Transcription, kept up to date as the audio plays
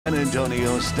San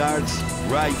Antonio starts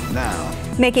right now.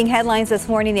 Making headlines this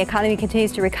morning, the economy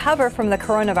continues to recover from the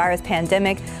coronavirus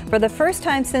pandemic. For the first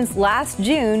time since last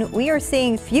June, we are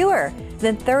seeing fewer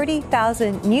than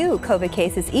 30,000 new COVID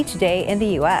cases each day in the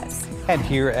U.S. And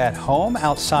here at home,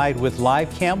 outside with live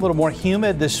cam, a little more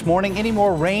humid this morning. Any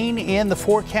more rain in the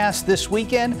forecast this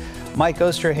weekend? Mike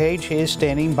Osterhage is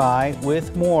standing by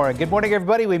with more. Good morning,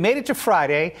 everybody. We made it to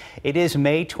Friday. It is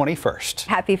May 21st.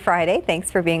 Happy Friday. Thanks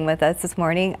for being with us this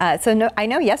morning. I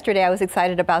know yesterday I was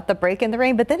excited about the break in the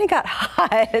rain, but then it got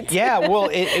hot. Yeah, well,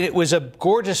 it was a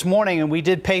gorgeous morning, and we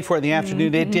did pay for it in the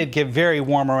afternoon. It did get very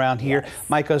warm around here. Yes.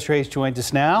 Mike Osterhage joins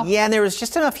us now. Yeah, and there was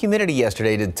just enough humidity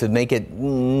yesterday to make it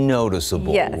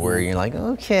noticeable, where you're like,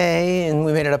 okay, and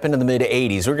we made it up into the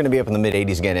mid-80s. We're going to be up in the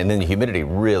mid-80s again, and then the humidity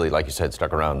really, like you said,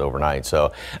 stuck around overnight.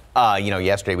 So,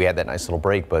 yesterday we had that nice little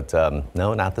break, but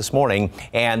no, not this morning.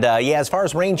 And as far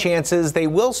as rain chances, they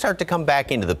will start to come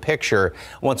back into the picture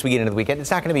once we get into the weekend.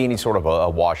 It's not going to be any sort of a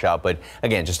washout, but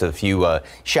again, just a few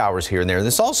showers here and there.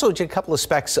 There's also just a couple of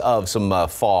specks of some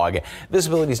fog.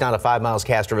 Visibility is down to 5 miles,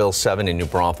 Castroville, 7 in New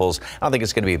Braunfels. I don't think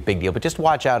it's going to be a big deal, but just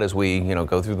watch out as we,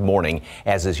 go through the morning,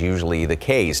 as is usually the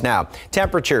case. Now,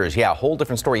 temperatures, a whole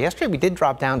different story. Yesterday we did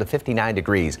drop down to 59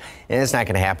 degrees, and it's not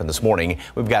going to happen this morning.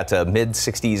 We've got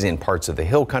mid-60s in parts of the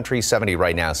hill country, 70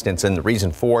 right now, Stinson. The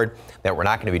reason for it, that we're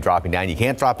not going to be dropping down. You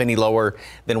can't drop any lower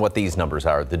than what these numbers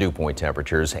are, the dew point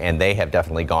temperatures, and they have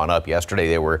definitely gone up.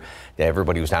 Yesterday,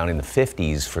 everybody was down in the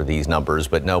 50s for these numbers,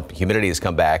 but no, humidity has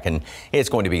come back, and it's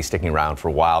going to be sticking around for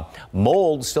a while.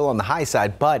 Mold still on the high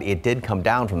side, but it did come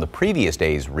down from the previous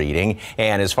day's reading,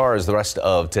 and as far as the rest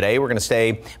of today, we're going to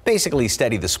stay basically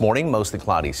steady this morning, mostly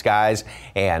cloudy skies,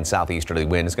 and southeasterly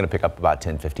wind is going to pick up about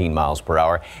 10-15 miles per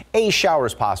hour. A shower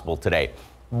is possible today,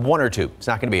 1 or 2. It's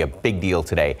not going to be a big deal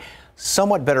today.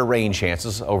 Somewhat better rain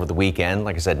chances over the weekend.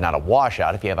 Like I said, not a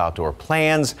washout. If you have outdoor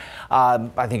plans, I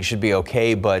think it should be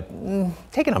okay, but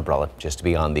take an umbrella just to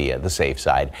be on the safe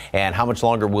side. And how much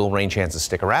longer will rain chances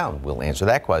stick around? We'll answer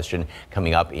that question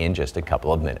coming up in just a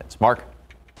couple of minutes. Mark?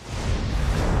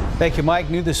 Thank you, Mike.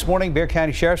 New this morning, Bexar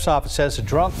County Sheriff's Office says a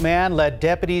drunk man led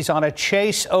deputies on a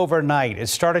chase overnight. It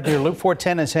started near Loop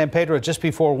 410 in San Pedro just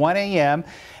before 1 a.m.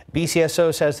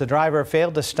 BCSO says the driver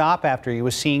failed to stop after he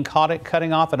was seen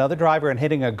cutting off another driver and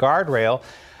hitting a guardrail.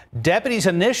 Deputies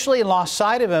initially lost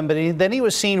sight of him, but then he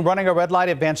was seen running a red light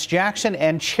at Vance Jackson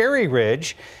and Cherry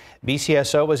Ridge.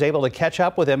 BCSO was able to catch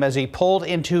up with him as he pulled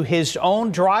into his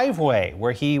own driveway,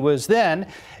 where he was then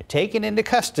taken into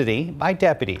custody by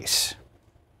deputies.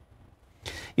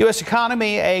 U.S.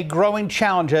 economy, a growing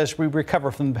challenge as we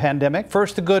recover from the pandemic.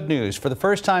 First, the good news. For the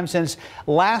first time since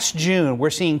last June, we're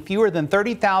seeing fewer than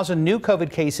 30,000 new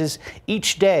COVID cases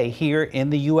each day here in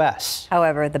the U.S.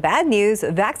 However, the bad news,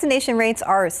 vaccination rates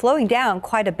are slowing down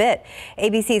quite a bit.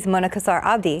 ABC's Mona Kassar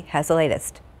Abdi has the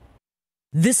latest.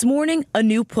 This morning, a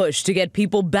new push to get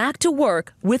people back to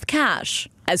work with cash.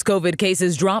 As COVID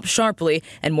cases drop sharply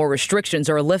and more restrictions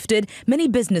are lifted, many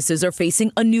businesses are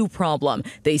facing a new problem.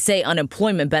 They say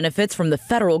unemployment benefits from the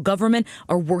federal government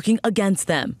are working against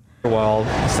them. Well,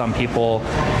 some people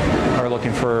are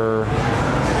looking for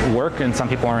work and some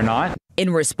people are not. In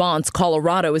response,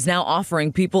 Colorado is now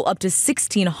offering people up to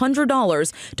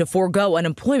 $1,600 to forego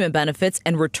unemployment benefits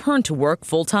and return to work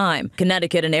full-time.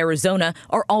 Connecticut and Arizona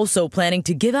are also planning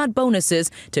to give out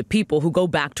bonuses to people who go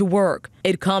back to work.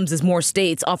 It comes as more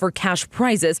states offer cash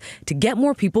prizes to get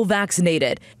more people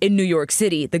vaccinated. In New York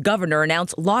City, the governor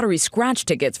announced lottery scratch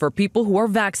tickets for people who are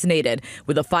vaccinated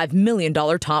with a $5 million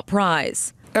top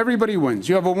prize. Everybody wins.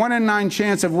 You have a 1 in 9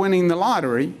 chance of winning the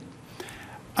lottery,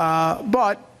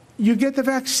 but you get the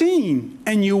vaccine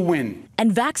and you win.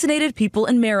 And vaccinated people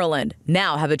in Maryland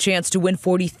now have a chance to win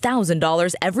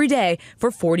 $40,000 every day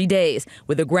for 40 days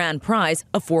with a grand prize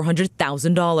of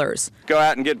 $400,000. Go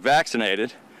out and get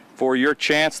vaccinated for your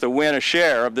chance to win a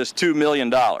share of this $2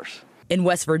 million. In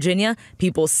West Virginia,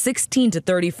 people 16 to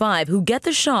 35 who get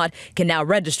the shot can now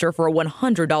register for a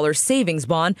 $100 savings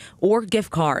bond or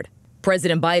gift card.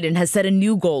 President Biden has set a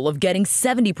new goal of getting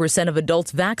 70% of adults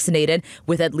vaccinated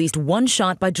with at least one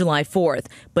shot by July 4th.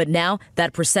 But now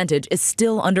that percentage is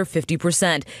still under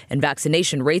 50%, and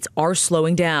vaccination rates are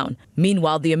slowing down.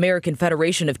 Meanwhile, the American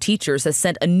Federation of Teachers has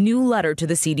sent a new letter to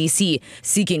the CDC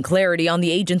seeking clarity on the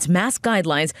agent's mask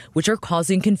guidelines, which are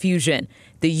causing confusion.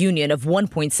 The union of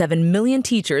 1.7 million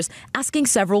teachers asking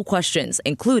several questions,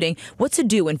 including what to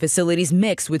do in facilities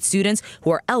mixed with students who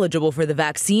are eligible for the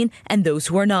vaccine and those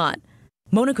who are not.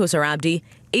 Mona Kassar Abdi,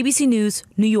 ABC News,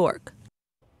 New York.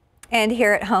 And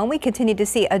here at home, we continue to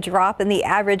see a drop in the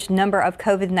average number of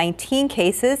COVID-19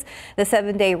 cases. The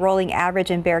 7-day rolling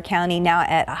average in Bexar County now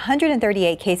at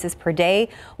 138 cases per day.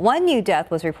 1 new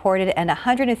death was reported and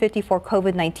 154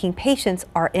 COVID-19 patients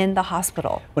are in the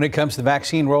hospital. When it comes to the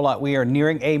vaccine rollout, we are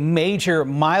nearing a major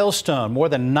milestone. More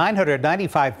than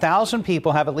 995,000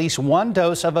 people have at least one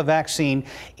dose of a vaccine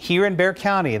here in Bexar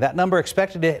County. That number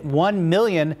expected to hit 1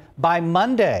 million by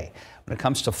Monday. When it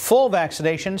comes to full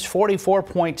vaccinations,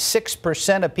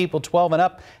 44.6% of people 12 and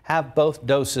up have both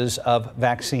doses of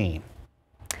vaccine.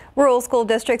 Rural school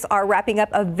districts are wrapping up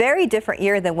a very different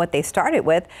year than what they started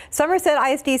with. Somerset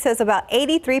ISD says about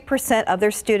 83% of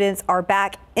their students are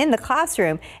back in the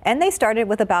classroom, and they started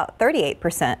with about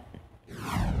 38%.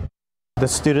 The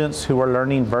students who were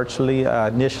learning virtually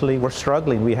initially were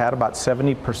struggling. We had about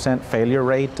 70% failure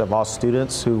rate of all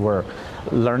students who were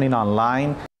learning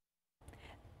online.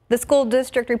 The school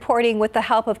district reporting with the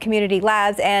help of community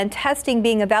labs and testing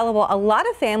being available, a lot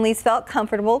of families felt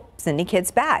comfortable sending kids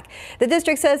back. The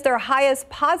district says their highest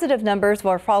positive numbers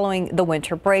were following the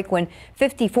winter break when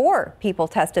 54 people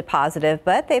tested positive,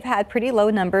 but they've had pretty low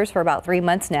numbers for about 3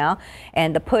 months now.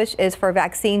 And the push is for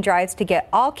vaccine drives to get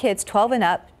all kids 12 and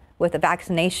up with the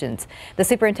vaccinations. The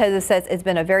superintendent says it's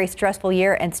been a very stressful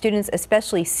year and students,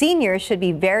 especially seniors, should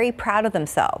be very proud of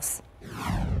themselves.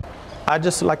 I'd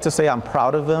just like to say I'm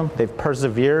proud of them. They've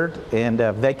persevered, and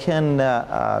if they can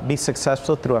be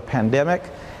successful through a pandemic,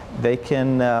 they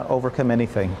can overcome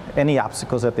anything, any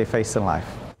obstacles that they face in life.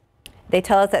 They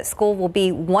tell us that school will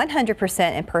be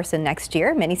 100% in person next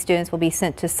year. Many students will be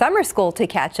sent to summer school to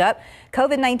catch up.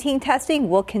 COVID-19 testing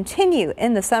will continue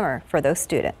in the summer for those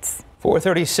students.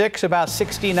 436, about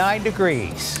 69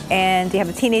 degrees. And you have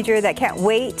a teenager that can't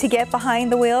wait to get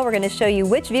behind the wheel. We're going to show you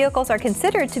which vehicles are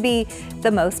considered to be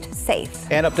the most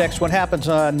safe. And up next, what happens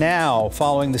now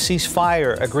following the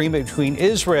ceasefire agreement between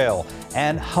Israel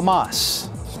and Hamas.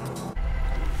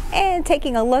 And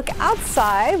taking a look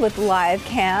outside with live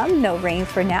cam. No rain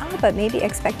for now, but maybe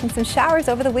expecting some showers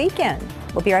over the weekend.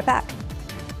 We'll be right back.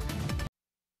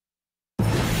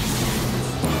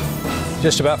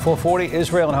 Just about 4:40,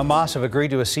 Israel and Hamas have agreed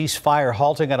to a ceasefire,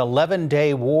 halting an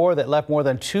 11-day war that left more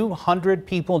than 200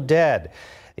 people dead.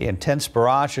 The intense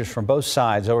barrages from both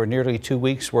sides over nearly 2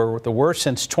 weeks were the worst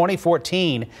since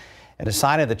 2014. And a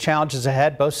sign of the challenges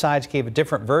ahead, both sides gave a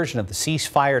different version of the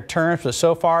ceasefire terms, but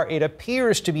so far it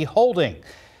appears to be holding.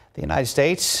 The United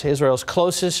States, Israel's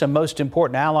closest and most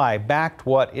important ally, backed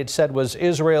what it said was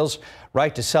Israel's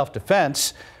right to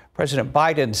self-defense. President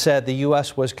Biden said the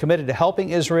U.S. was committed to helping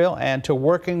Israel and to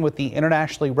working with the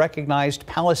internationally recognized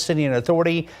Palestinian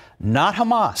Authority, not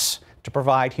Hamas, to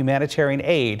provide humanitarian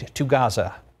aid to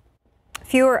Gaza.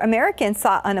 Fewer Americans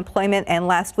saw unemployment, and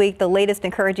last week the latest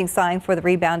encouraging sign for the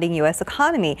rebounding U.S.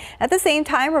 economy. At the same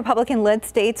time, Republican-led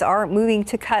states are moving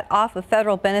to cut off a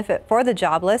federal benefit for the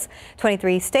jobless.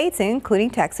 23 states, including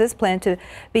Texas, plan to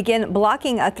begin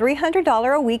blocking a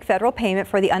 $300 a week federal payment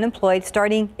for the unemployed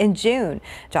starting in June.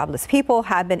 Jobless people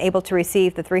have been able to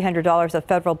receive the $300 of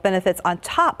federal benefits on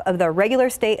top of the regular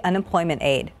state unemployment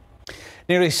aid.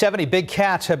 Nearly 70 big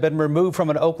cats have been removed from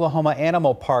an Oklahoma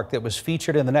animal park that was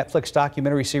featured in the Netflix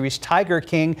documentary series Tiger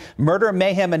King: Murder,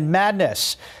 Mayhem, and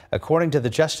Madness. According to the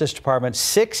Justice Department,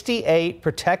 68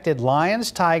 protected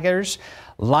lions, tigers,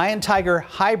 lion-tiger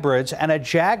hybrids, and a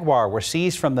jaguar were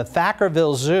seized from the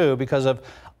Thackerville Zoo because of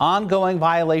ongoing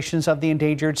violations of the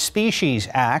Endangered Species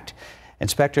Act.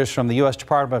 Inspectors from the U.S.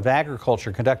 Department of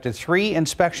Agriculture conducted 3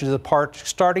 inspections of the park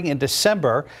starting in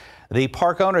December. The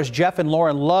park owners, Jeff and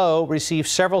Lauren Lowe, received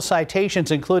several citations,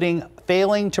 including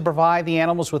failing to provide the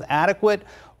animals with adequate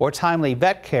or timely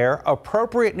vet care,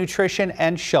 appropriate nutrition,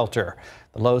 and shelter.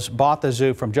 The Lowes bought the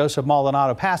zoo from Joseph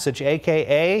Maldonado Passage,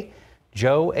 a.k.a.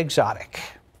 Joe Exotic.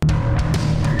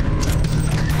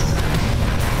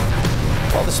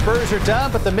 Well, the Spurs are done,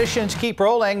 but the missions keep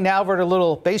rolling. Now over to a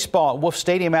little baseball at Wolf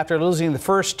Stadium. After losing the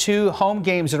first 2 home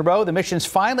games in a row, the missions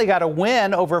finally got a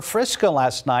win over Frisco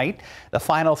last night. The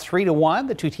final 3-1.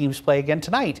 The 2 teams play again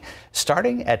tonight,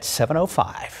 starting at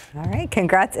 7:05. All right,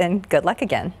 congrats and good luck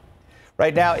again.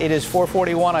 Right now, it is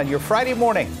 4:41 on your Friday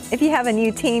morning. If you have a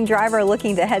new teen driver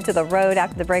looking to head to the road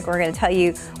after the break, we're going to tell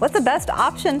you what's the best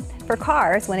option for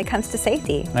cars when it comes to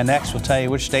safety. And next, we'll tell you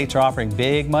which states are offering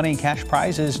big money and cash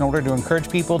prizes in order to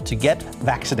encourage people to get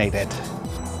vaccinated.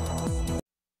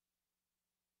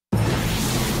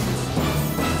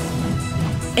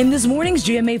 In this morning's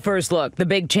GMA First Look, the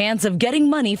big chance of getting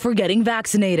money for getting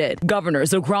vaccinated.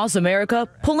 Governors across America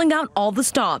pulling out all the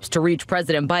stops to reach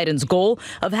President Biden's goal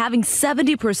of having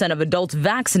 70% of adults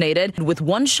vaccinated with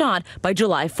one shot by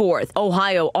July 4th.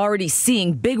 Ohio already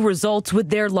seeing big results with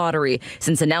their lottery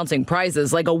since announcing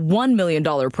prizes like a $1 million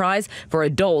prize for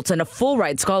adults and a full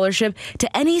ride scholarship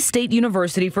to any state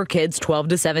university for kids 12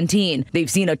 to 17.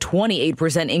 They've seen a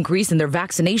 28% increase in their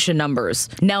vaccination numbers.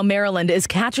 Now Maryland is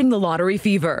catching the lottery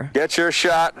fever. Get your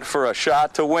shot for a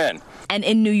shot to win. And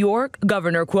in New York,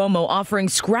 Governor Cuomo offering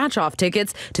scratch-off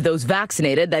tickets to those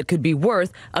vaccinated that could be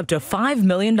worth up to $5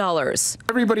 million.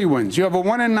 Everybody wins. You have a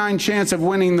 1 in 9 chance of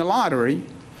winning the lottery,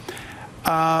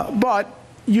 but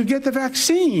you get the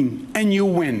vaccine and you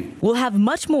win. We'll have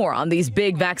much more on these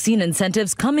big vaccine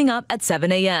incentives coming up at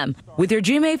 7 a.m. With your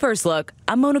GMA First Look,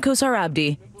 I'm Mona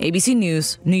Kosar-Abdi, ABC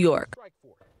News, New York.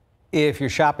 If you're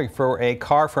shopping for a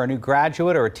car for a new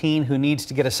graduate or a teen who needs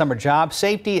to get a summer job,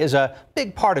 safety is a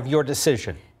big part of your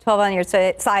decision. 12 on your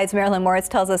sides, Marilyn Moritz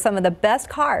tells us some of the best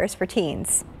cars for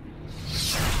teens.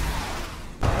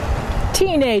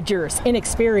 Teenagers,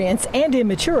 inexperience and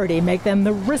immaturity make them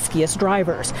the riskiest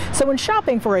drivers. So when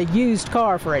shopping for a used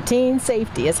car for a teen,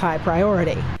 safety is high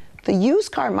priority. The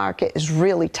used car market is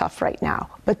really tough right now,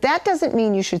 but that doesn't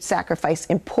mean you should sacrifice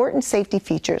important safety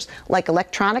features like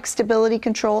electronic stability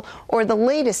control or the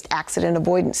latest accident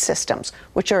avoidance systems,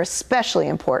 which are especially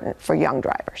important for young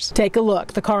drivers. Take a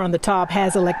look. The car on the top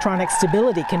has electronic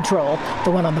stability control.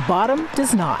 The one on the bottom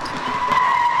does not.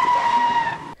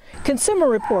 Consumer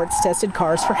Reports tested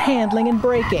cars for handling and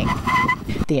braking.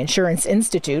 The Insurance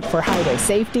Institute for Highway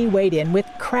Safety weighed in with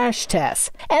crash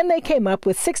tests, and they came up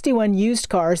with 61 used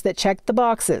cars that checked the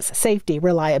boxes: safety,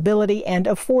 reliability, and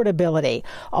affordability.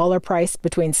 All are priced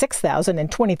between $6,000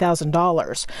 and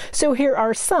 $20,000. So here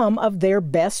are some of their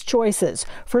best choices.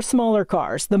 For smaller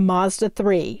cars, the Mazda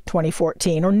 3,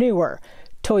 2014 or newer.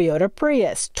 Toyota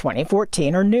Prius,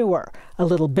 2014 or newer. A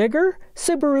little bigger,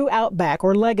 Subaru Outback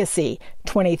or Legacy,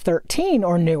 2013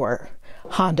 or newer.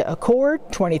 Honda Accord,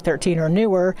 2013 or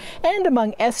newer, and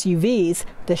among SUVs,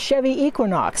 the Chevy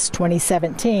Equinox,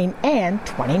 2017 and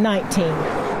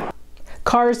 2019.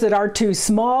 Cars that are too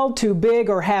small, too big,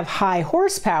 or have high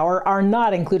horsepower are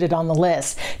not included on the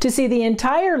list. To see the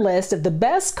entire list of the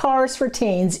best cars for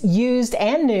teens, used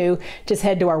and new, just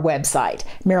head to our website.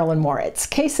 Marilyn Moritz,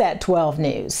 KSAT 12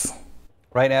 News.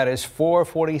 Right now it is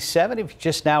 4:47. If you're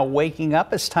just now waking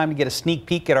up, it's time to get a sneak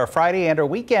peek at our Friday and our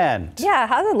weekend. Yeah,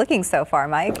 how's it looking so far,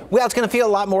 Mike? Well, it's going to feel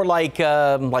a lot more like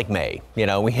May. You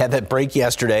know, we had that break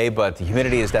yesterday, but the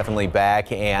humidity is definitely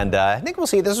back. And I think we'll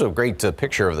see, this is a great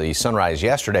picture of the sunrise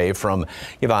yesterday from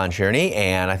Yvonne Cherney.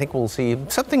 And I think we'll see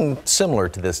something similar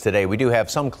to this today. We do have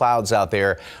some clouds out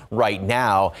there right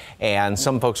now, and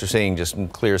some folks are seeing just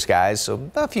clear skies.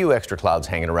 So a few extra clouds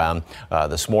hanging around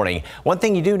this morning. One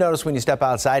thing you do notice when you step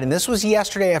outside, and this was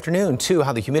yesterday afternoon too,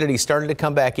 how the humidity started to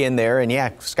come back in there, and yeah,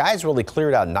 skies really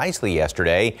cleared out nicely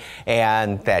yesterday,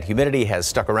 and that humidity has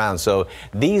stuck around. So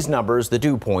these numbers, the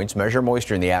dew points, measure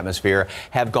moisture in the atmosphere,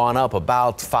 have gone up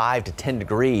about 5 to 10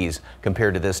 degrees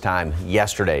compared to this time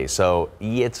yesterday. So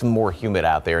it's more humid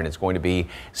out there, and it's going to be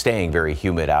staying very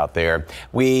humid out there.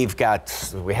 We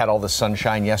had all the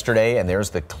sunshine yesterday, and there's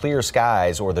the clear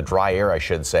skies, or the dry air I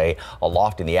should say,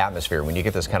 aloft in the atmosphere. When you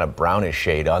get this kind of brownish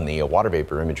shade on the water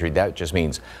vapor imagery, that just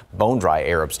means bone dry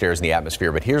air upstairs in the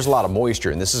atmosphere. But here's a lot of moisture,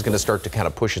 and this is going to start to kind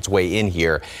of push its way in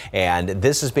here. And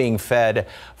this is being fed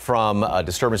from a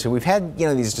disturbance. And we've had,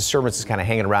 these disturbances kind of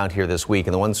hanging around here this week,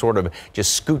 and the one sort of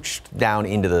just scooched down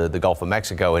into the Gulf of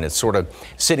Mexico, and it's sort of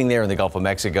sitting there in the Gulf of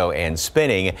Mexico and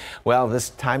spinning. Well, this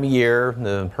time of year,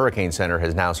 the Hurricane Center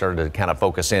has now started to kind of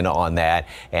focus in on that.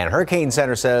 And Hurricane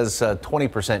Center says a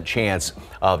 20% chance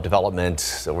of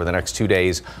development over the next 2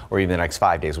 days or even the next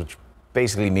 5 days, which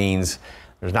basically means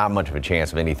there's not much of a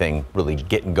chance of anything really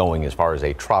getting going as far as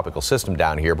a tropical system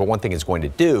down here. But one thing it's going to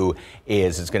do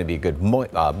is it's going to be a good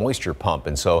moisture pump.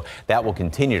 And so that will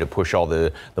continue to push all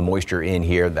the moisture in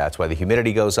here. That's why the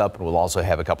humidity goes up. And we'll also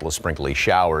have a couple of sprinkly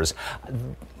showers,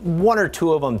 1 or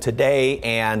 2 of them today.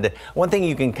 And one thing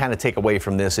you can kind of take away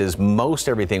from this is most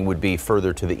everything would be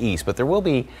further to the east, but there will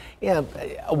be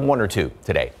 1 or 2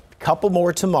 today. A couple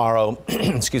more tomorrow.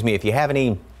 Excuse me. If you have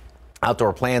any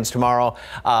outdoor plans tomorrow,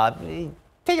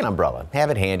 take an umbrella, have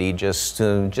it handy just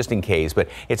in case, but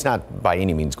it's not by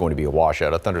any means going to be a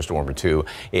washout. A thunderstorm or 2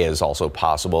 is also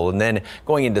possible. And then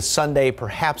going into Sunday,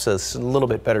 perhaps a little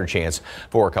bit better chance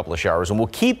for a couple of showers, and we'll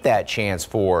keep that chance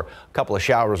for a couple of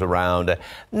showers around.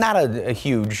 Not a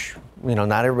huge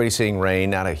not everybody's seeing rain,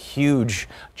 not a huge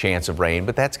chance of rain,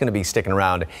 but that's going to be sticking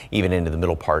around even into the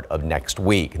middle part of next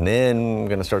week. And then we're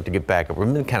going to start to get back up.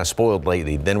 We've been kind of spoiled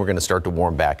lately. Then we're going to start to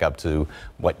warm back up to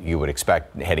what you would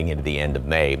expect heading into the end of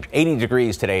May. 80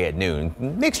 degrees today at noon,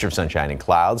 mixture of sunshine and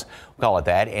clouds, we'll call it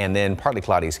that, and then partly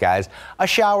cloudy skies. A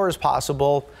shower is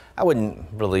possible. I wouldn't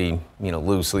really,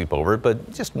 lose sleep over it,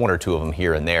 but just one or two of them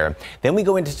here and there. Then we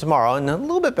go into tomorrow and a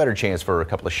little bit better chance for a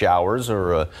couple of showers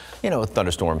or a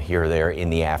thunderstorm here or there in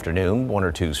the afternoon. One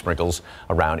or two sprinkles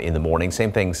around in the morning.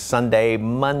 Same thing Sunday,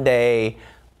 Monday,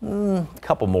 a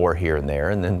couple more here and there,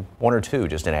 and then one or two,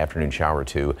 just an afternoon shower or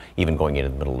two, even going into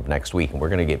the middle of next week. And we're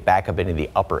going to get back up into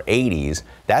the upper 80s.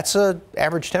 That's an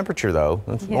average temperature, though.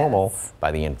 That's normal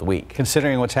by the end of the week.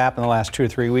 Considering what's happened the last 2 or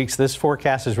 3 weeks, this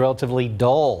forecast is relatively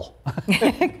dull.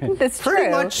 That's pretty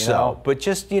true. much so. But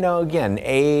just, again,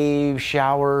 a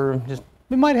shower, just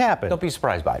it might happen. Don't be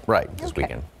surprised by it. This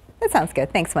weekend. That sounds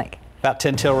good. Thanks, Mike. About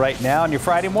 10 till right now on your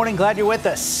Friday morning. Glad you're with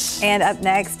us. And up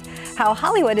next, how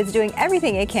Hollywood is doing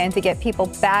everything it can to get people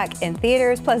back in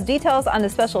theaters, plus details on the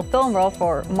special film role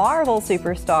for Marvel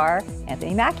superstar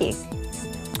Anthony Mackie.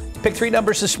 Pick 3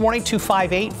 numbers this morning: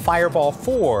 258, Fireball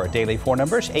 4. Daily 4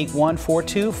 numbers: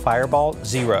 8142, Fireball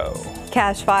 0.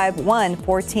 Cash 5, 1,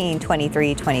 14,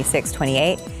 23, 26,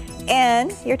 28.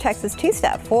 And your Texas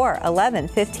 2-step 4, 11,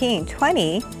 15,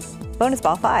 20. Bonus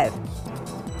ball 5.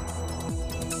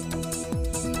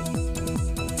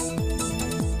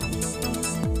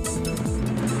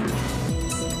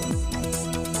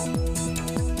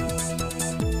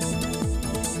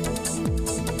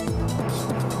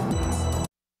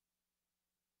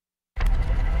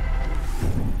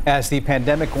 As the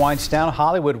pandemic winds down,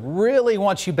 Hollywood really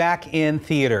wants you back in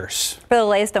theaters. For the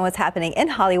latest on what's happening in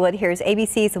Hollywood, here's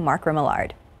ABC's Mark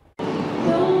Remillard.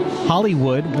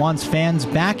 Hollywood wants fans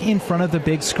back in front of the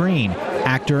big screen.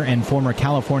 Actor and former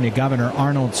California Governor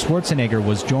Arnold Schwarzenegger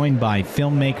was joined by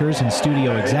filmmakers and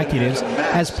studio executives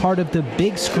as part of the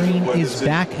Big Screen is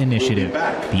Back initiative.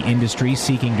 The industry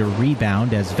seeking to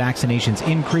rebound as vaccinations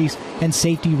increase and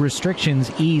safety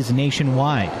restrictions ease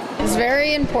nationwide. It's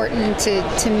very important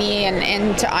to me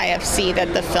and to IFC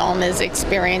that the film is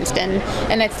experienced in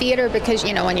a theater because,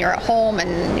 when you're at home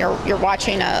and you're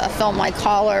watching a film like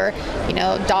Holler,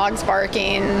 dogs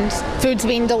barking, food's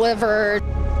being delivered.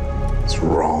 It's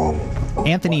wrong.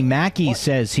 Anthony Mackie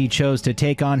says he chose to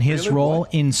take on his role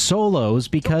in Solos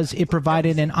because it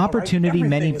provided an opportunity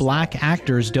many black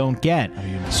actors don't get.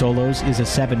 Solos is a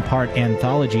 7-part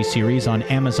anthology series on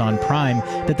Amazon Prime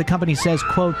that the company says,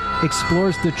 quote,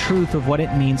 explores the truth of what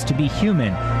it means to be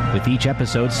human, with each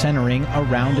episode centering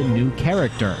around a new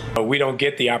character. We don't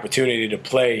get the opportunity to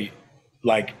play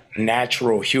like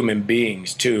natural human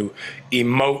beings, to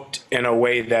emote in a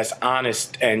way that's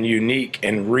honest and unique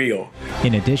and real.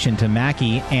 In addition to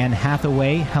Mackie, Anne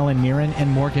Hathaway, Helen Mirren, and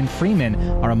Morgan Freeman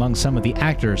are among some of the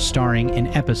actors starring in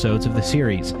episodes of the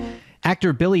series.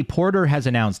 Actor Billy Porter has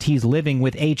announced he's living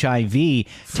with HIV,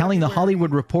 telling The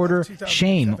Hollywood Reporter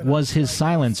shame was his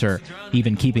silencer,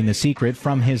 even keeping the secret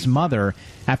from his mother.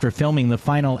 After filming the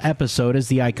final episode as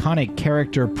the iconic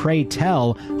character Pray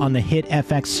Tell on the hit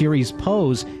FX series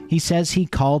Pose, he says he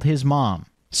called his mom.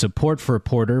 Support for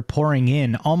Porter pouring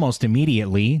in almost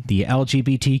immediately. The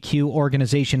LGBTQ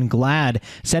organization GLAAD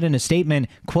said in a statement,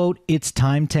 quote, it's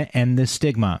time to end this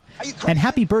stigma. And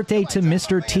happy birthday to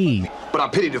Mr. T. But I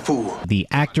pity the fool. The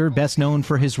actor best known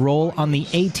for his role on the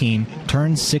A-Team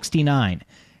turns 69.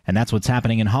 And that's what's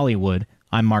happening in Hollywood.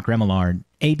 I'm Mark Remillard,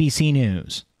 ABC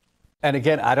News. And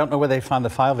again, I don't know where they found the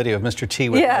file video of Mr. T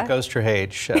with Mark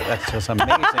Osterhage. That's just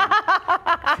amazing.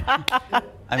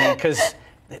 I mean, because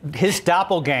his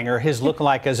doppelganger, his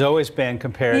lookalike, has always been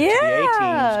compared to the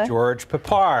A-Team's George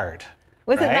Papard.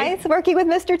 Was it nice working with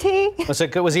Mr. T? Was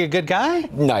it good? Was he a good guy?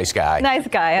 Nice guy. Nice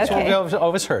guy, okay. That's what we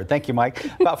always heard. Thank you, Mike.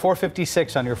 About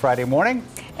 4:56 on your Friday morning.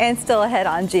 And still ahead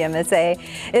on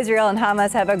GMSA, Israel and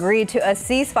Hamas have agreed to a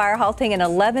ceasefire halting an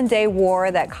 11-day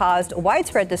war that caused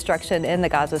widespread destruction in the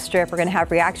Gaza Strip. We're going to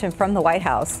have reaction from the White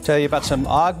House. Tell you about some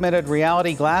augmented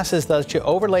reality glasses that let you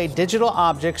overlay digital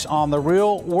objects on the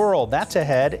real world. That's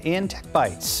ahead in Tech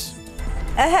Bites.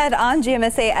 Ahead on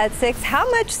GMSA at 6,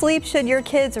 how much sleep should your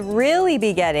kids really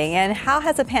be getting, and how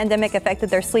has a pandemic affected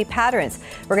their sleep patterns?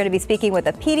 We're going to be speaking with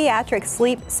a pediatric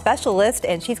sleep specialist,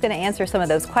 and she's going to answer some of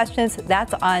those questions.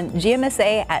 That's on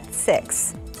GMSA at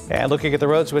 6. And looking at the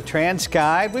roads with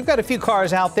TransGuide, we've got a few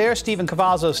cars out there. Stephen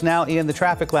Cavazos now in the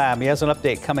traffic lab. He has an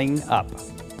update coming up.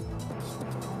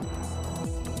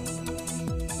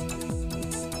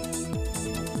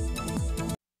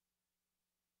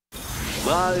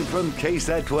 Live from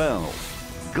KSAT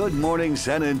 12, Good Morning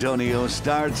San Antonio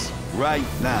starts right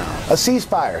now. A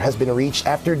ceasefire has been reached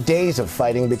after days of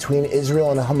fighting between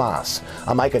Israel and Hamas.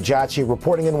 I'm Mike Ajachi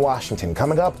reporting in Washington.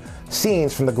 Coming up,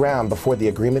 scenes from the ground before the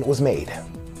agreement was made.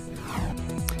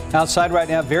 Outside right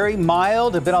now, very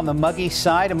mild, a bit on the muggy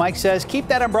side. And Mike says, keep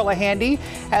that umbrella handy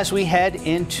as we head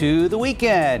into the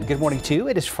weekend. Good morning to you.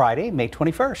 It is Friday, May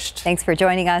 21st. Thanks for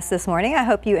joining us this morning. I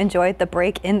hope you enjoyed the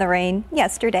break in the rain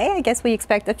yesterday. I guess we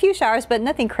expect a few showers, but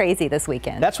nothing crazy this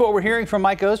weekend. That's what we're hearing from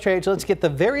Mike Ostrage. Let's get the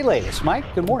very latest. Mike,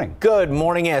 good morning. Good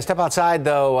morning. Yeah, step outside,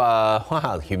 though.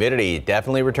 Wow, humidity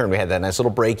definitely returned. We had that nice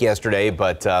little break yesterday,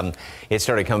 but it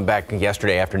started coming back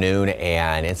yesterday afternoon,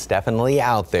 and it's definitely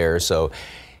out there. So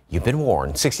you've been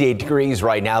warned. 68 degrees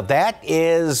right now. That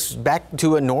is back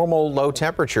to a normal low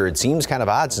temperature. It seems kind of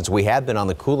odd since we have been on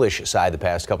the coolish side the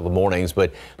past couple of mornings,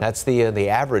 but that's the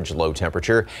average low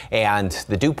temperature. And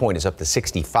the dew point is up to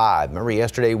 65. Remember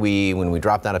yesterday when we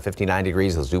dropped down to 59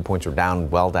 degrees, those dew points were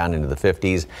well down into the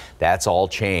 50s. That's all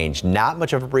changed. Not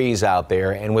much of a breeze out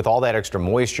there. And with all that extra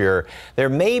moisture, there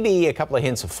may be a couple of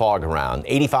hints of fog around.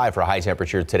 85 for a high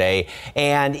temperature today.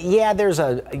 And yeah, there's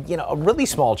a really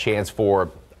small chance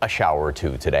for a shower or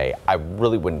two today. I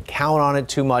really wouldn't count on it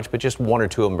too much, but just one or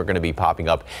two of them are going to be popping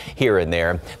up here and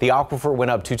there. The aquifer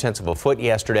went up 0.2 of a foot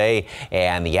yesterday,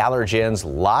 and the allergens, a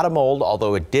lot of mold,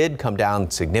 although it did come down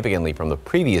significantly from the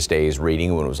previous day's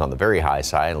reading when it was on the very high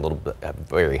side,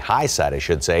 very high side, I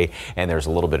should say, and there's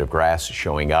a little bit of grass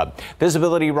showing up.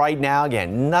 Visibility right now,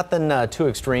 again, nothing too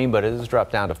extreme, but it has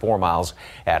dropped down to 4 miles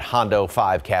at Hondo,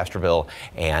 5 Castroville,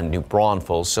 and New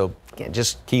Braunfels. So again,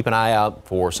 just keep an eye out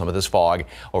for some of this fog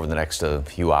over the next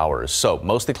few hours. So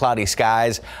mostly cloudy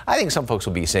skies. I think some folks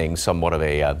will be seeing somewhat of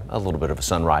a little bit of a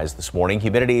sunrise this morning.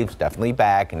 Humidity is definitely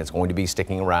back, and it's going to be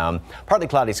sticking around. Partly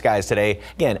cloudy skies today.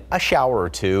 Again, a shower or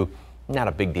two. Not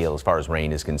a big deal as far as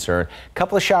rain is concerned. A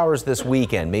couple of showers this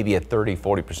weekend, maybe a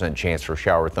 30-40% chance for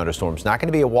shower thunderstorms. Not going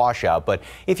to be a washout, but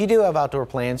if you do have outdoor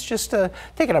plans, just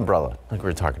take an umbrella, like we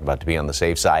were talking about, to be on the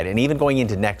safe side. And even going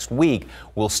into next week,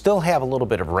 we'll still have a little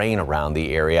bit of rain around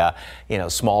the area.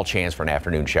 Small chance for an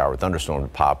afternoon shower thunderstorm to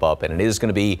pop up, and it is going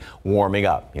to be warming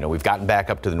up. We've gotten back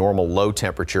up to the normal low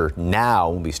temperature now.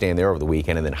 We'll be staying there over the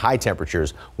weekend, and then high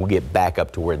temperatures will get back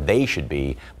up to where they should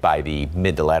be by the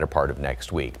mid to latter part of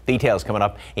next week. Details coming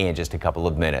up in just a couple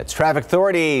of minutes. Traffic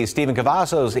Authority, Stephen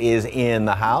Cavazos is in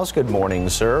the house. Good morning,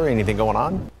 sir. Anything going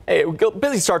on? Hey,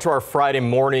 busy start to our Friday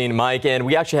morning, Mike, and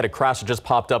we actually had a crash that just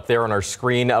popped up there on our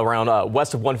screen around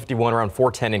west of 151, around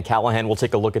 410 in Callahan. We'll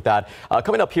take a look at that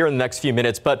coming up here in the next few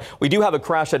minutes, but we do have a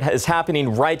crash that is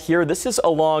happening right here. This is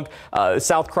along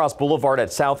South Cross Boulevard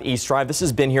at Southeast Drive. This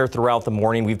has been here throughout the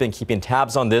morning. We've been keeping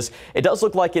tabs on this. It does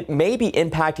look like it may be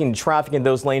impacting traffic in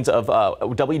those lanes of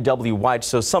WW White,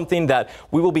 so something that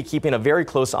we will be keeping a very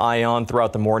close eye on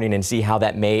throughout the morning and see how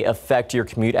that may affect your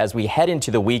commute as we head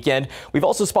into the weekend. We've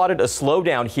also spotted a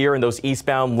slowdown here in those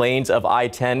eastbound lanes of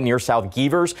I-10 near South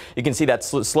Gevers. You can see that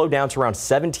slowed down to around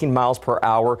 17 miles per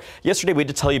hour. Yesterday, we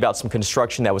did tell you about some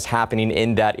construction that was happening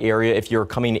in that area. If you're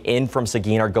coming in from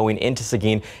Seguin or going into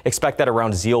Seguin, expect that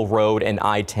around Zeal Road and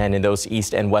I-10 in those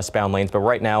east and westbound lanes. But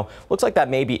right now, looks like that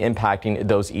may be impacting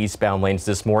those eastbound lanes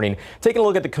this morning. Taking a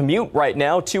look at the commute right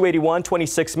now, 281,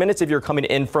 26 minutes if you're coming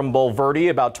in from Bulverde,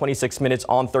 about 26 minutes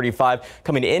on 35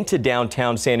 coming into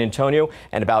downtown San Antonio,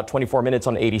 and about 24 minutes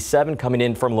on 87 coming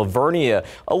in from Lavernia.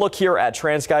 A look here at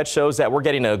TransGuide shows that we're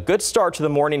getting a good start to the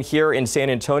morning here in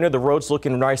San Antonio. The road's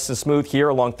looking nice and smooth here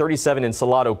along 37 in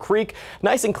Salado Creek.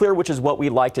 Nice and clear, which is what we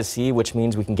like to see, which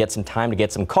means we can get some time to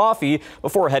get some coffee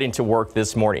before heading to work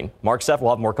this morning. Mark, Seth,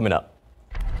 we'll have more coming up.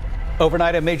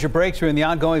 Overnight, a major breakthrough in the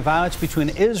ongoing violence between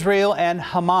Israel and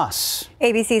Hamas.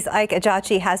 ABC's Ike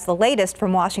Ajachi has the latest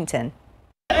from Washington.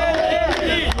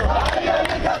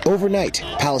 Overnight,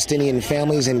 Palestinian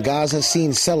families in Gaza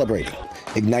seen celebrating,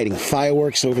 igniting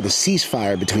fireworks over the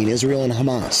ceasefire between Israel and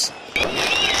Hamas.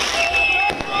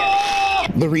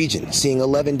 The region seeing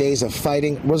 11 days of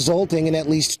fighting, resulting in at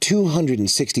least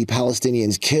 260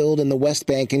 Palestinians killed in the West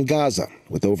Bank and Gaza,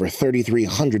 with over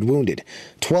 3,300 wounded,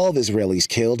 12 Israelis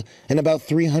killed, and about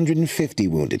 350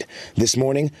 wounded. This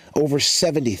morning, over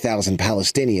 70,000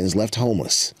 Palestinians left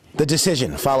homeless. The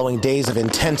decision following days of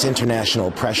intense international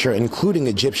pressure, including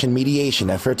Egyptian mediation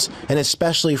efforts, and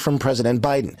especially from President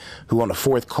Biden, who on a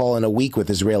fourth call in a week with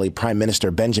Israeli Prime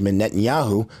Minister Benjamin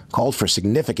Netanyahu called for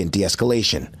significant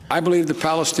de-escalation. I believe the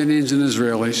Palestinians and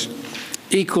Israelis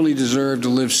equally deserve to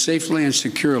live safely and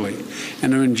securely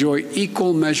and to enjoy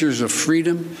equal measures of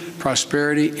freedom,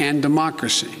 prosperity, and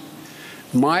democracy.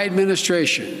 My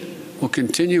administration will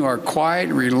continue our quiet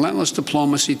and relentless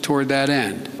diplomacy toward that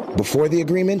end. Before the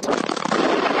agreement,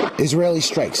 Israeli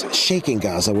strikes shaking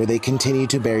Gaza where they continue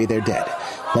to bury their dead,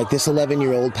 like this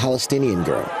 11-year-old Palestinian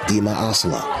girl, Dima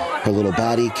Asala, her little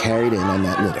body carried in on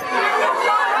that litter.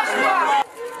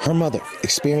 Her mother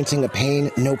experiencing a pain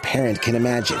no parent can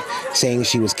imagine, saying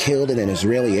she was killed in an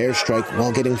Israeli airstrike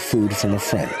while getting food from a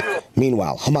friend.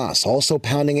 Meanwhile, Hamas also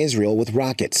pounding Israel with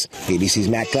rockets. ABC's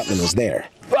Matt Gutman was there.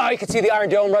 Oh, you can see the Iron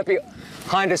Dome right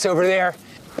behind us over there.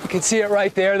 You can see it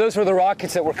right there. Those were the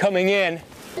rockets that were coming in.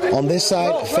 On this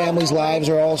side, families' lives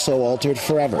are also altered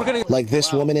forever, like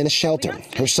this woman in a shelter,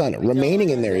 her son remaining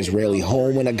in their Israeli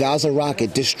home when a Gaza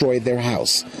rocket destroyed their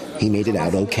house. He made it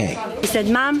out okay. He said,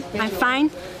 "Mom, I'm fine.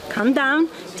 Calm down.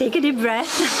 Take a deep breath."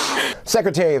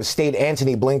 Secretary of State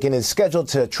Antony Blinken is scheduled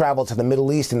to travel to the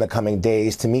Middle East in the coming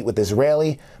days to meet with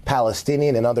Israeli,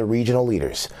 Palestinian, and other regional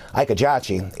leaders. Ike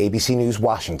Ajachi, ABC News,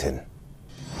 Washington.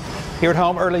 Here at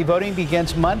home, early voting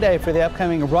begins Monday for the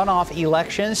upcoming runoff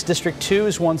elections. District 2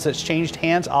 is one that's changed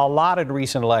hands a lot in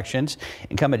recent elections.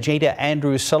 Incumbent Jada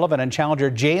Andrews Sullivan and challenger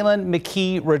Jalen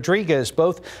McKee Rodriguez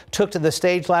both took to the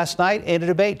stage last night in a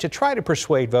debate to try to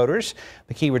persuade voters.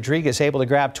 McKee Rodriguez able to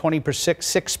grab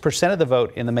 26% of the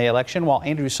vote in the May election, while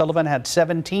Andrews Sullivan had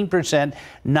 17%,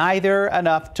 neither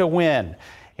enough to win.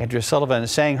 Andrews Sullivan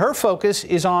is saying her focus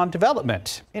is on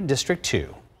development in District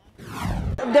 2.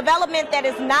 Development that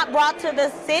is not brought to the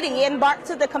city and brought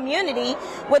to the community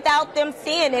without them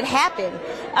seeing it happen.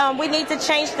 We need to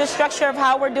change the structure of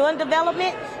how we're doing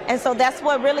development, and so that's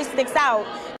what really sticks out.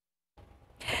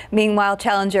 Meanwhile,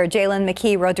 challenger Jalen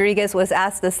McKee Rodriguez was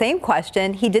asked the same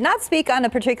question. He did not speak on a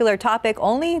particular topic,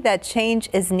 only that change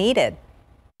is needed.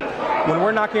 When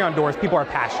we're knocking on doors, people are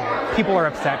passionate, people are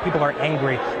upset, people are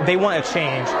angry. They want a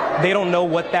change. They don't know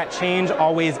what that change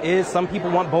always is. Some people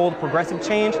want bold, progressive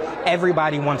change.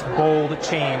 Everybody wants bold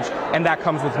change, and that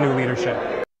comes with new leadership.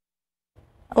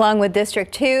 Along with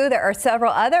District 2, there are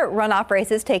several other runoff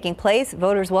races taking place.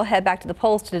 Voters will head back to the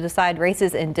polls to decide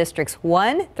races in Districts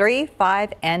 1, 3,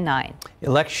 5, and 9.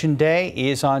 Election Day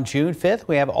is on June 5th.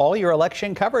 We have all your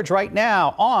election coverage right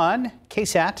now on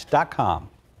KSAT.com.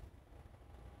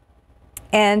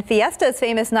 And Fiesta's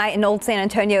famous night in Old San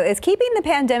Antonio is keeping the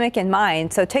pandemic in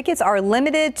mind, so tickets are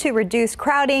limited to reduce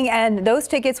crowding, and those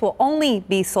tickets will only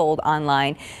be sold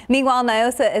online. Meanwhile,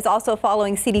 NIOSA is also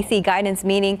following CDC guidance,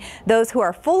 meaning those who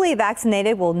are fully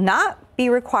vaccinated will not be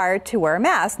required to wear a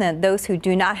mask. Now, those who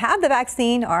do not have the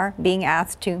vaccine are being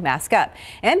asked to mask up.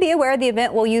 And be aware the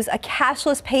event will use a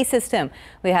cashless pay system.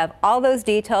 We have all those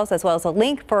details as well as a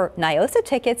link for NIOSA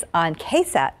tickets on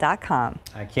KSAT.com.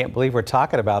 I can't believe we're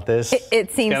talking about this.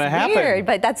 It seems weird,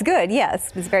 but that's good.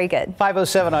 Yes, it's very good.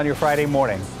 5:07 on your Friday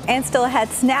morning. And still ahead,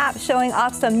 Snap showing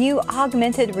off some new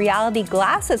augmented reality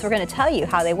glasses. We're going to tell you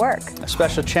how they work. A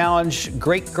special challenge,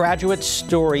 great graduate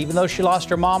story. Even though she lost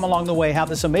her mom along the way, how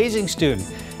this amazing student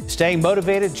staying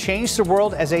motivated changed the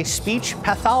world as a speech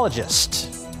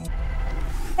pathologist.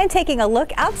 And taking a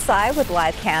look outside with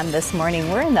live cam this morning,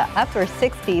 we're in the upper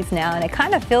 60s now, and it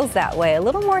kind of feels that way. A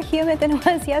little more humid than it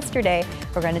was yesterday.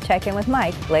 We're going to check in with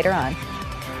Mike later on.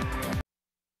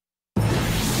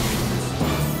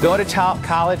 Going to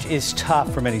college is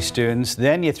tough for many students.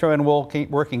 Then you throw in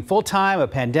working full-time, a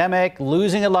pandemic,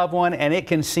 losing a loved one, and it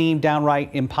can seem downright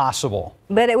impossible.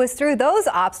 But it was through those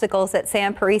obstacles that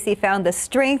Sam Parisi found the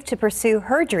strength to pursue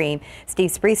her dream. Steve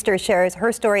Spriester shares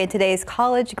her story in today's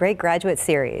College Great Graduate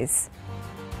Series.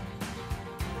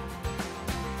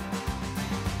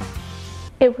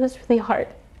 It was really hard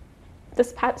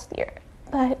this past year,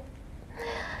 but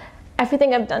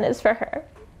everything I've done is for her.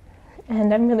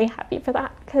 And I'm really happy for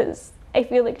that because I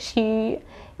feel like she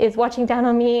is watching down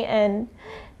on me and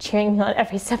cheering me on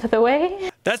every step of the way.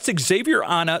 That's Xavier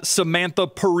Anna Samantha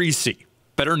Parisi,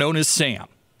 better known as Sam.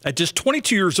 At just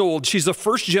 22 years old, she's a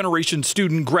first-generation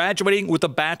student graduating with a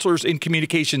bachelor's in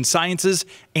communication sciences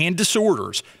and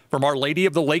disorders from Our Lady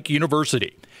of the Lake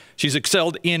University. She's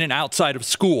excelled in and outside of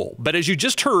school, but as you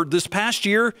just heard, this past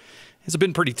year has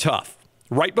been pretty tough.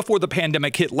 Right before the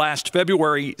pandemic hit last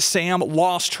February, Sam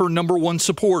lost her #1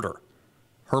 supporter,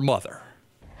 her mother.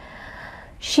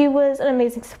 She was an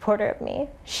amazing supporter of me.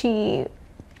 She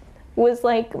was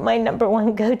like my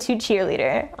 #1 go-to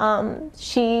cheerleader.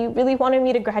 She really wanted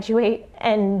me to graduate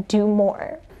and do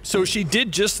more. So she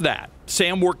did just that.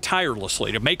 Sam worked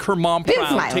tirelessly to make her mom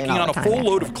proud, taking on a full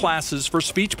load of classes for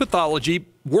speech pathology,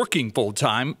 working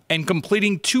full-time, and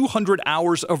completing 200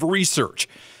 hours of research.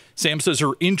 Sam says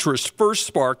her interest first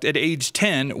sparked at age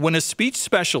 10 when a speech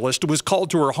specialist was called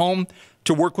to her home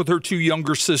to work with her 2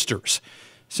 younger sisters.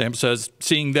 Sam says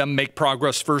seeing them make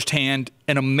progress firsthand,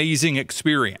 an amazing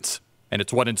experience, and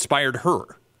it's what inspired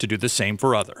her to do the same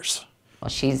for others. Well,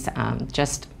 she's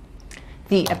just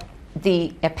the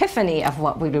the epiphany of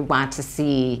what we would want to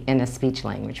see in a speech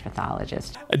language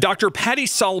pathologist. Dr. Patty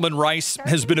Solomon Rice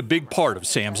has been a big part of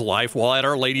Sam's life while at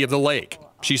Our Lady of the Lake.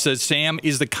 She says Sam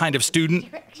is the kind of student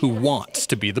who wants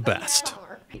to be the best.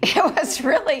 It was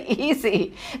really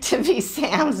easy to be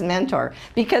Sam's mentor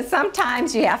because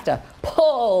sometimes you have to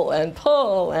pull and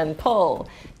pull and pull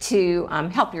to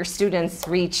help your students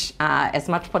reach as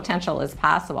much potential as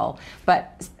possible.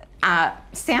 But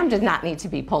Sam did not need to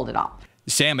be pulled at all.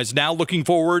 Sam is now looking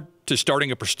forward to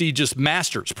starting a prestigious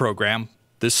master's program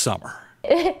this summer.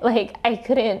 Like, I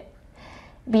couldn't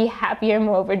be happier,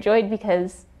 more overjoyed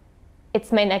because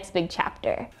it's my next big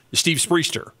chapter. Steve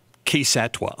Spriester,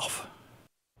 KSAT 12.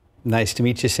 Nice to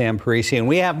meet you, Sam Parisi. And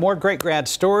we have more great grad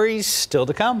stories still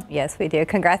to come. Yes, we do.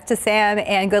 Congrats to Sam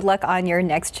and good luck on your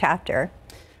next chapter.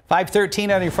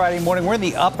 5:13 on your Friday morning. We're in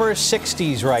the upper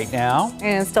 60s right now.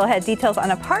 And still had details on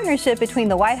a partnership between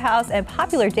the White House and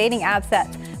popular dating apps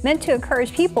that's meant to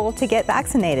encourage people to get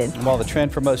vaccinated. While the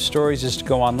trend for most stories is to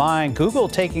go online, Google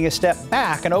taking a step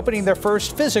back and opening their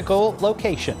first physical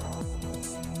location.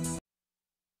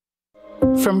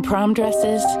 From prom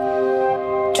dresses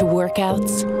to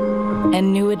workouts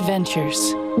and new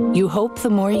adventures, you hope the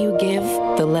more you give,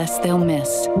 the less they'll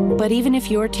miss. But even if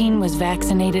your teen was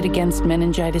vaccinated against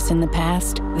meningitis in the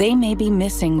past, they may be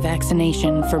missing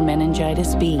vaccination for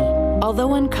meningitis B.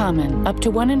 Although uncommon, up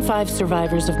to 1 in 5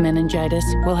 survivors of meningitis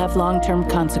will have long-term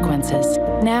consequences.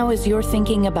 Now, as you're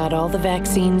thinking about all the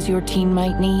vaccines your teen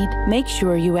might need, make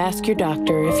sure you ask your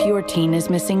doctor if your teen is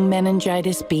missing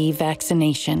meningitis B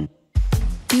vaccination.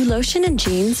 Do lotion and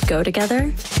jeans go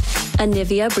together? A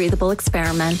Nivea breathable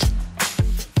experiment.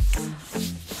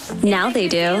 Now they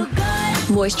do.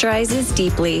 Moisturizes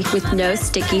deeply with no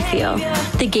sticky feel.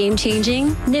 The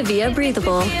game-changing Nivea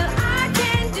breathable.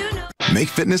 Make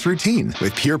fitness routine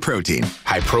with Pure Protein.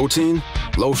 High protein,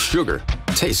 low sugar.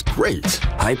 Tastes great.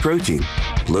 High protein,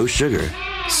 low sugar.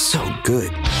 So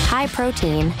good. High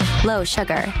protein, low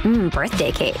sugar.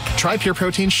 Birthday cake. Try Pure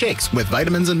Protein shakes with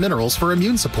vitamins and minerals for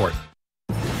immune support.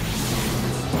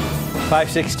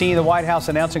 5:16, the White House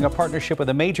announcing a partnership with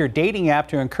a major dating app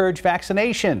to encourage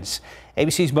vaccinations.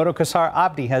 ABC's Moto Kassar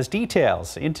Abdi has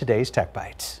details in today's Tech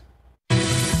Bites.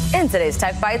 In today's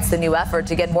Tech Bites, the new effort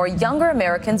to get more younger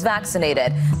Americans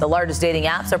vaccinated. The largest dating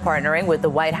apps are partnering with the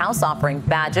White House, offering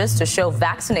badges to show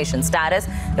vaccination status.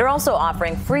 They're also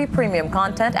offering free premium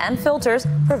content and filters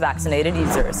for vaccinated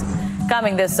users.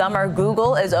 Coming this summer,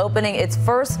 Google is opening its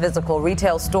first physical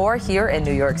retail store here in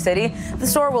New York City. The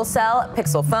store will sell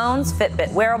Pixel phones,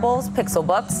 Fitbit wearables, Pixel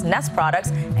books, Nest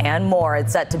products, and more.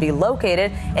 It's set to be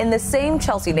located in the same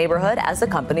Chelsea neighborhood as the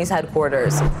company's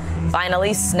headquarters.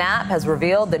 Finally, Snap has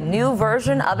revealed the new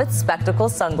version of its Spectacle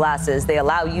sunglasses. They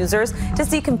allow users to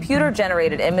see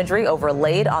computer-generated imagery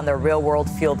overlaid on their real-world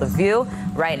field of view.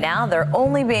 Right now, they're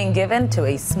only being given to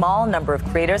a small number of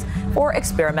creators for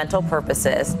experimental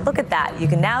purposes. Look at that. You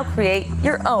can now create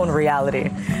your own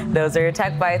reality. Those are your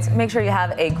Tech Bites. Make sure you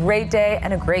have a great day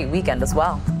and a great weekend as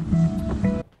well.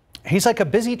 He's like a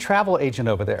busy travel agent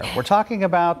over there. We're talking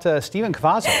about Stephen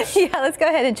Cavazos. Yeah, let's go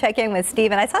ahead and check in with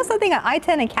Stephen. I saw something at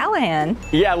I-10 in Callahan.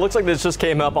 Yeah, it looks like this just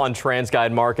came up on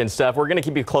TransGuide, Mark and Steph. We're going to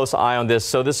keep a close eye on this.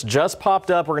 So this just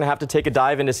popped up. We're going to have to take a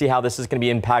dive in to see how this is going to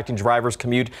be impacting drivers'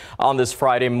 commute on this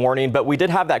Friday morning. But we did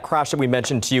have that crash that we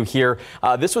mentioned to you here.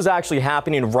 This was actually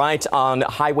happening right on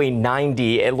Highway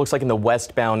 90. It looks like in the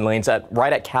westbound lanes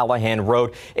right at Callahan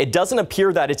Road. It doesn't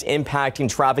appear that it's impacting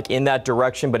traffic in that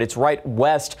direction, but it's right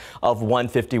west of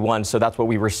 151. So that's what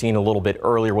we were seeing a little bit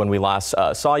earlier when we last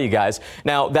saw you guys.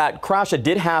 Now, that crash that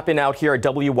did happen out here at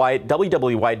WW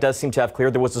White does seem to have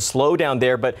cleared. There was a slowdown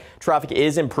there, but traffic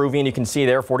is improving. You can see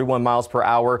there 41 miles per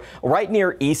hour right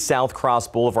near East South Cross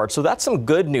Boulevard. So that's some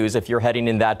good news if you're heading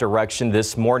in that direction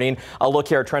this morning. I'll look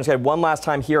here at TransGuide one last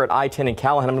time here at I-10 in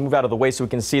Callahan. I'm going to move out of the way so we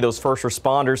can see those first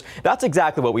responders. That's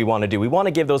exactly what we want to do. We want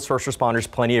to give those first responders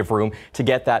plenty of room to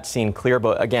get that scene clear.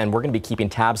 But again, we're going to be keeping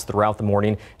tabs throughout the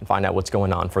morning and find out what's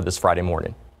going on for this Friday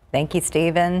morning. Thank you,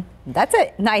 Stephen. That's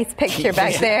a nice picture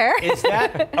back there. Is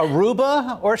that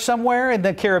Aruba or somewhere in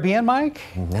the Caribbean, Mike?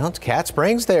 No, it's Cat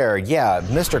Springs there. Yeah,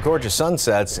 Mr. Gorgeous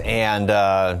Sunsets. And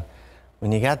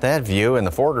when you got that view in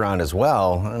the foreground as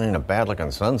well, I mean, a bad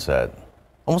looking sunset.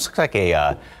 Almost looks like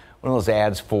a one of those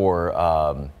ads for,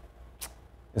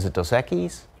 is it Dos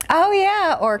Equis? Oh,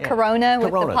 yeah, or Corona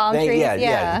with the palm trees.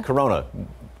 Yeah, Corona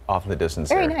off in the distance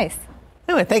Very there. nice.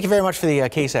 Anyway, thank you very much for the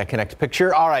KSAT Connect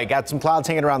picture. All right, got some clouds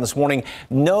hanging around this morning.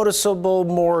 Noticeable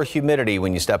more humidity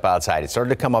when you step outside. It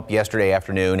started to come up yesterday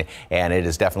afternoon, and it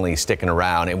is definitely sticking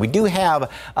around. And we do have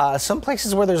some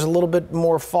places where there's a little bit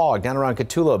more fog. Down around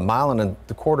Cotulla,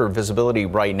 1.25 miles visibility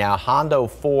right now. Hondo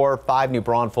 4, 5 New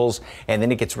Braunfels, and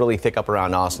then it gets really thick up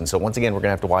around Austin. So once again, we're going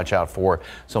to have to watch out for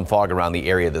some fog around the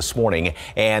area this morning.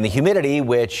 And the humidity,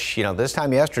 which, this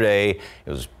time yesterday, it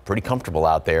was pretty comfortable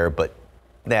out there, but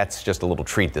that's just a little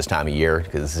treat this time of year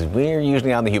because we're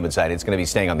usually on the humid side. It's going to be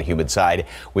staying on the humid side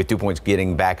with dew points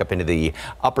getting back up into the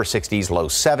upper 60s, low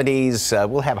 70s.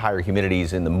 We'll have higher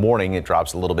humidities in the morning. It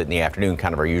drops a little bit in the afternoon,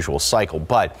 kind of our usual cycle,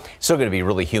 but still going to be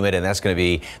really humid, and that's going to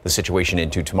be the situation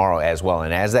into tomorrow as well.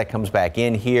 And as that comes back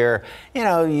in here,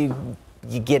 you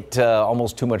get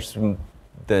almost too much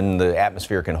than the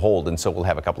atmosphere can hold, and so we'll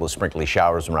have a couple of sprinkly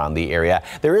showers around the area.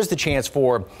 There is the chance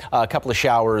for a couple of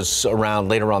showers around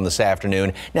later on this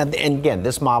afternoon. Now, and again,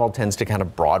 this model tends to kind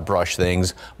of broad brush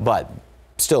things, but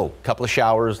still a couple of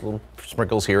showers, little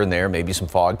sprinkles here and there, maybe some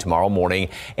fog tomorrow morning,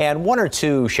 and 1 or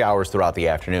 2 showers throughout the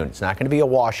afternoon. It's not going to be a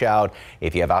washout.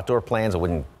 If you have outdoor plans, I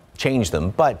wouldn't change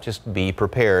them, but just be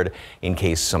prepared in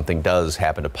case something does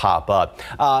happen to pop up.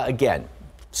 Again,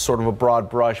 sort of a broad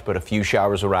brush, but a few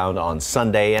showers around on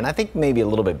Sunday, and I think maybe a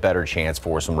little bit better chance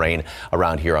for some rain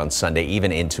around here on Sunday,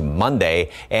 even into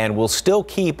Monday, and we'll still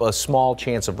keep a small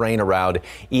chance of rain around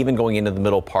even going into the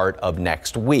middle part of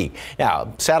next week.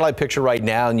 Now, satellite picture right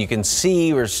now, and you can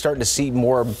see we're starting to see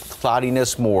more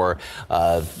cloudiness, more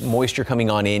moisture coming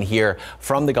on in here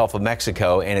from the Gulf of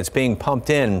Mexico, and it's being pumped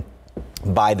in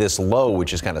by this low,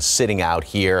 which is kind of sitting out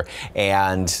here,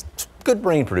 and good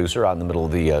rain producer out in the middle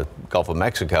of the Gulf of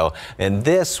Mexico, and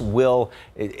that's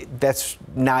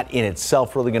not in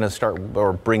itself really going to start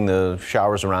or bring the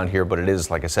showers around here, but it is,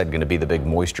 like I said, going to be the big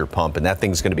moisture pump, and that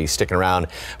thing's going to be sticking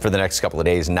around for the next couple of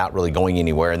days, not really going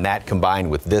anywhere. And that combined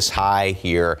with this high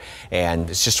here, and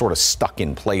it's just sort of stuck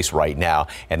in place right now,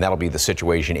 and that'll be the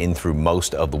situation in through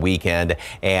most of the weekend.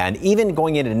 And even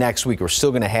going into next week, we're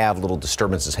still going to have little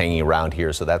disturbances hanging around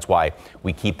here, so that's why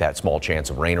we keep that small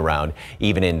chance of rain around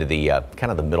even into the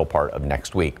kind of the middle part of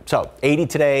next week. So 80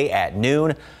 today at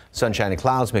noon, sunshine and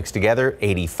clouds mixed together.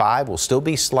 85 will still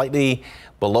be slightly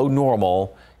below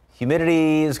normal.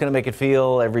 Humidity is going to make it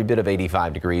feel every bit of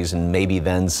 85 degrees and maybe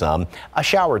then some. A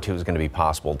shower or two is going to be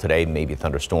possible today, maybe a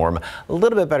thunderstorm. A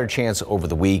little bit better chance over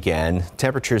the weekend.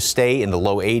 Temperatures stay in the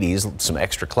low 80s, some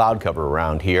extra cloud cover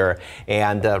around here,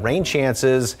 and rain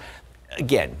chances,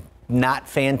 again, not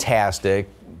fantastic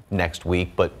next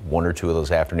week, but 1 or 2 of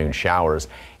those afternoon showers.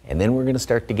 And then we're going to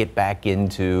start to get back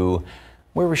into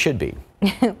where we should be.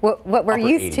 what we're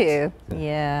used 80s. to.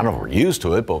 Yeah. I don't know if we're used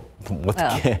to it, but what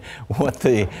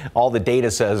all the data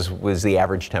says was the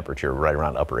average temperature right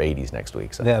around upper 80s next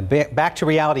week. So. The Back to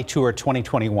Reality Tour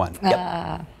 2021.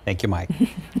 Yep. Thank you, Mike.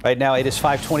 Right now it is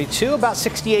 5:22, about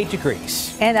 68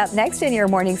 degrees. And up next in your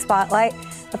morning spotlight,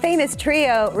 a famous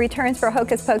trio returns for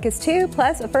Hocus Pocus 2,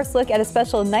 plus a first look at a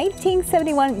special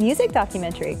 1971 music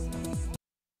documentary.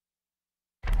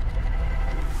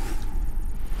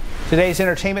 Today's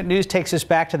entertainment news takes us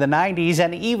back to the 90s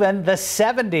and even the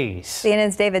 70s.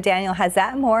 CNN's David Daniel has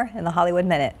that and more in the Hollywood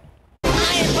Minute.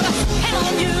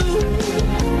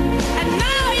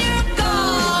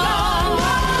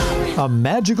 A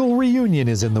magical reunion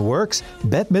is in the works.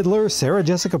 Bette Midler, Sarah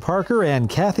Jessica Parker, and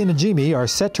Kathy Najimy are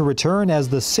set to return as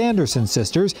the Sanderson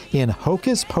sisters in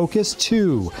Hocus Pocus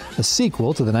 2, a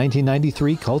sequel to the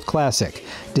 1993 cult classic.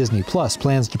 Disney Plus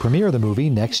plans to premiere the movie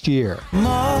next year.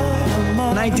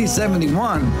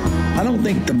 1971, I don't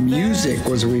think the music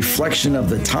was a reflection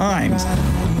of the times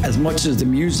as much as the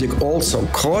music also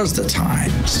caused the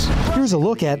times. Here's a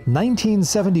look at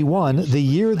 1971, the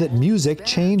year that music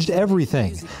changed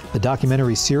everything. The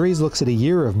documentary series looks at a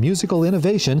year of musical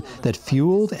innovation that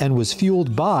fueled and was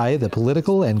fueled by the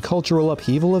political and cultural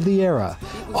upheaval of the era.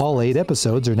 All 8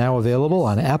 episodes are now available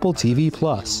on Apple TV+.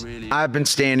 I've been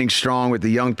standing strong with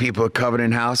the young people at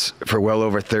Covenant House for well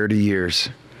over 30 years.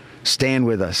 Stand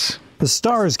with us. The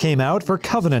stars came out for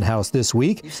Covenant House this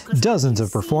week. Dozens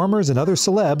of performers and other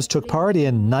celebs took part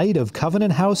in Night of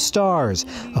Covenant House Stars,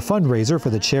 a fundraiser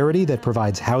for the charity that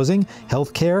provides housing,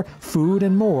 health care, food,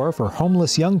 and more for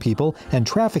homeless young people and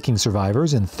trafficking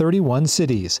survivors in 31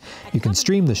 cities. You can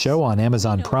stream the show on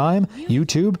Amazon Prime,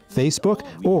 YouTube, Facebook,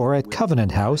 or at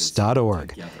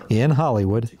covenanthouse.org. In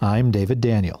Hollywood, I'm David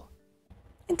Daniel.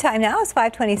 Time now is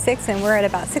 5:26, and we're at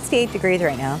about 68 degrees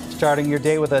right now. Starting your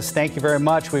day with us, thank you very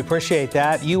much. We appreciate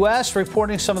that. U.S.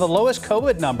 reporting some of the lowest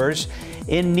COVID numbers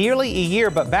in nearly a year,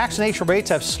 but vaccination rates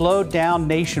have slowed down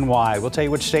nationwide. We'll tell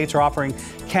you which states are offering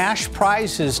cash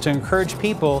prizes to encourage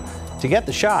people to get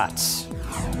the shots.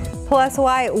 Plus,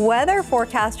 why weather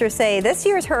forecasters say this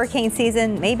year's hurricane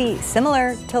season may be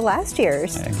similar to last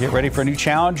year's. And get ready for a new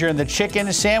challenger in the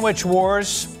chicken sandwich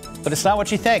wars. But it's not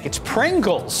what you think. It's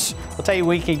Pringles. We'll tell you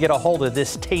we can get a hold of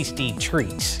this tasty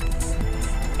treat.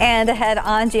 And ahead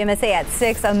on GMSA at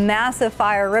 6, a massive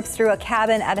fire rips through a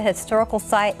cabin at a historical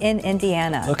site in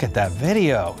Indiana. Look at that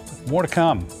video. More to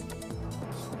come.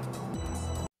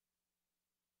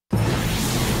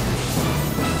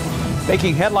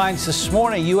 Making headlines this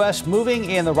morning, U.S. moving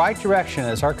in the right direction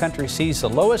as our country sees the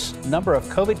lowest number of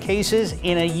COVID cases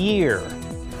in a year.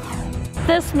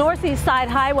 This northeast side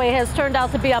highway has turned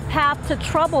out to be a path to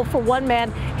trouble for one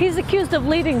man. He's accused of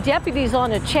leading deputies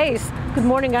on a chase. Good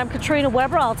morning, I'm Katrina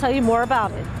Weber. I'll tell you more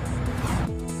about it.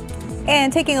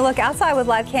 And taking a look outside with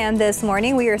live cam this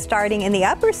morning, we are starting in the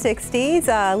upper 60s,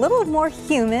 a little more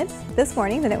humid this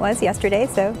morning than it was yesterday,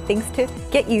 so things to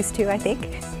get used to, I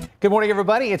think. Good morning,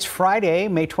 everybody. It's Friday,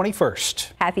 May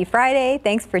 21st. Happy Friday.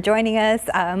 Thanks for joining us.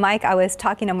 Mike, I was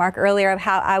talking to Mark earlier of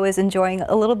how I was enjoying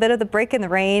a little bit of the break in the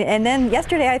rain. And then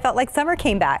yesterday I felt like summer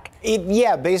came back.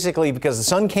 Yeah, basically because the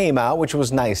sun came out, which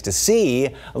was nice to see.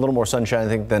 A little more sunshine, I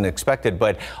think, than expected.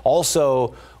 But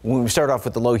also, when we started off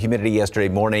with the low humidity yesterday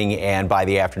morning, and by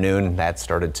the afternoon, that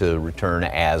started to return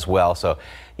as well. So,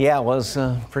 yeah, it was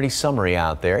pretty summery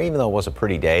out there, even though it was a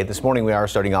pretty day. This morning we are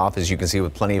starting off, as you can see,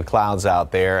 with plenty of clouds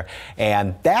out there.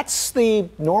 And that's the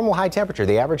normal high temperature,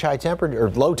 the average high temperature, or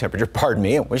low temperature, pardon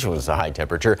me. I wish it was a high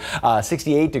temperature,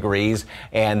 68 degrees.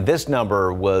 And this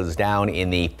number was down in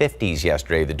the 50s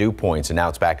yesterday, the dew points, and now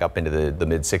it's back up into the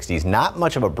mid 60s. Not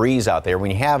much of a breeze out there.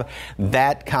 When you have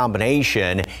that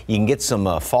combination, you can get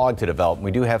some fog to develop.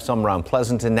 We do have some around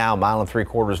Pleasanton now,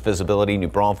 1.75 miles visibility, New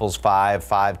Braunfels 5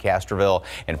 Castroville,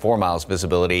 and 4 miles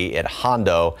visibility at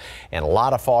Hondo, and a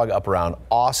lot of fog up around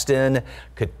Austin,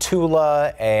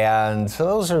 Cotulla, and so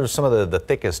those are some of the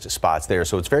thickest spots there.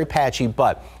 So it's very patchy,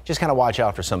 but just kind of watch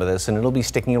out for some of this, and it'll be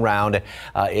sticking around,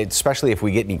 especially if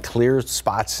we get any clear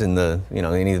spots in the,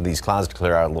 any of these clouds to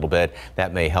clear out a little bit.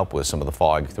 That may help with some of the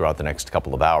fog throughout the next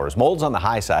couple of hours. Mold's on the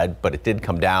high side, but it did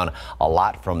come down a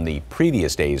lot from the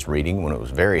previous day's reading when it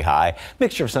was very high.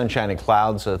 Mixture of sunshine and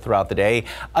clouds throughout the day.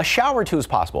 A shower or two is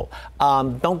possible.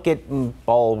 Don't get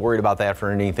all worried about that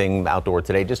for anything outdoor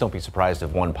today. Just don't be surprised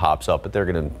if one pops up, but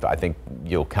I think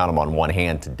you'll count them on one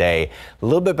hand today. A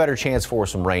little bit better chance for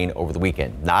some rain over the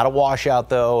weekend. Not a washout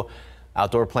though.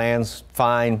 Outdoor plans,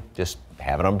 fine. Just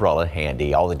have an umbrella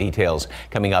handy. All the details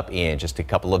coming up in just a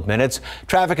couple of minutes.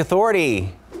 Traffic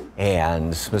Authority.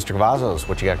 And Mr. Cavazos,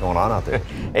 what you got going on out there?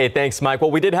 Hey, thanks, Mike.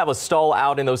 Well, we did have a stall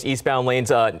out in those eastbound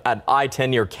lanes at I-10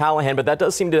 near Callahan, but that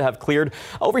does seem to have cleared.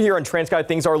 Over here on TransGuide,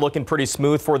 things are looking pretty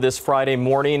smooth for this Friday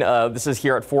morning. This is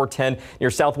here at 410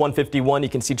 near South 151. You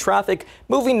can see traffic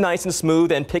moving nice and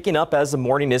smooth and picking up as the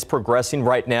morning is progressing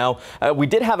right now. We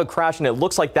did have a crash, and it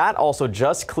looks like that also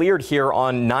just cleared here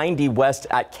on 90 West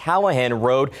at Callahan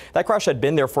Road. That crash had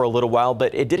been there for a little while,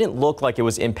 but it didn't look like it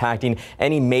was impacting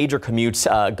any major commutes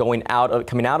coming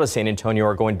out of San Antonio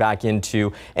or going back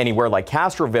into anywhere like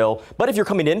Castroville. But if you're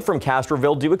coming in from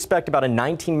Castroville, do expect about a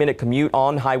 19-minute commute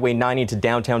on Highway 90 to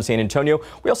downtown San Antonio.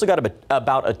 We also got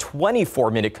about a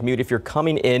 24-minute commute if you're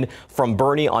coming in from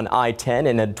Bernie on I-10,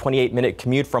 and a 28-minute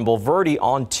commute from Bulverde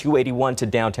on 281 to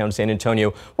downtown San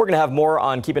Antonio. We're going to have more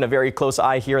on keeping a very close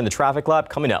eye here in the traffic lab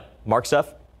coming up. Mark,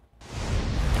 Steph.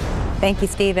 Thank you,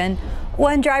 Stephen.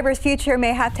 One driver's future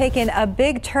may have taken a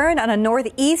big turn on a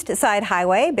northeast side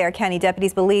highway. Bexar County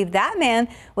deputies believe that man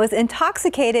was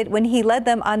intoxicated when he led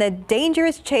them on a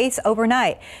dangerous chase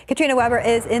overnight. Katrina Weber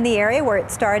is in the area where it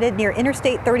started near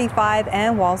Interstate 35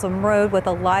 and Walsham Road with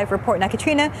a live report. Now,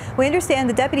 Katrina, we understand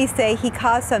the deputies say he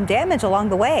caused some damage along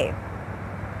the way.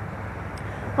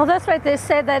 Well, that's right. They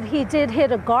said that he did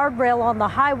hit a guardrail on the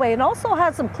highway and also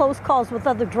had some close calls with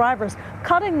other drivers,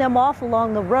 cutting them off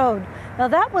along the road. Now,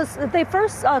 that was, they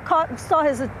first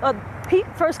Pete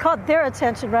first caught their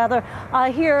attention,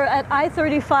 here at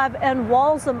I-35 and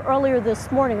Walsham earlier this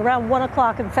morning, around 1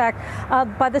 o'clock. In fact,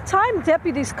 by the time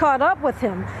deputies caught up with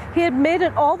him, he had made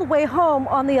it all the way home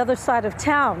on the other side of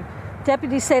town.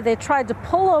 Deputies say they tried to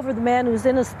pull over the man who's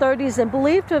in his 30s and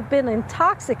believed to have been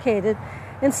intoxicated.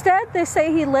 Instead, they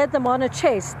say he led them on a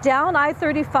chase down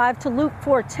I-35 to Loop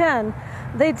 410.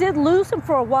 They did lose him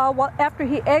for a while after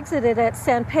he exited at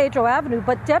San Pedro Avenue,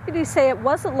 but deputies say it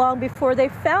wasn't long before they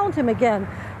found him again,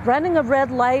 running a red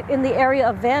light in the area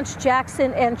of Vance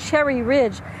Jackson and Cherry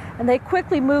Ridge. And they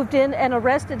quickly moved in and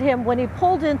arrested him when he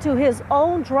pulled into his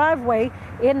own driveway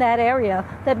in that area.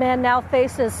 The man now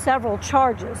faces several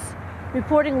charges.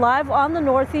 Reporting live on the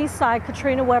northeast side,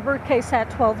 Katrina Weber,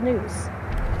 KSAT 12 News.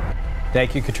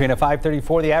 Thank you, Katrina.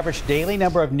 5:34. The average daily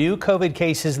number of new COVID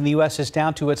cases in the U.S. is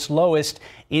down to its lowest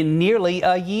in nearly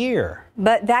a year.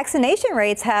 But vaccination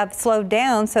rates have slowed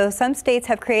down, so some states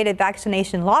have created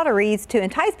vaccination lotteries to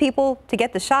entice people to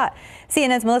get the shot.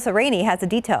 CNN's Melissa Rainey has the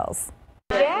details.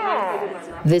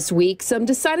 This week, some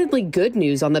decidedly good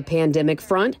news on the pandemic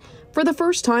front. For the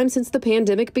first time since the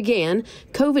pandemic began,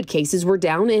 COVID cases were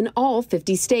down in all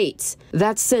 50 states.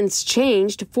 That's since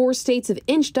changed. 4 states have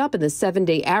inched up in the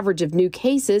 7-day average of new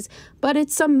cases, but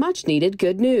it's some much-needed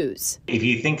good news. If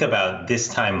you think about this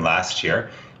time last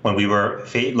year, when we were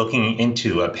looking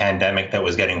into a pandemic that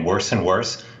was getting worse and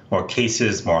worse, more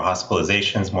cases, more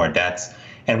hospitalizations, more deaths,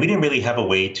 and we didn't really have a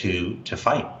way to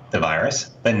fight the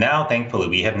virus. But now, thankfully,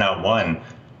 we have not 1,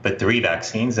 but 3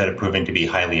 vaccines that have proven to be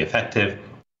highly effective.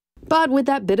 But with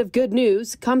that bit of good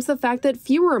news comes the fact that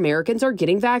fewer Americans are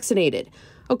getting vaccinated.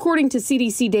 According to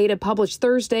CDC data published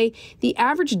Thursday, the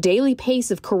average daily pace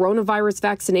of coronavirus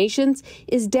vaccinations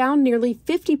is down nearly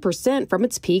 50% from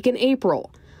its peak in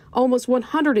April. Almost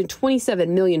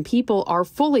 127 million people are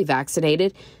fully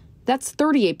vaccinated. That's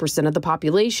 38% of the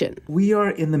population. We are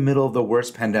in the middle of the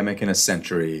worst pandemic in a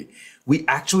century. We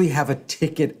actually have a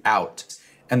ticket out.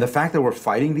 And the fact that we're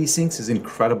fighting these things is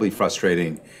incredibly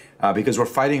frustrating. Because we're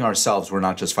fighting ourselves, we're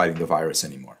not just fighting the virus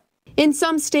anymore. In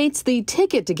some states, the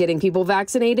ticket to getting people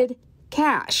vaccinated,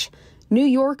 cash. New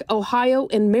York, Ohio,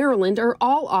 and Maryland are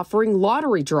all offering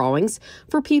lottery drawings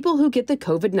for people who get the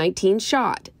COVID-19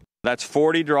 shot. That's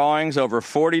 40 drawings over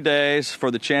 40 days for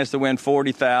the chance to win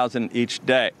 $40,000 each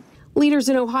day. Leaders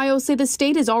in Ohio say the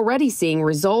state is already seeing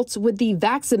results with the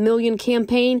Vax-A-Million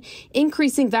campaign,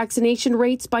 increasing vaccination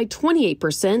rates by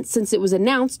 28% since it was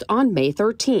announced on May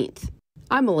 13th.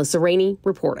 I'm Melissa Rainey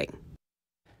reporting.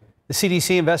 The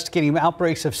CDC investigating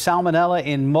outbreaks of salmonella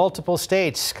in multiple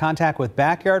states. Contact with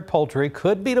backyard poultry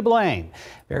could be to blame.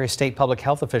 Various state public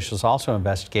health officials also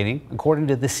investigating. According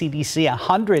to the CDC,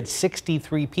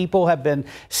 163 people have been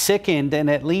sickened in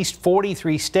at least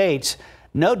 43 states.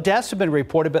 No deaths have been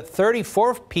reported, but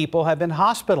 34 people have been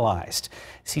hospitalized.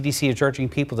 CDC is urging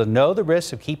people to know the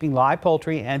risks of keeping live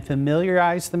poultry and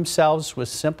familiarize themselves with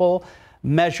simple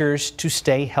measures to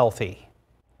stay healthy.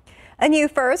 A new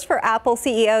first for Apple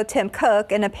CEO Tim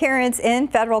Cook, an appearance in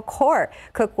federal court.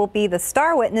 Cook will be the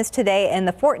star witness today in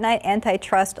the Fortnite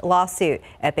antitrust lawsuit.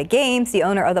 Epic Games, the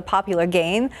owner of the popular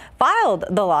game, filed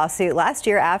the lawsuit last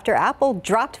year after Apple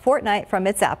dropped Fortnite from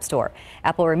its App Store.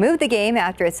 Apple removed the game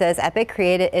after it says Epic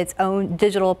created its own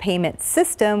digital payment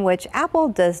system, which Apple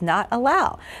does not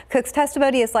allow. Cook's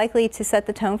testimony is likely to set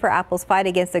the tone for Apple's fight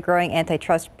against the growing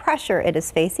antitrust pressure it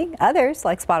is facing. Others,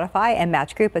 like Spotify and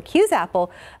Match Group, accuse Apple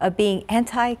of being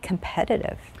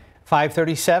anti-competitive.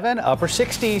 537, upper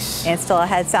 60s. And still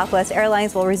ahead, Southwest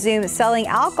Airlines will resume selling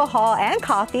alcohol and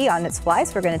coffee on its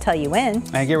flights. We're going to tell you when.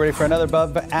 And get ready for another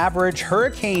above average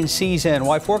hurricane season.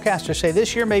 Why forecasters say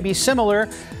this year may be similar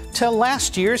to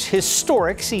last year's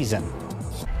historic season.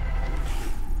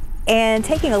 And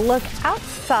taking a look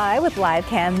outside with live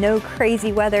cam, no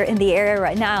crazy weather in the area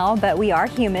right now, but we are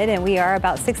humid and we are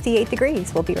about 68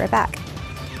 degrees. We'll be right back.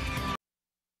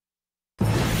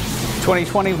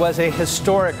 2020 was a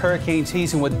historic hurricane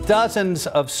season with dozens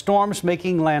of storms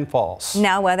making landfalls.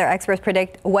 Now weather experts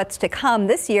predict what's to come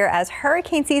this year as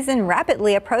hurricane season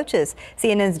rapidly approaches.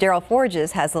 CNN's Daryl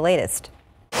Forges has the latest.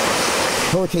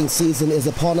 Hurricane season is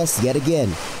upon us yet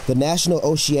again. The National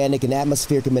Oceanic and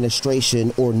Atmospheric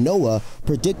Administration, or NOAA,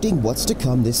 predicting what's to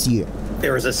come this year.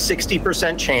 There is a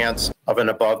 60% chance of an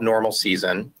above normal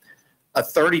season, a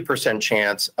 30%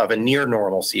 chance of a near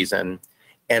normal season,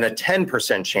 and a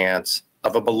 10% chance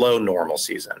of a below normal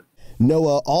season.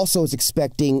 NOAA also is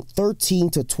expecting 13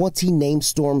 to 20 named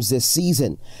storms this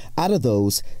season. Out of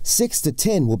those, 6 to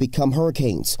 10 will become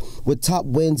hurricanes, with top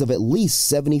winds of at least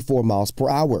 74 miles per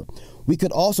hour. We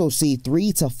could also see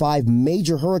 3 to 5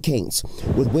 major hurricanes,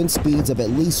 with wind speeds of at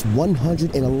least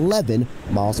 111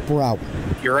 miles per hour.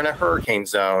 If you're in a hurricane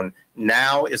zone,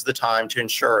 now is the time to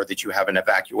ensure that you have an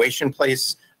evacuation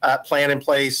plan in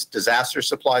place, disaster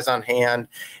supplies on hand,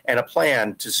 and a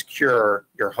plan to secure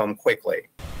your home quickly.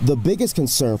 The biggest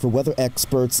concern for weather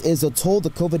experts is the toll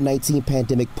the COVID-19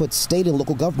 pandemic puts state and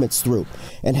local governments through,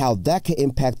 and how that can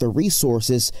impact their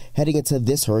resources heading into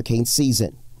this hurricane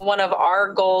season. One of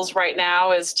our goals right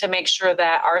now is to make sure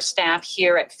that our staff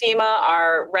here at FEMA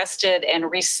are rested and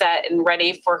reset and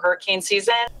ready for hurricane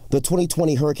season. The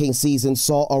 2020 hurricane season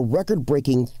saw a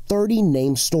record-breaking 30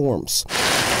 named storms.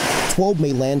 12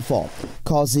 made landfall,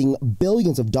 causing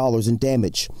billions of dollars in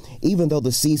damage. Even though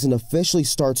the season officially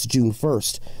starts June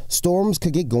 1st, storms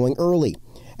could get going early,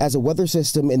 as a weather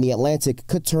system in the Atlantic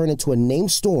could turn into a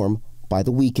named storm by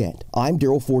the weekend. I'm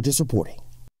Daryl Forges reporting.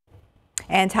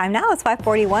 And time now is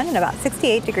 5:41 and about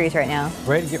 68 degrees right now.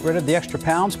 Ready to get rid of the extra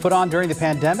pounds put on during the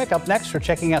pandemic? Up next, we're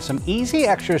checking out some easy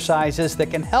exercises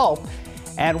that can help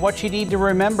and what you need to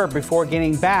remember before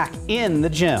getting back in the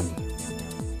gym.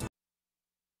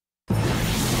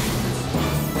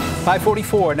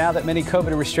 5:44, now that many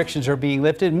COVID restrictions are being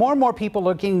lifted, more and more people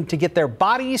looking to get their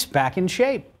bodies back in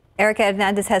shape. Erica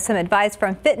Hernandez has some advice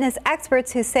from fitness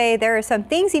experts who say there are some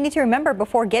things you need to remember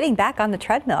before getting back on the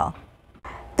treadmill.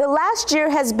 The last year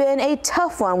has been a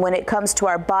tough one when it comes to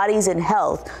our bodies and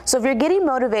health. So if you're getting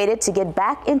motivated to get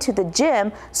back into the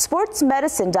gym, sports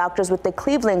medicine doctors with the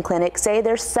Cleveland Clinic say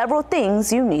there's several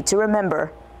things you need to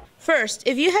remember. First,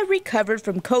 if you have recovered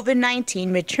from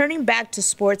COVID-19, returning back to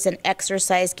sports and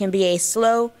exercise can be a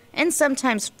slow and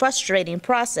sometimes frustrating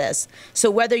process.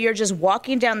 So whether you're just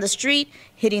walking down the street,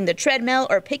 hitting the treadmill,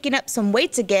 or picking up some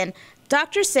weights again,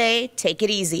 doctors say take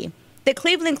it easy. The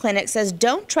Cleveland Clinic says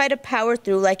don't try to power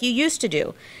through like you used to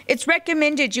do. It's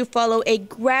recommended you follow a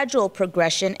gradual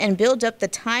progression and build up the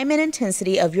time and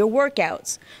intensity of your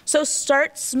workouts. So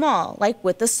start small, like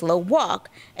with a slow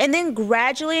walk, and then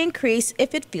gradually increase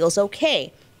if it feels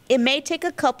okay. It may take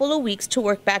a couple of weeks to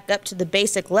work back up to the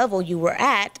basic level you were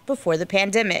at before the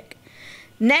pandemic.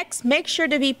 Next, make sure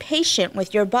to be patient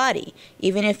with your body.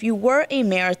 Even if you were a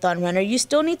marathon runner, you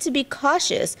still need to be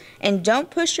cautious and don't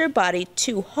push your body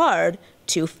too hard,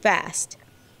 too fast.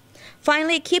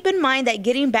 Finally, keep in mind that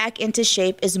getting back into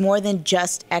shape is more than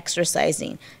just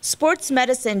exercising. Sports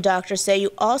medicine doctors say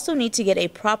you also need to get a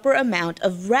proper amount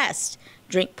of rest.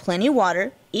 Drink plenty of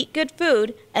water, eat good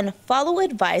food, and follow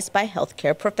advice by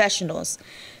healthcare professionals.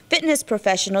 Fitness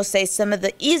professionals say some of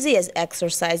the easiest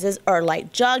exercises are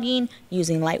light jogging,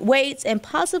 using light weights, and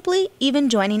possibly even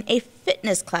joining a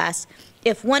fitness class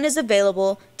if one is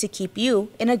available to keep you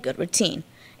in a good routine.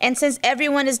 And since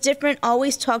everyone is different,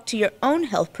 always talk to your own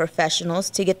health professionals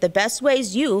to get the best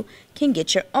ways you can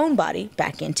get your own body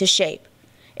back into shape.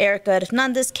 Erica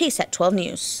Hernandez, KSAT 12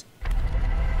 News.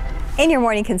 In your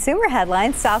morning consumer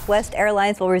headlines, Southwest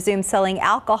Airlines will resume selling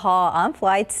alcohol on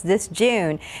flights this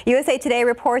June. USA Today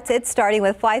reports it's starting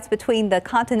with flights between the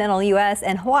continental U.S.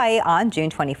 and Hawaii on June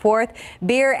 24th.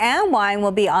 Beer and wine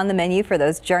will be on the menu for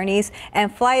those journeys,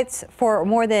 and flights for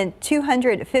more than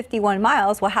 251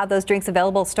 miles will have those drinks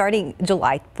available starting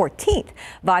July 14th.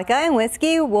 Vodka and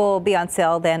whiskey will be on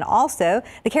sale then also.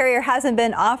 The carrier hasn't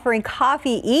been offering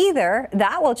coffee either.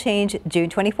 That will change June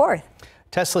 24th.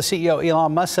 Tesla CEO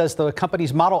Elon Musk says the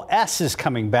company's Model S is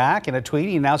coming back. In a tweet,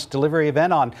 he announced a delivery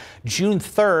event on June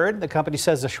 3rd. The company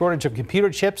says the shortage of computer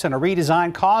chips and a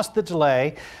redesign caused the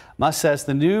delay. Musk says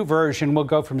the new version will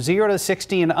go from 0 to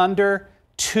 60 in under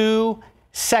 2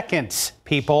 seconds,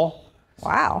 people.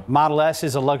 Wow. Model S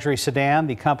is a luxury sedan.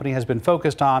 The company has been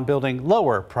focused on building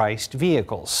lower-priced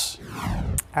vehicles.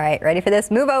 All right, ready for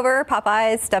this? Move over,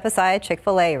 Popeyes, step aside,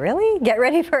 Chick-fil-A. Really? Get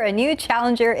ready for a new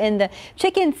challenger in the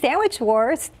chicken sandwich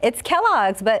wars. It's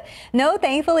Kellogg's, but no,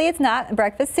 thankfully it's not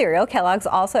breakfast cereal. Kellogg's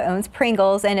also owns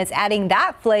Pringles, and it's adding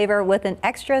that flavor with an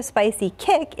extra spicy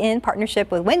kick in partnership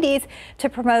with Wendy's to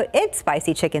promote its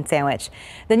spicy chicken sandwich.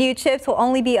 The new chips will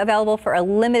only be available for a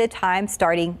limited time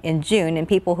starting in June, and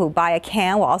people who buy a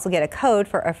can will also get a code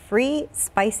for a free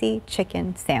spicy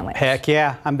chicken sandwich. Heck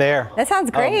yeah, I'm there. That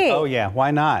sounds great. Oh yeah,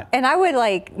 why not? And I would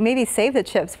like maybe save the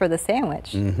chips for the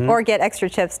sandwich, or get extra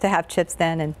chips to have chips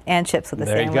then and chips with the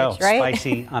sandwich. There you go, right?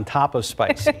 Spicy on top of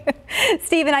spicy.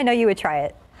 Stephen, I know you would try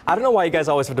it. I don't know why you guys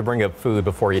always have to bring up food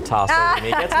before you toss it.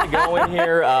 It gets me going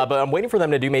here, but I'm waiting for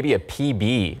them to do maybe a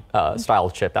PB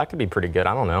style chip. That could be pretty good.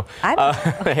 I don't know.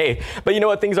 Hey, but you know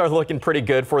what? Things are looking pretty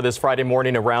good for this Friday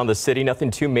morning around the city.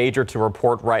 Nothing too major to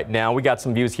report right now. We got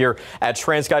some views here at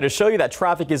TransSky to show you that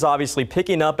traffic is obviously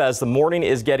picking up as the morning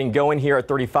is getting going here at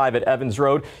 35 at Evans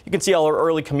Road. You can see all our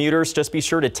early commuters. Just be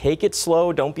sure to take it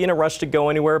slow. Don't be in a rush to go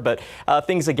anywhere, but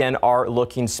things again are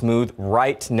looking smooth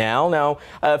right now. Now,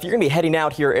 if you're going to be heading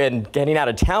out here and getting out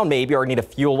of town maybe, or need to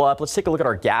fuel up, let's take a look at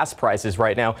our gas prices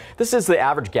right now. This is the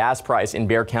average gas price in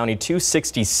Bexar County,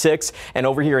 $2.66, and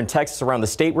over here in Texas around the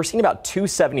state we're seeing about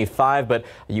 $2.75, but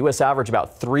a U.S. average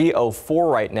about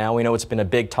 $3.04 right now. We know it's been a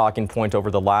big talking point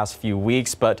over the last few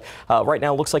weeks, but right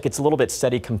now it looks like it's a little bit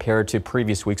steady compared to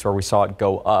previous weeks where we saw it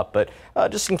go up. But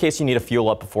just in case you need to fuel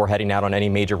up before heading out on any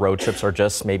major road trips or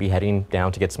just maybe heading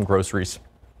down to get some groceries.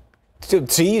 So,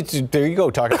 see, there you go,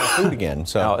 talking about food again.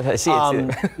 So,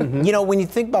 you know, when you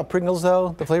think about Pringles,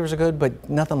 though, the flavors are good, but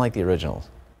nothing like the originals.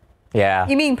 Yeah.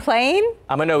 You mean plain?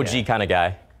 I'm an OG kind of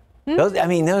guy. Those, I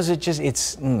mean, those are just,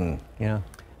 it's, you know.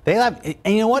 They have,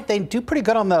 and you know what? They do pretty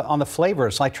good on the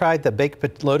flavors. I tried the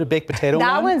loaded baked potato one.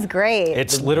 That one's great.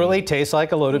 It's literally tastes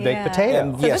like a loaded baked potato.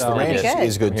 And yes, the ranch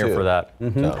is good too. Here for that.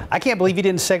 So. I can't believe you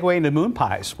didn't segue into moon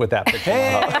pies with that picture.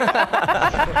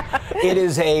 It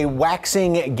is a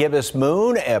waxing gibbous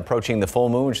moon approaching the full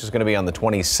moon, which is going to be on the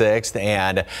 26th,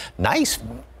 and nice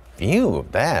view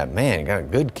of that. Man, you got a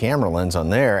good camera lens on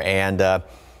there, and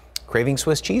craving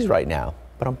Swiss cheese right now.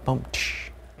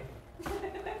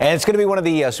 And it's going to be one of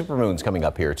the supermoons coming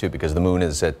up here, too, because the moon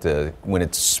is at, when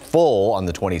it's full on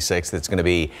the 26th, it's going to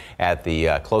be at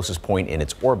the closest point in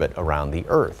its orbit around the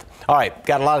Earth. All right,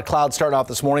 got a lot of clouds starting off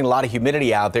this morning, a lot of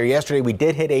humidity out there. Yesterday, we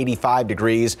did hit 85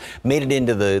 degrees, made it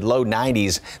into the low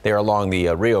 90s there along the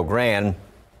Rio Grande.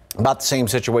 About the same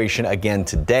situation again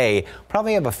today.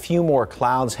 Probably have a few more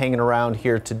clouds hanging around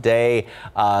here today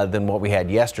than what we had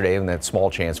yesterday, and that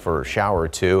small chance for a shower or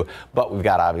two. But we've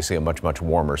got obviously a much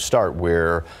warmer start.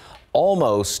 We're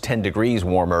almost 10 degrees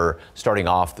warmer starting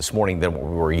off this morning than what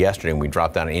we were yesterday, and we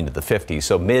dropped down into the 50s.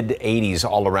 So mid 80s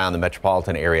all around the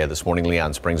metropolitan area this morning.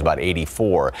 Leon Springs about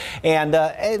 84. And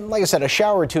like I said, a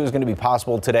shower or two is going to be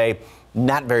possible today.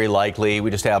 Not very likely.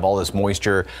 We just have all this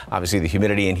moisture, obviously the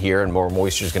humidity in here, and more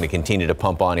moisture is going to continue to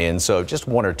pump on in. So just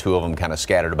one or two of them kind of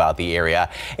scattered about the area.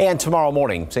 And tomorrow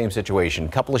morning, same situation.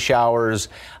 Couple of showers,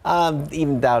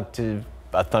 even down to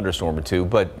a thunderstorm or two,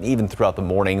 but even throughout the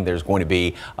morning, there's going to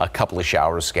be a couple of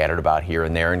showers scattered about here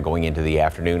and there, and going into the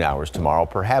afternoon hours tomorrow,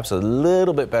 perhaps a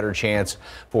little bit better chance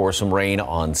for some rain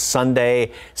on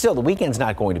Sunday. Still, the weekend's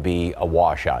not going to be a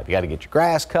washout. You got to get your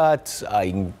grass cut.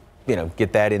 You can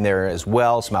get that in there as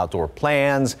well. Some outdoor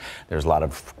plans. There's a lot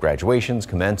of graduations,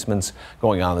 commencements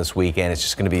going on this weekend. It's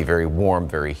just going to be very warm,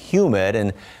 very humid,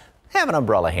 and have an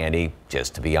umbrella handy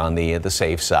just to be on the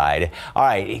safe side. All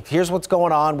right, here's what's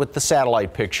going on with the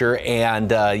satellite picture,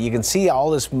 and you can see all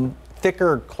this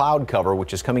thicker cloud cover,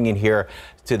 which is coming in here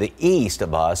to the east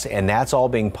of us, and that's all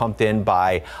being pumped in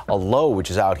by a low,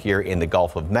 which is out here in the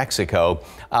Gulf of Mexico.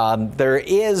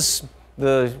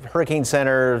 The Hurricane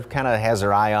Center kind of has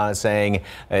their eye on it, saying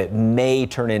it may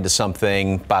turn into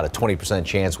something, about a 20%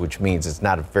 chance, which means it's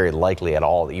not very likely at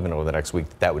all, even over the next week,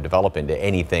 that would develop into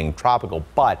anything tropical.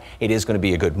 But it is going to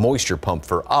be a good moisture pump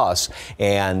for us,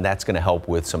 and that's going to help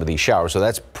with some of these showers. So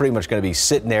that's pretty much going to be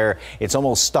sitting there. It's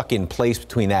almost stuck in place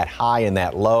between that high and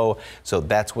that low. So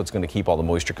that's what's going to keep all the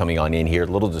moisture coming on in here,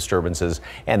 little disturbances,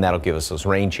 and that'll give us those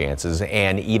rain chances.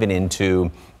 And even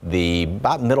into the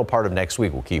about middle part of next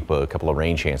week, we'll keep a couple of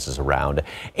rain chances around.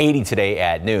 80 today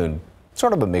at noon.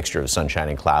 Sort of a mixture of sunshine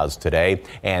and clouds today.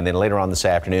 And then later on this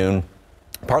afternoon,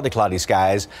 partly cloudy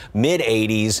skies, mid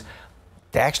 80s,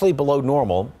 actually below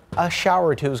normal. A shower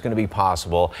or two is going to be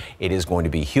possible. It is going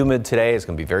to be humid today. It's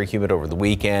going to be very humid over the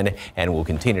weekend, and we'll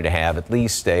continue to have at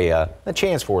least a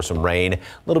chance for some rain. A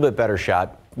little bit better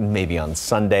shot maybe on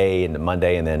Sunday and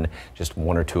Monday, and then just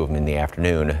one or two of them in the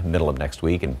afternoon, middle of next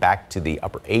week, and back to the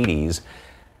upper 80s.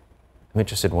 I'm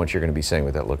interested in what you're going to be saying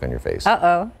with that look on your face.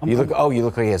 You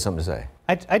look like you had something to say.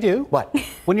 I do. What?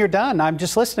 When you're done, I'm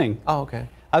just listening. Oh, okay.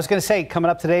 I was going to say,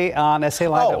 coming up today on SA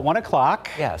Live at 1 o'clock.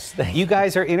 Yes. You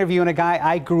guys are interviewing a guy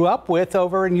I grew up with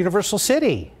over in Universal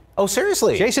City. Oh,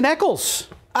 seriously? Jason Eccles.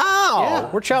 Oh.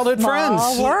 Yeah, we're childhood friends.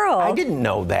 Small world. I didn't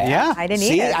know that. Yeah. I didn't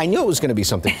See, either. I knew it was going to be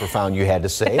something profound you had to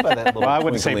say by that little Well, I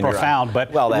wouldn't say twinkle in your profound, eye.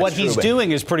 but well, that's what true, he's but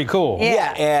doing is pretty cool.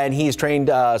 Yeah, and he's trained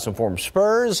some form of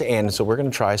Spurs, and so we're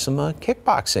going to try some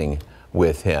kickboxing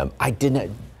with him. I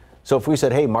didn't. So if we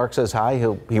said, "Hey, Mark says hi,"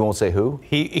 he won't say who.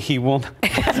 He won't.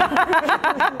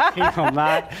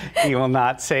 He will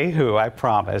not say who. I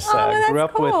promise. Grew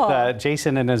up with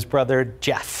Jason and his brother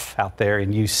Jeff out there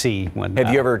in UC.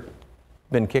 Have you ever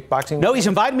been kickboxing? No, he's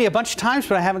invited me a bunch of times,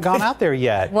 but I haven't gone out there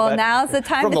yet. Well, now's the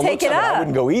time to take it up. I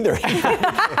wouldn't go either.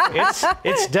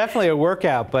 It's definitely a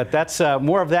workout, but that's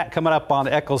more of that coming up on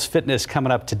Eccles Fitness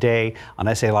coming up today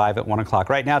on SA Live at 1 o'clock.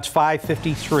 Right now it's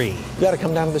 5:53. You got to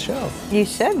come down to the show. You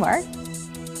should, Mark.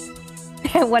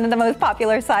 One of the most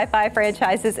popular sci-fi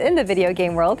franchises in the video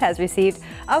game world has received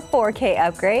a 4K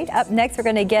upgrade. Up next, we're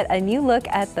going to get a new look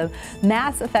at the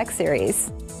Mass Effect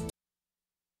series.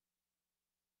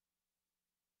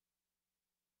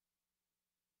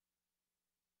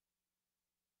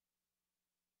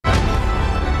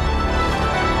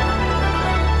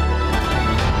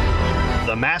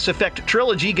 The Mass Mass Effect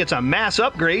trilogy gets a mass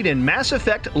upgrade in Mass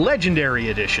Effect Legendary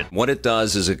Edition. What it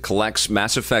does is it collects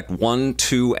Mass Effect 1,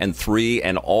 2, and 3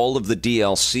 and all of the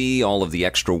DLC, all of the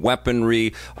extra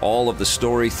weaponry, all of the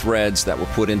story threads that were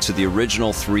put into the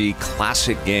original 3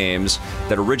 classic games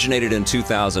that originated in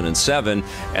 2007,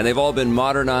 and they've all been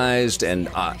modernized and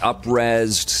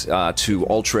up-resed to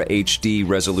Ultra HD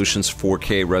resolutions,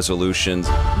 4K resolutions.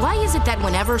 Why is it that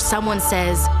whenever someone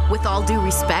says, with all due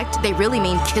respect, they really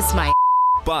mean kiss my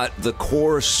But the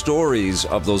core stories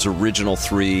of those original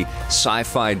 3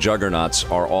 sci-fi juggernauts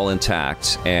are all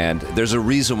intact, and there's a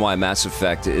reason why Mass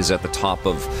Effect is at the top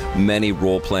of many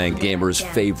role-playing gamers'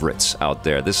 favorites out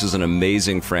there. This is an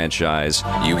amazing franchise.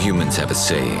 You humans have a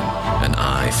saying, an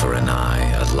eye for an eye,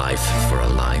 a life for a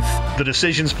life. The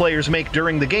decisions players make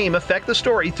during the game affect the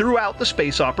story throughout the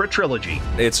space opera trilogy.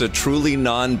 It's a truly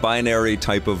non-binary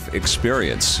type of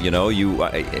experience, you know,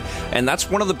 and that's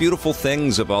one of the beautiful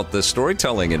things about the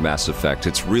storytelling in Mass Effect.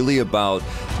 It's really about,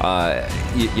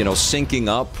 syncing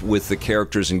up with the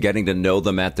characters and getting to know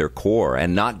them at their core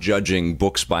and not judging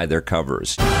books by their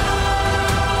covers.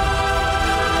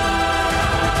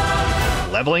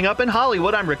 Leveling up in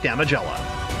Hollywood, I'm Rick Damigella.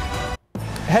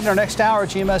 Ahead in our next hour,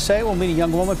 GMSA will meet a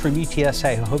young woman from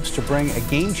UTSA who hopes to bring a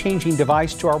game-changing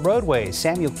device to our roadways.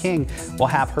 Samuel King will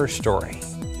have her story.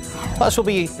 Plus, we'll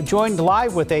be joined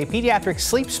live with a pediatric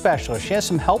sleep specialist. She has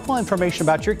some helpful information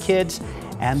about your kids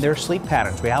and their sleep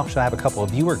patterns. We also have a couple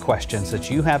of viewer questions that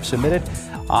you have submitted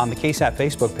on the KSAT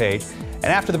Facebook page. And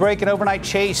after the break, an overnight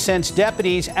chase sends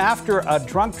deputies after a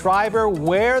drunk driver.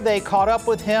 Where they caught up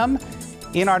with him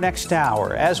in our next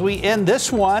hour. As we end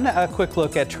this one, a quick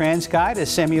look at TransGuide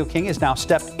as Samuel King has now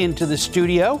stepped into the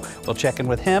studio. We'll check in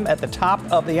with him at the top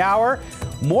of the hour.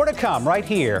 More to come right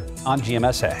here on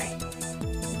GMSA.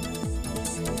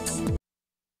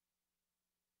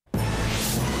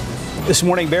 This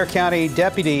morning, Bexar County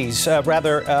deputies,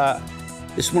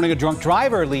 this morning a drunk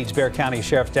driver leads Bexar County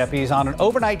Sheriff's deputies on an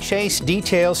overnight chase.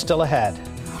 Details still ahead.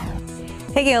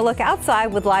 Taking a look outside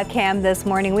with live cam this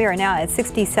morning, we are now at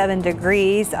 67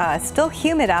 degrees, still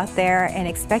humid out there and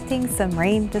expecting some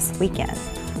rain this weekend.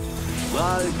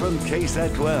 Live from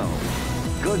KSAT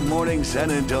 12, Good Morning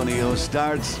San Antonio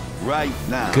starts right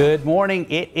now. Good morning.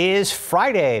 It is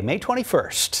Friday, May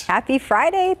 21st. Happy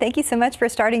Friday. Thank you so much for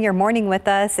starting your morning with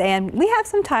us. And we have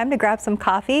some time to grab some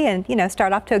coffee and,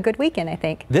 start off to a good weekend, I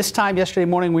think. This time yesterday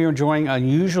morning, we were enjoying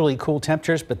unusually cool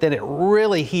temperatures, but then it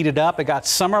really heated up. It got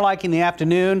summer-like in the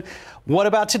afternoon. What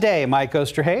about today, Mike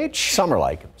Osterhage?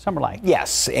 Summer-like. Summer-like.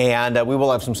 Yes, and we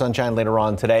will have some sunshine later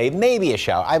on today. Maybe a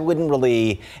shower. I wouldn't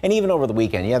really, and even over the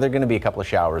weekend, there are going to be a couple of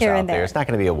showers out there. It's not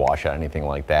going to be a washout, anything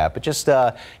like that, but just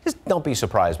don't be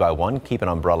surprised by one. Keep an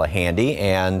umbrella handy,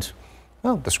 and,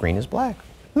 well, the screen is black.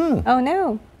 Oh,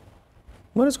 no.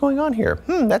 What is going on here?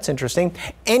 That's interesting.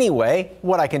 Anyway,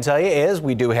 what I can tell you is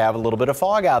we do have a little bit of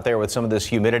fog out there with some of this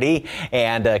humidity,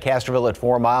 and Castroville at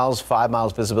 4 miles, 5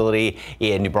 miles visibility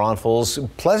in New Braunfels.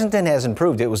 Pleasanton has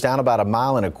improved. It was down about 1.25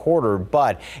 miles,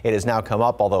 but it has now come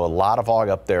up, although a lot of fog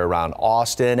up there around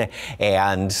Austin,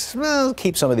 and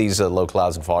keep some of these low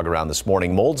clouds and fog around this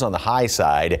morning. Mold's on the high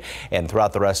side, and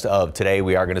throughout the rest of today,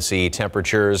 we are going to see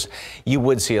temperatures. You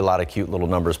would see a lot of cute little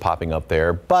numbers popping up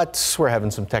there, but we're having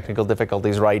some technical difficulties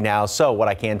right now. So what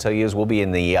I can tell you is we'll be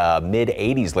in the mid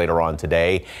 80s later on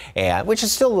today, and which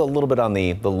is still a little bit on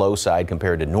the low side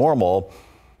compared to normal.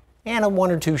 And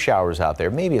 1 or 2 showers out there,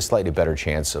 maybe a slightly better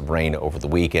chance of rain over the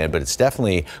weekend, but it's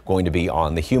definitely going to be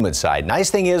on the humid side.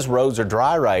 Nice thing is roads are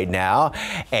dry right now.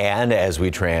 And as we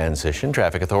transition,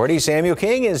 Traffic Authority, Samuel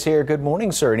King is here. Good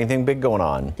morning, sir. Anything big going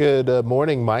on? Good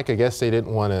morning, Mike. I guess they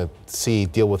didn't want to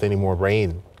deal with any more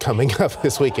rain coming up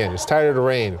this weekend. It's tired of the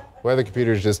rain. Weather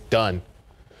computer's just done.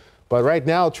 But right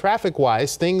now,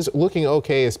 traffic-wise, things looking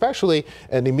okay, especially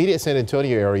in the immediate San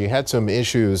Antonio area. You had some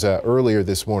issues earlier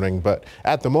this morning, but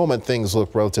at the moment, things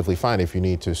look relatively fine if you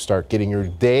need to start getting your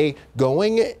day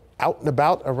going out and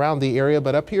about around the area.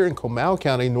 But up here in Comal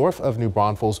County, north of New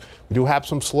Braunfels, we do have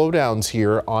some slowdowns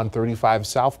here on 35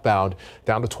 southbound,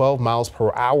 down to 12 miles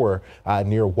per hour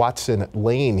near Watson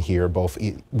Lane here, both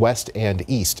west and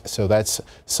east. So that's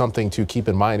something to keep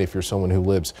in mind if you're someone who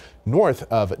lives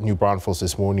north of New Braunfels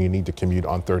this morning. You need to commute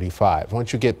on 35.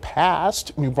 Once you get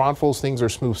past New Braunfels, things are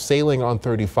smooth sailing on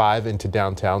 35 into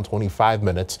downtown, 25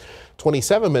 minutes.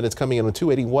 27 minutes coming in on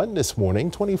 281 this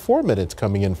morning, 24 minutes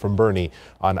coming in from Bernie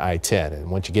on I-10. And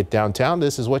once you get downtown,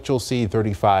 this is what you'll see,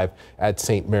 35 at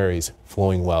St. Mary's,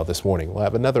 flowing well this morning. We'll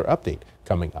have another update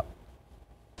coming up.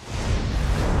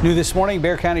 New this morning,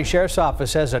 Bexar County Sheriff's Office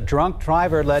says a drunk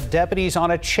driver led deputies on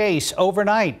a chase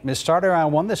overnight. It started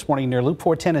around 1 this morning near Loop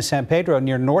 410 in San Pedro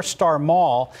near North Star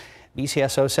Mall.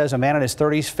 BCSO says a man in his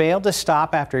 30s failed to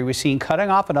stop after he was seen cutting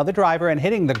off another driver and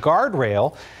hitting the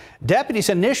guardrail. Deputies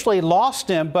initially lost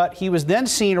him, but he was then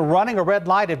seen running a red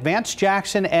light at Vance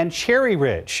Jackson and Cherry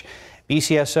Ridge.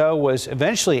 BCSO was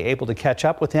eventually able to catch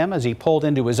up with him as he pulled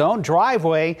into his own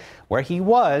driveway, where he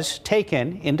was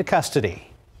taken into custody.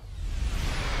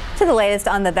 To the latest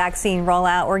on the vaccine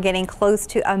rollout, we're getting close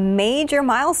to a major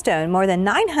milestone. More than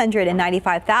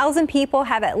 995,000 people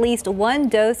have at least one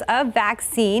dose of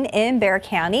vaccine in Bexar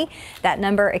County. That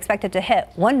number expected to hit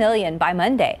 1 million by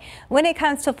Monday. When it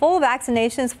comes to full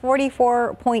vaccinations,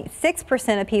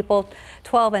 44.6% of people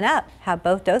 12 and up have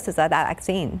both doses of that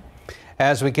vaccine.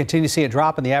 As we continue to see a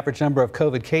drop in the average number of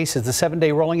COVID cases, the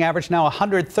 7-day rolling average now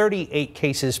 138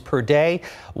 cases per day,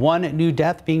 one new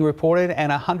death being reported, and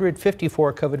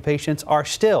 154 COVID patients are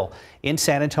still in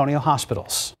San Antonio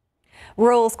hospitals.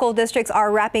 Rural school districts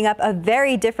are wrapping up a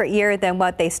very different year than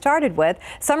what they started with.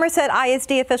 Somerset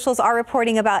ISD officials are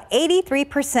reporting about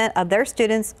 83% of their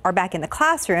students are back in the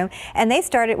classroom, and they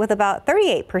started with about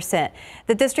 38%.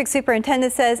 The district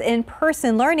superintendent says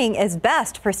in-person learning is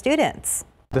best for students.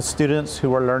 The students who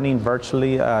were learning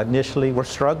virtually initially were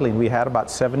struggling. We had about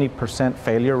 70%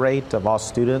 failure rate of all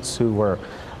students who were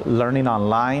learning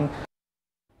online.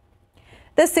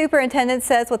 The superintendent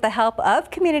says with the help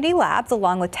of community labs,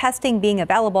 along with testing being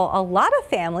available, a lot of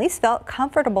families felt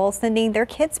comfortable sending their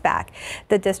kids back.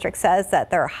 The district says that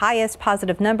their highest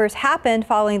positive numbers happened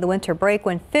following the winter break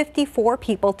when 54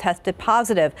 people tested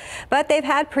positive. But they've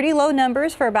had pretty low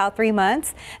numbers for about 3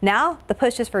 months. Now the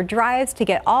push is for drives to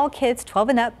get all kids 12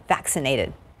 and up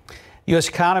vaccinated. U.S.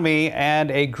 economy and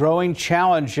a growing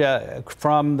challenge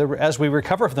as we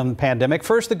recover from the pandemic.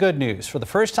 First, the good news. For the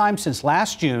first time since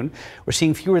last June, we're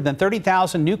seeing fewer than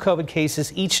 30,000 new COVID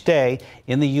cases each day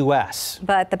in the U.S.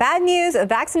 But the bad news,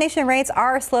 vaccination rates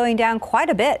are slowing down quite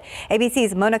a bit.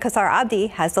 ABC's Mona Kassar Abdi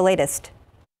has the latest.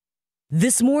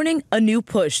 This morning, a new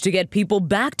push to get people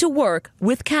back to work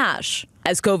with cash.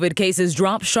 As COVID cases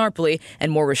drop sharply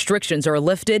and more restrictions are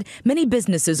lifted, many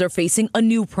businesses are facing a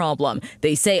new problem.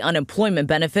 They say unemployment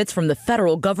benefits from the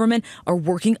federal government are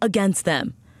working against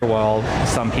them. While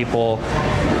some people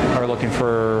are looking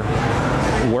for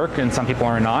work and some people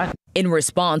are not. In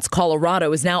response,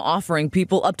 Colorado is now offering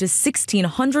people up to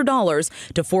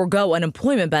 $1,600 to forego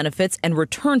unemployment benefits and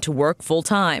return to work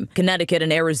full-time. Connecticut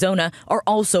and Arizona are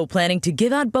also planning to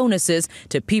give out bonuses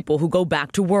to people who go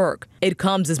back to work. It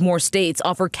comes as more states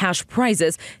offer cash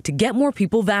prizes to get more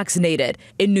people vaccinated.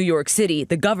 In New York City,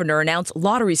 the governor announced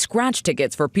lottery scratch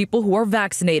tickets for people who are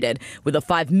vaccinated with a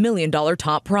 $5 million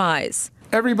top prize.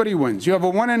 Everybody wins. You have a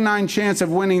 1 in 9 chance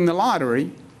of winning the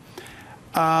lottery,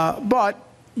 but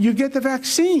you get the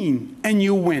vaccine and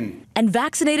you win. And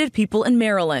vaccinated people in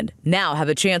Maryland now have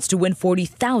a chance to win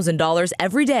 $40,000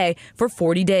 every day for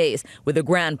 40 days with a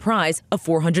grand prize of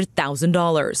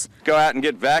 $400,000. Go out and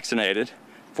get vaccinated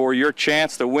for your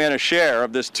chance to win a share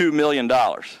of this $2 million.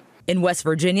 In West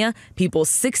Virginia, people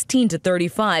 16 to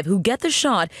 35 who get the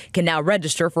shot can now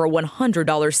register for a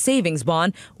 $100 savings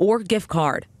bond or gift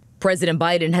card. President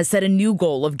Biden has set a new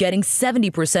goal of getting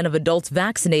 70% of adults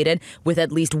vaccinated with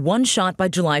at least one shot by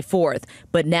July 4th.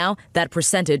 But now that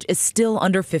percentage is still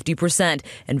under 50%,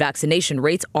 and vaccination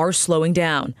rates are slowing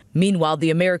down. Meanwhile, the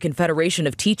American Federation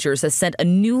of Teachers has sent a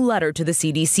new letter to the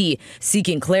CDC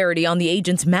seeking clarity on the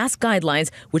agency's mask guidelines,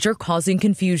 which are causing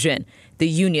confusion. The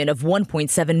union of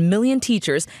 1.7 million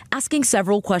teachers asking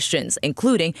several questions,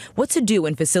 including what to do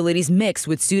in facilities mixed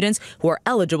with students who are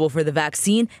eligible for the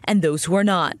vaccine and those who are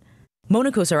not.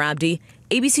 Mona Kassar Abdi,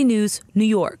 ABC News, New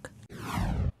York.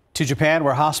 To Japan,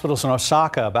 where hospitals in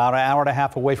Osaka, about an hour and a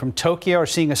half away from Tokyo, are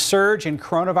seeing a surge in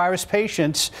coronavirus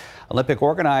patients. Olympic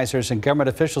organizers and government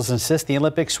officials insist the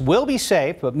Olympics will be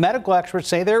safe, but medical experts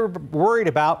say they're worried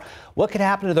about what could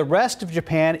happen to the rest of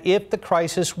Japan if the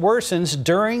crisis worsens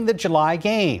during the July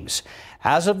Games.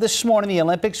 As of this morning, the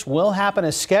Olympics will happen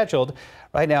as scheduled.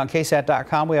 Right now on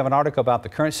KSAT.com, we have an article about the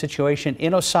current situation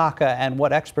in Osaka and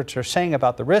what experts are saying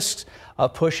about the risks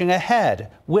of pushing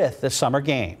ahead with the Summer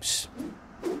Games.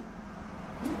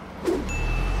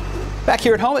 Back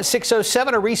here at home at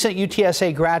 6:07, a recent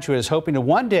UTSA graduate is hoping to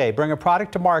one day bring a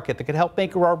product to market that could help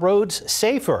make our roads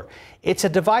safer. It's a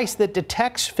device that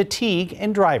detects fatigue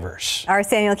in drivers. Our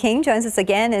Samuel King joins us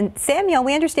again. And Samuel,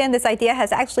 we understand this idea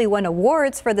has actually won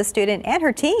awards for the student and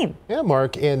her team. Yeah,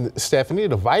 Mark and Stephanie, the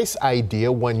device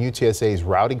idea won UTSA's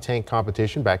routing tank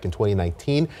competition back in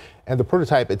 2019. And the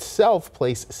prototype itself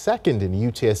placed second in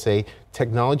the UTSA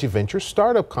Technology Venture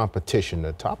Startup Competition.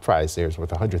 The top prize there is worth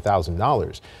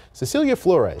 $100,000. Cecilia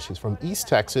Flores, she's from East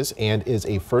Texas and is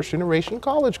a first-generation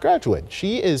college graduate.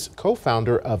 She is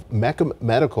co-founder of Mecum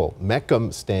Medical,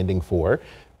 Mecum standing for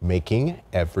making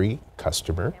every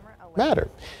customer matter.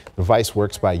 The device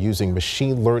works by using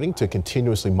machine learning to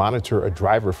continuously monitor a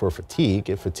driver for fatigue.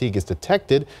 If fatigue is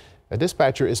detected, a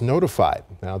dispatcher is notified.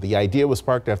 Now, the idea was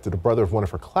sparked after the brother of one of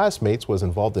her classmates was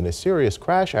involved in a serious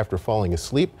crash after falling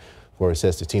asleep. Flores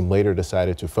says the team later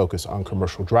decided to focus on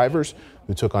commercial drivers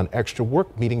who took on extra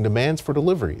work meeting demands for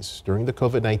deliveries during the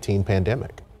COVID-19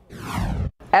 pandemic.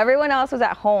 Everyone else was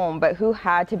at home, but who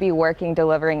had to be working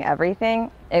delivering everything?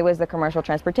 It was the commercial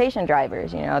transportation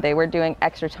drivers. You know, they were doing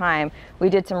extra time. We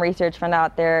did some research, found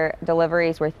out their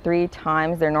deliveries were 3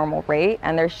 times their normal rate,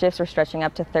 and their shifts were stretching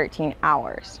up to 13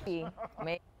 hours.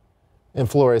 And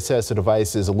Flores says the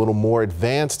device is a little more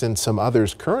advanced than some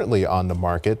others currently on the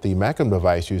market. The Macam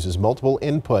device uses multiple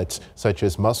inputs, such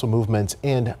as muscle movements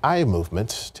and eye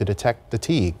movements, to detect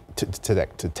fatigue.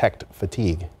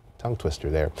 Tongue twister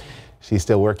there. She's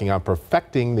still working on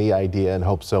perfecting the idea and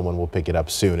hopes someone will pick it up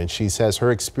soon. And she says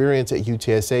her experience at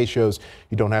UTSA shows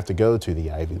you don't have to go to the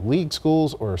Ivy League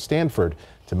schools or Stanford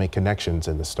to make connections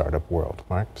in the startup world.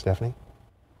 Mark, Stephanie?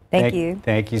 Thank you.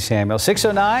 Thank you, Samuel.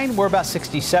 6:09, we're about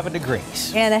 67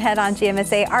 degrees. And ahead on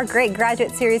GMSA, our Great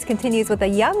Graduate Series continues with a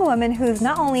young woman who's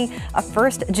not only a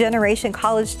first-generation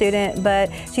college student, but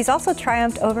she's also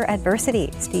triumphed over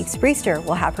adversity. Steve Spriester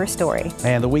will have her story.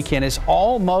 And the weekend is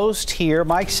almost here.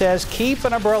 Mike says keep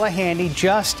an umbrella handy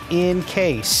just in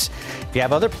case. If you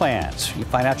have other plans, you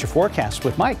find out your forecast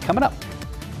with Mike coming up.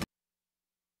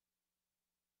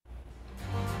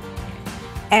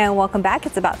 And welcome back.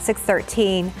 It's about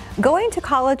 6:13. Going to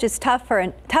college is tough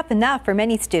enough for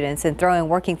many students, and throw in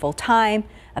working full time,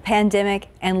 a pandemic,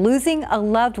 and losing a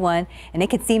loved one, and it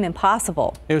can seem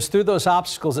impossible. It was through those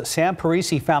obstacles that Sam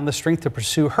Parisi found the strength to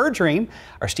pursue her dream.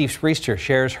 Our Steve Spriester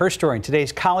shares her story in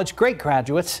today's College Great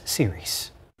Graduates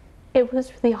series. It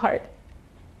was really hard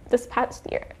this past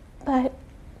year, but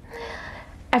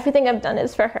everything I've done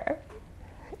is for her.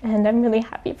 And I'm really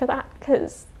happy for that,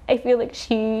 because I feel like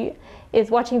she is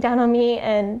watching down on me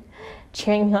and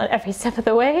cheering me on every step of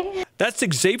the way. That's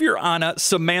Xavier Anna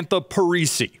Samantha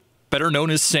Parisi, better known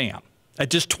as Sam. At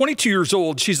just 22 years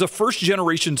old, she's a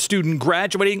first-generation student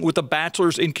graduating with a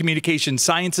bachelor's in communication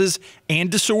sciences and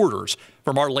disorders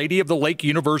from Our Lady of the Lake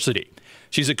University.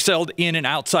 She's excelled in and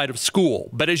outside of school,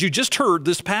 but as you just heard,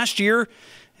 this past year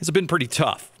has been pretty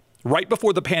tough. Right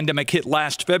before the pandemic hit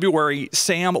last February,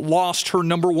 Sam lost her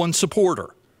 #1 supporter,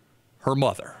 her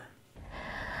mother.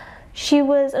 She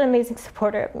was an amazing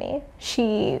supporter of me.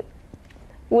 She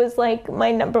was like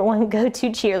my #1 go-to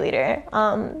cheerleader.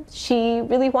 She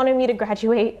really wanted me to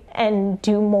graduate and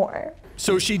do more.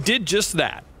 So she did just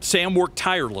that. Sam worked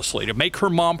tirelessly to make her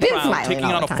mom proud, taking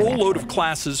on a full load of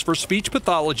classes for speech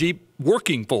pathology,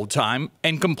 working full-time,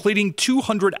 and completing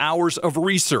 200 hours of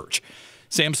research.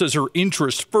 Sam says her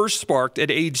interest first sparked at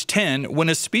age 10 when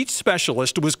a speech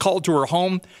specialist was called to her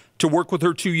home to work with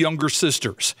her 2 younger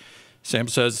sisters. Sam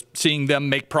says seeing them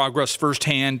make progress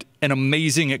firsthand, an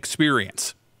amazing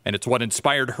experience, and it's what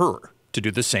inspired her to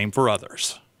do the same for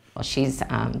others. Well, she's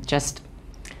just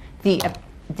the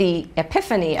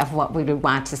epiphany of what we would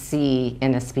want to see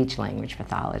in a speech language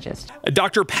pathologist.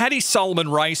 Dr. Patty Solomon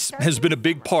Rice has been a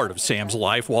big part of Sam's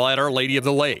life while at Our Lady of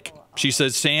the Lake. She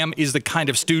says Sam is the kind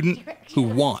of student who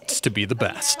wants to be the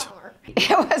best. It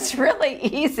was really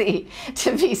easy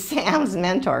to be Sam's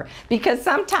mentor, because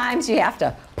sometimes you have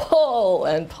to pull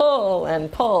and pull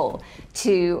and pull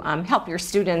to help your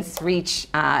students reach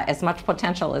as much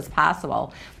potential as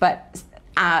possible. But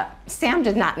Sam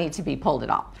did not need to be pulled at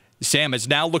all. Sam is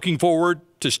now looking forward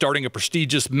to starting a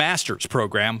prestigious master's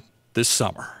program this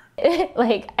summer.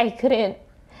 Like, I couldn't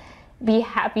be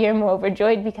happier, more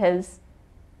overjoyed, because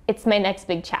it's my next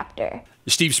big chapter.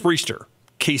 Steve Spriester,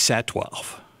 KSAT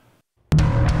 12.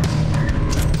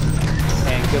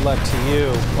 And good luck to you.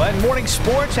 Well, in morning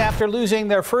sports, after losing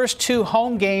their first 2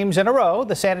 home games in a row,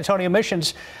 the San Antonio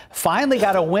Missions finally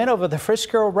got a win over the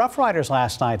Frisco Rough Riders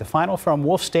last night. The final from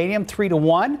Wolf Stadium,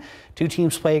 3-1. 2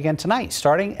 teams play again tonight,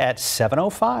 starting at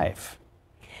 7:05.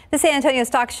 The San Antonio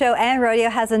Stock Show and Rodeo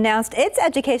has announced its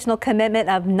educational commitment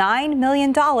of $9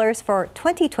 million for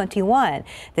 2021.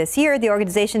 This year, the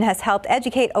organization has helped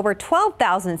educate over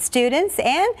 12,000 students,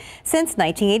 and since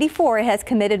 1984, it has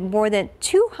committed more than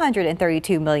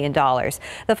 $232 million.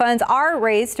 The funds are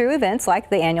raised through events like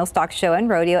the annual Stock Show and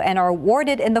Rodeo and are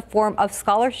awarded in the form of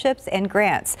scholarships and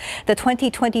grants. The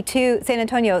 2022 San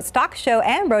Antonio Stock Show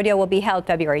and Rodeo will be held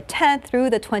February 10th through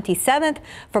the 27th.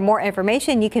 For more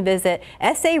information, you can visit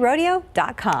SARodeo.com.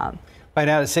 Right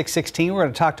now at 6:16, we're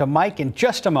going to talk to Mike in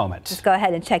just a moment. Let's go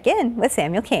ahead and check in with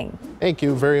Samuel King. Thank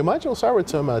you very much. We'll start with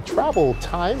some travel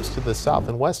times to the south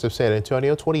and west of San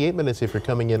Antonio. 28 minutes if you're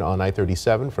coming in on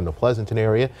I-37 from the Pleasanton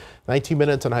area. 19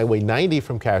 minutes on Highway 90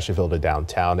 from Cashville to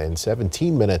downtown, and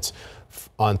 17 minutes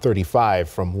on 35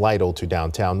 from Lytle to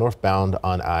downtown, northbound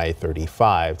on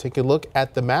I-35. Take a look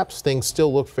at the maps. Things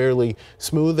still look fairly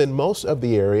smooth in most of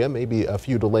the area, maybe a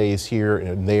few delays here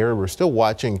and there. We're still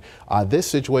watching this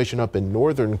situation up in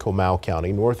northern Comal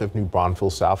County, north of New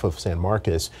Braunfels, south of San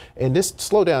Marcos. And this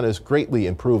slowdown is greatly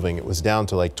improving. It was down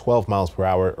to like 12 miles per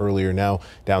hour earlier, now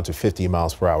down to 50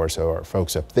 miles per hour. So our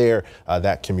folks up there,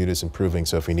 that commute is improving.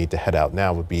 So if you need to head out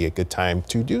now would be a good time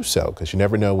to do so, because you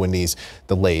never know when these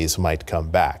delays might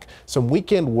come back. Some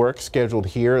weekend work scheduled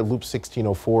here, Loop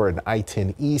 1604 and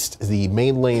I-10 East. The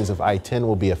main lanes of I-10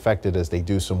 will be affected as they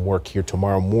do some work here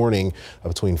tomorrow morning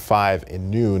between 5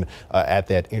 and noon at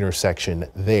that intersection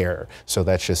there. So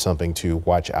that's just something to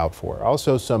watch out for.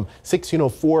 Also, some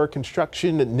 1604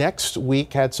 construction next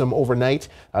week had some overnight.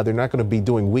 They're not going to be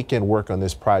doing weekend work on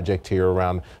this project here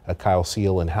around Kyle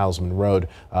Seal and Hausman Road,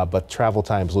 but travel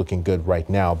time's looking good right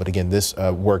now. But again, this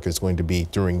work is going to be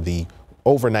during the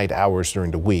overnight hours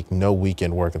during the week. No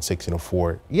weekend work on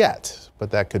 1604 yet, but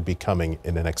that could be coming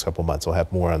in the next couple months. We'll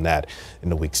have more on that in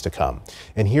the weeks to come.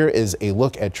 And here is a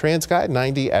look at TransGuide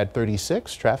 90 at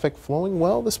 36. Traffic flowing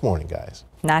well this morning, guys.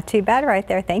 Not too bad right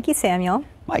there. Thank you, Samuel.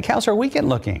 Mike, how's our weekend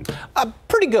looking?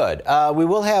 Pretty good. We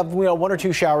will have 1 or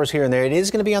 2 showers here and there. It is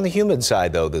going to be on the humid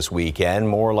side, though, this weekend,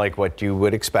 more like what you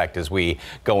would expect as we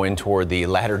go in toward the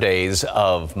latter days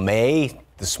of May.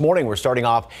 This morning, we're starting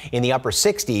off in the upper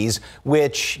 60s,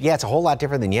 which, yeah, it's a whole lot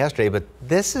different than yesterday, but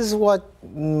this is what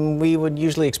we would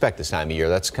usually expect this time of year.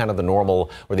 That's kind of the normal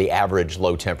or the average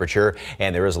low temperature,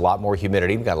 and there is a lot more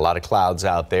humidity. We've got a lot of clouds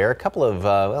out there. A couple of,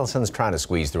 well, the sun's trying to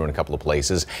squeeze through in a couple of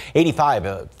places.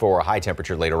 85 for a high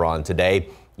temperature later on today.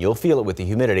 You'll feel it with the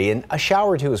humidity, and a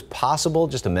shower or two is possible,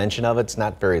 just a mention of it. It's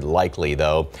not very likely,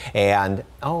 though. And,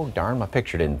 oh, darn, my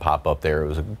picture didn't pop up there. It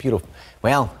was a beautiful,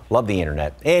 well, love the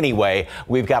internet. Anyway,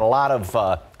 we've got a lot of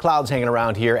clouds hanging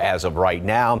around here as of right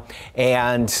now.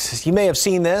 And you may have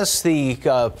seen this. The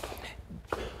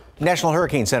National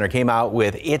Hurricane Center came out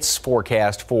with its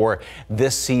forecast for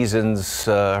this season's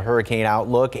hurricane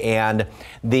outlook, and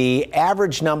the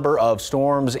average number of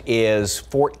storms is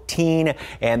 14,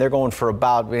 and they're going for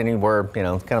about anywhere, kind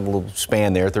of a little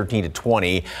span there, 13 to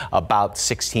 20, about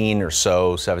 16 or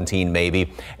so, 17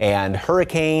 maybe, and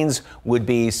hurricanes would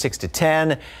be 6 to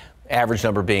 10. Average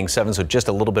number being 7, so just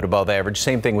a little bit above average.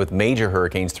 Same thing with major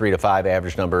hurricanes, 3 to 5,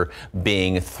 average number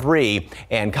being 3.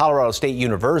 And Colorado State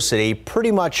University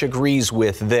pretty much agrees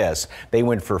with this. They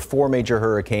went for 4 major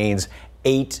hurricanes,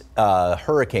 8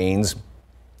 hurricanes,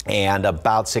 and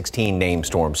about 16 named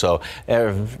storms. So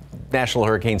National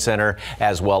Hurricane Center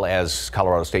as well as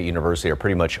Colorado State University are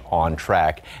pretty much on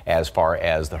track as far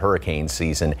as the hurricane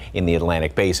season in the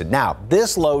Atlantic Basin. Now,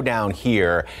 this low down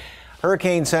here,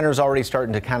 Hurricane Center is already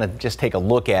starting to kind of just take a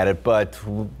look at it, but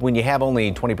when you have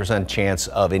only 20% chance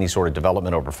of any sort of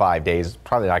development over 5 days, it's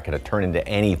probably not going to turn into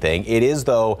anything. It is,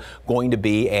 though, going to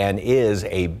be and is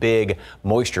a big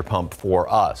moisture pump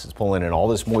for us. It's pulling in all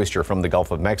this moisture from the Gulf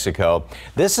of Mexico.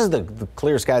 This is the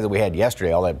clear sky that we had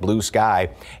yesterday, all that blue sky,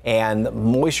 and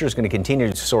moisture is going to continue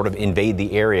to sort of invade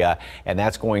the area, and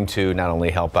that's going to not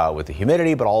only help out with the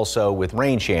humidity, but also with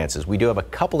rain chances. We do have a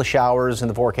couple of showers in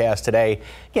the forecast today.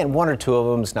 Again, 1 or 2 of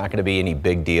them is not going to be any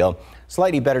big deal.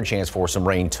 Slightly better chance for some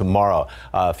rain tomorrow.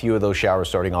 A few of those showers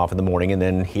starting off in the morning and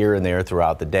then here and there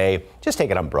throughout the day. Just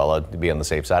take an umbrella to be on the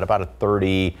safe side. About a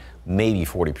 30, maybe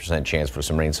 40% chance for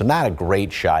some rain. So not a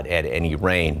great shot at any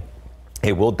rain.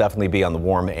 It will definitely be on the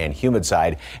warm and humid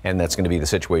side, and that's going to be the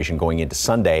situation going into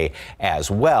Sunday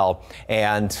as well.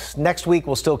 And next week,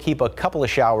 we'll still keep a couple of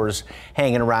showers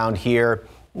hanging around here.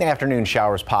 Afternoon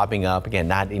showers popping up. Again,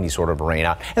 not any sort of rain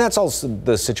out. And that's also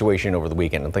the situation over the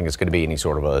weekend. I don't think it's going to be any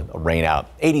sort of a rain out.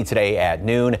 80 today at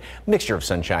noon. Mixture of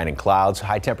sunshine and clouds.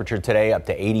 High temperature today up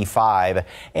to 85.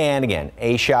 And again,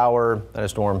 a shower and a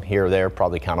storm here or there.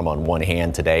 Probably count them on one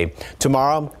hand today.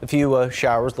 Tomorrow, a few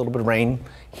showers, a little bit of rain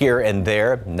here and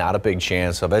there. Not a big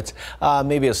chance of it.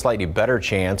 Maybe a slightly better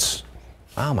chance.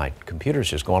 Wow, my computer's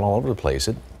just going all over the place.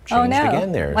 It changed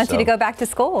again there. Wants you to go back to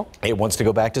school. It wants to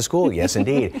go back to school, yes,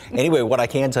 indeed. Anyway, what I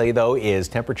can tell you, though, is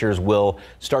temperatures will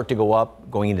start to go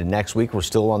up going into next week. We're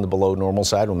still on the below normal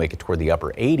side. We'll make it toward the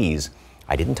upper 80s.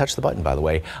 I didn't touch the button, by the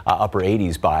way. Upper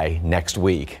 80s by next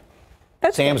week.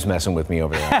 Sam's messing with me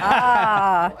over there.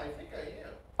 Ah.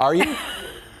 Are you?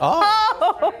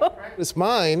 Oh. It's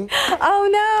mine. Oh,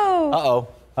 no. Uh-oh.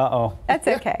 Uh-oh. That's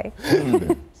okay.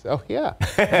 So, yeah.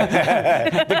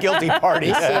 The guilty party.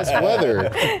 This says weather.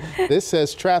 This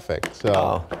says traffic.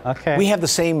 So, okay. We have the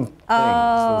same things,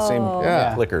 the same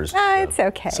clickers. It's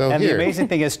okay. So and here. the amazing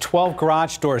thing is 12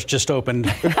 garage doors just opened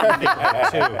too,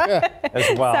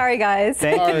 as well. Sorry, guys.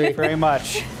 Thank you very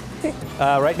much.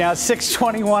 Right now, it's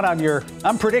 6:21 on your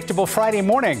unpredictable Friday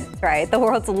morning. That's right. The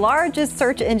world's largest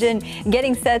search engine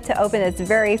getting set to open its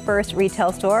very first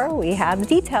retail store. We have the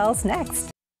details next.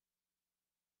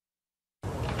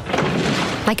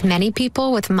 Like many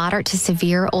people with moderate to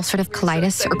severe ulcerative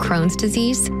colitis or Crohn's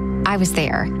disease, I was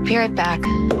there. Be right back.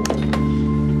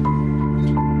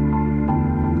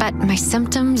 But my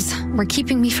symptoms were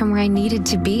keeping me from where I needed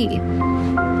to be.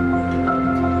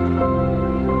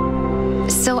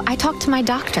 So I talked to my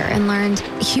doctor and learned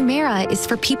Humira is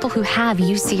for people who have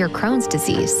UC or Crohn's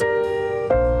disease.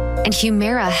 And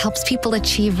Humira helps people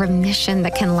achieve remission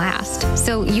that can last,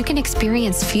 so you can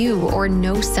experience few or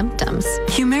no symptoms.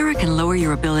 Humira can lower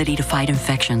your ability to fight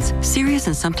infections. Serious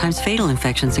and sometimes fatal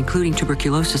infections, including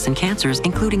tuberculosis and cancers,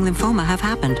 including lymphoma, have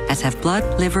happened, as have blood,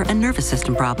 liver, and nervous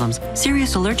system problems,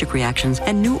 serious allergic reactions,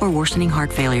 and new or worsening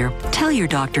heart failure. Tell your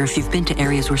doctor if you've been to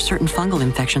areas where certain fungal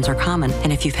infections are common,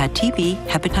 and if you've had TB,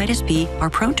 hepatitis B, are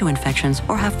prone to infections,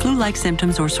 or have flu-like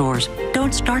symptoms or sores.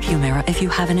 Don't start Humira if you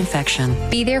have an infection.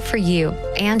 Be there for you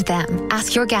and them.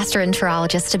 Ask your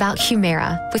gastroenterologist about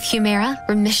Humira. With Humira,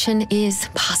 remission is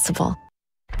possible.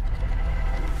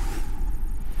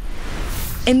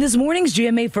 In this morning's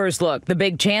GMA First Look, the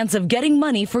big chance of getting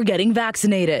money for getting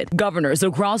vaccinated. Governors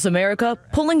across America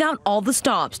pulling out all the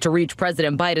stops to reach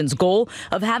President Biden's goal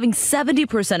of having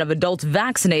 70% of adults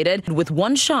vaccinated with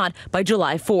one shot by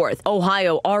July 4th.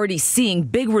 Ohio already seeing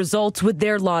big results with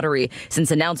their lottery since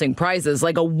announcing prizes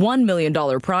like a $1 million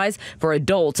prize for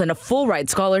adults and a full ride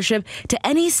scholarship to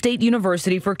any state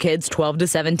university for kids 12 to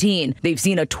 17. They've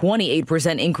seen a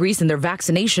 28% increase in their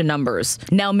vaccination numbers.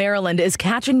 Now Maryland is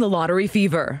catching the lottery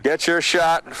fever. Get your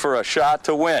shot for a shot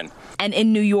to win. And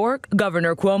in New York,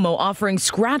 Governor Cuomo offering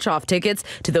scratch-off tickets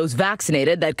to those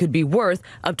vaccinated that could be worth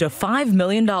up to $5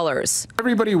 million.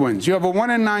 Everybody wins. You have a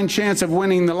 1 in 9 chance of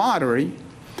winning the lottery,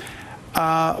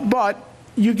 but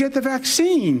you get the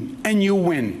vaccine and you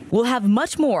win. We'll have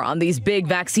much more on these big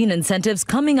vaccine incentives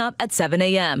coming up at 7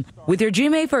 a.m. With your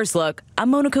GMA First Look,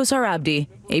 I'm Mona Kosar-Abdi,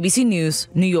 ABC News,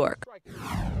 New York.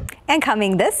 And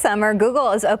coming this summer,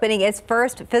 Google is opening its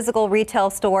first physical retail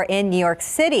store in New York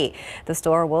City. The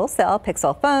store will sell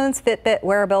Pixel phones, Fitbit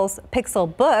wearables,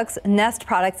 Pixel books, Nest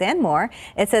products, and more.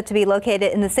 It's said to be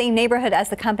located in the same neighborhood as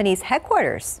the company's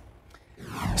headquarters.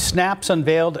 Snap's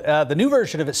unveiled the new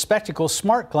version of its Spectacle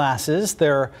smart glasses.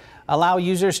 They allow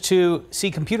users to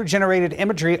see computer-generated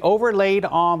imagery overlaid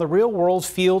on the real-world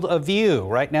field of view.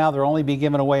 Right now, they're only being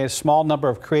given away a small number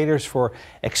of creators for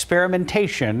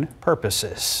experimentation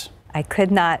purposes. I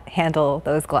could not handle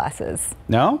those glasses.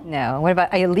 No? No. What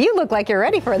about you? Look like you're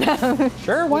ready for them.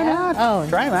 Sure, why not? Oh,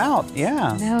 try them out.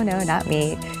 Yeah. No, not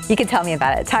me. You can tell me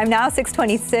about it. Time now,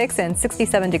 6:26 and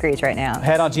 67 degrees right now.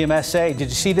 Head on GMSA. Did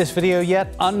you see this video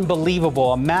yet?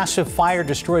 Unbelievable. A massive fire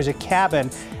destroys a cabin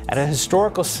at a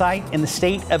historical site in the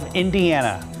state of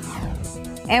Indiana.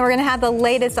 And we're going to have the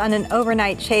latest on an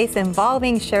overnight chase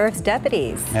involving sheriff's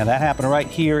deputies. And that happened right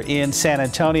here in San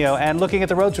Antonio. And looking at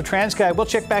the roads with TransGuide, we'll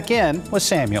check back in with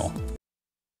Samuel.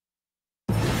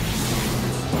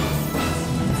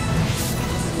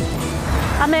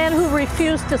 A man who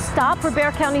refused to stop for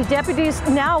Bexar County deputies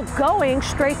now going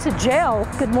straight to jail.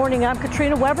 Good morning, I'm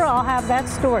Katrina Weber. I'll have that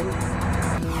story.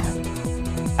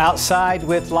 Outside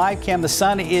with live cam, the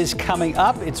sun is coming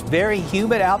up. It's very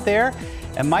humid out there.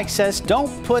 And Mike says,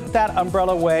 don't put that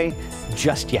umbrella away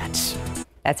just yet.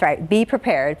 That's right. Be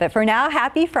prepared. But for now,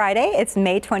 happy Friday. It's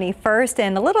May 21st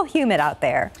and a little humid out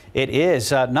there. It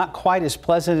is not quite as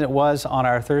pleasant as it was on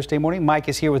our Thursday morning. Mike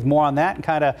is here with more on that and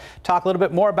kind of talk a little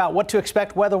bit more about what to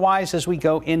expect weather-wise as we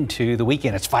go into the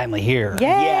weekend. It's finally here. Yay!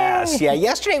 Yes, yeah.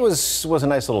 Yesterday was a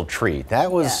nice little treat.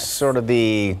 That was sort of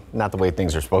not the way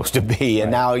things are supposed to be. And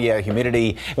now, yeah,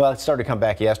 humidity. Well, it started to come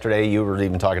back yesterday. You were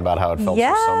even talking about how it felt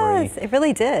so summery. Yes, it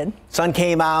really did. Sun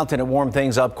came out and it warmed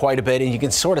things up quite a bit, and you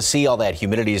can sort of see all that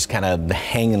humidity is kind of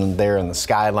hanging there in the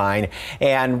skyline.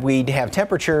 And we have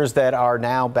temperatures that are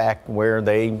now back where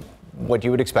they what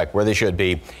you would expect, where they should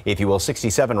be, if you will.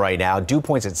 67 right now, dew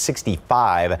points at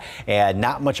 65, and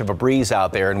not much of a breeze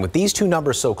out there. And with these two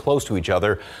numbers so close to each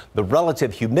other, the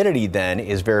relative humidity then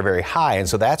is very, very high. And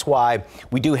so that's why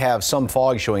we do have some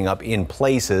fog showing up in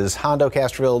places. Hondo,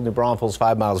 Castroville, New Braunfels,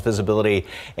 5 miles visibility.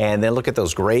 And then look at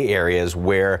those gray areas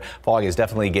where fog is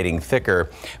definitely getting thicker.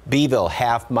 Beeville,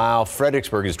 half mile.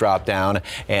 Fredericksburg has dropped down,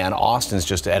 and Austin's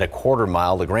just at a quarter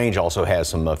mile. LaGrange also has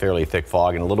some fairly thick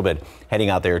fog and a little bit heading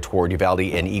out there toward Uvalde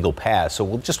and Eagle Pass. So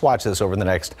we'll just watch this over the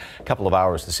next couple of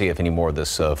hours to see if any more of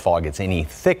this fog gets any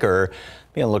thicker.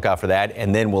 Be on the lookout for that.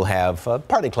 And then we'll have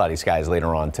partly cloudy skies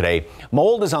later on today.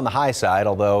 Mold is on the high side,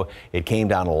 although it came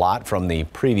down a lot from the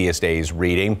previous day's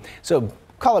reading. So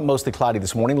call it mostly cloudy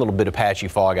this morning. A little bit of patchy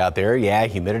fog out there. Yeah,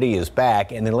 humidity is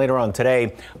back. And then later on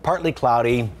today, partly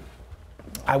cloudy.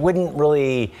 I wouldn't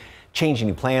really change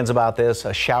any plans about this.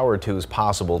 A shower or two is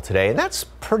possible today, and that's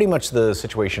pretty much the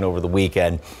situation over the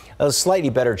weekend. A slightly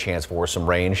better chance for some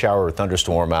rain, shower or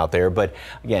thunderstorm out there, but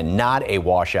again, not a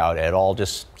washout at all.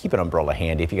 Just keep an umbrella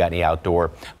handy if you got any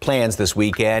outdoor plans this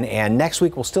weekend. And next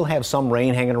week we'll still have some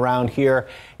rain hanging around here,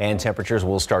 and temperatures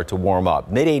will start to warm up.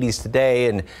 Mid-80s today,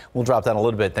 and we'll drop down a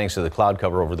little bit thanks to the cloud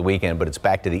cover over the weekend, but it's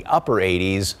back to the upper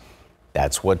 80s.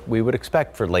 That's what we would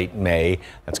expect for late May.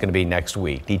 That's going to be next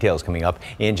week. Details coming up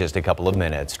in just a couple of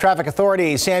minutes. Traffic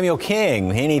Authority, Samuel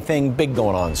King. Anything big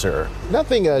going on, sir?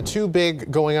 Nothing too big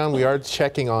going on. We are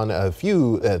checking on a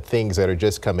few things that are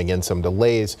just coming in. Some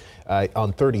delays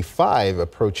on 35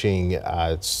 approaching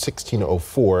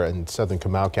 1604 in southern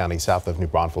Comal County, south of New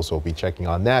Braunfels. So we'll be checking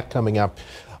on that coming up.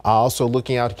 Also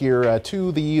looking out here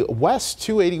to the west,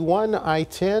 281,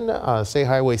 I-10, State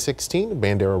Highway 16,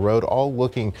 Bandera Road, all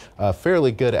looking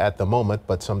fairly good at the moment,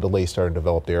 but some delays starting to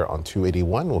develop there on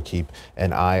 281. We'll keep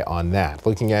an eye on that.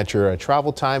 Looking at your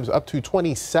travel times, up to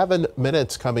 27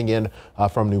 minutes coming in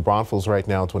from New Braunfels right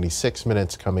now, 26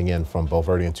 minutes coming in from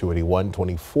Bulverde and 281,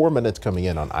 24 minutes coming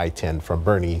in on I-10 from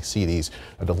Bernie. See these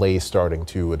delays starting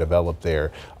to develop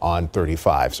there on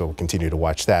 35, so we'll continue to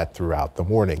watch that throughout the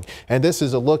morning. And this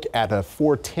is a look at a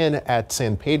 410 at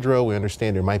San Pedro. We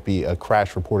understand there might be a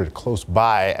crash reported close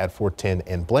by at 410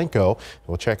 in Blanco.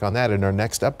 We'll check on that in our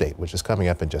next update, which is coming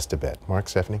up in just a bit. Mark,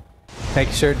 Stephanie. Thank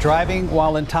you, sir. Driving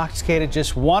while intoxicated,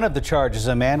 just one of the charges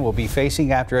a man will be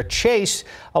facing after a chase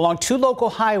along two local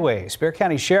highways. Bexar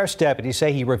County Sheriff's deputies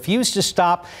say he refused to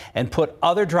stop and put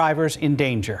other drivers in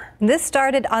danger. This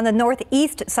started on the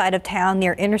northeast side of town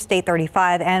near Interstate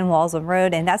 35 and Walsham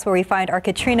Road, and that's where we find our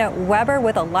Katrina Weber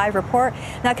with a live report.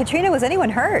 Now, Katrina, was anyone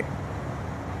hurt?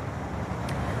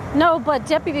 No, but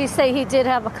deputies say he did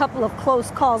have a couple of close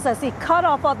calls as he cut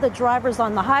off other drivers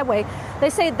on the highway. They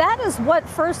say that is what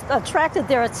first attracted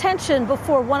their attention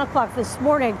before 1 o'clock this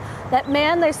morning. That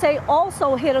man, they say,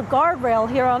 also hit a guardrail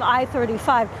here on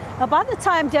I-35. Now, by the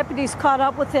time deputies caught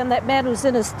up with him, that man who's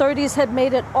in his 30s had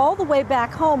made it all the way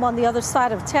back home on the other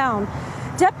side of town.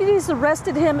 Deputies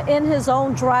arrested him in his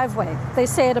own driveway. They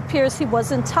say it appears he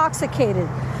was intoxicated.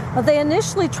 They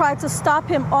initially tried to stop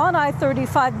him on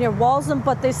I-35 near Walsham,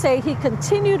 but they say he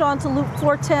continued on to Loop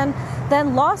 410,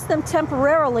 then lost them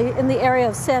temporarily in the area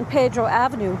of San Pedro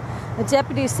Avenue. The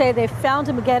deputies say they found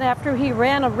him again after he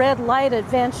ran a red light at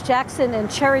Vance Jackson and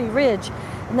Cherry Ridge,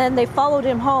 and then they followed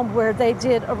him home where they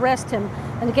did arrest him.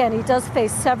 And again, he does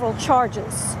face several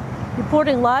charges.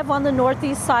 Reporting live on the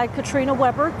northeast side, Katrina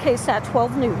Weber, KSAT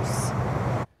 12 News.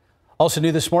 Also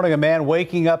new this morning, a man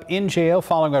waking up in jail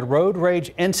following a road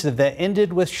rage incident that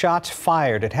ended with shots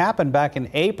fired. It happened back in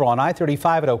April on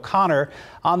I-35 at O'Connor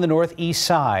on the northeast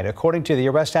side. According to the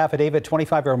arrest affidavit,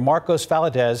 25-year-old Marcos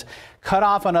Valadez cut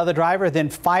off another driver, then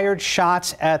fired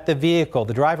shots at the vehicle.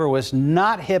 The driver was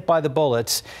not hit by the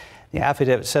bullets. The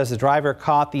affidavit says the driver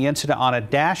caught the incident on a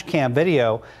dash cam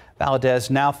video. Valadez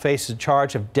now faces a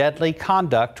charge of deadly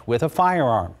conduct with a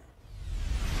firearm.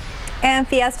 And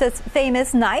Fiesta's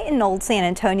famous night in Old San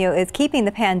Antonio is keeping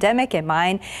the pandemic in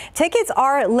mind. Tickets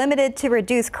are limited to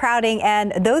reduce crowding,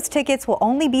 and those tickets will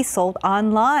only be sold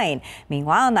online.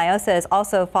 Meanwhile, Niosa is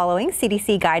also following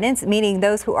CDC guidance, meaning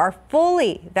those who are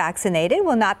fully vaccinated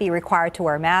will not be required to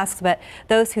wear masks, but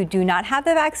those who do not have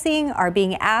the vaccine are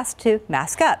being asked to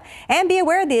mask up. And be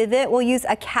aware the event will use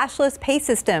a cashless pay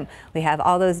system. We have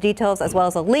all those details as well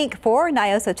as a link for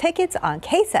Niosa tickets on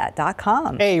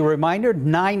KSAT.com. A reminder,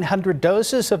 900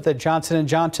 doses of the Johnson &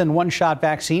 Johnson one-shot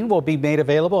vaccine will be made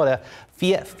available at a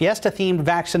Fiesta-themed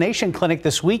vaccination clinic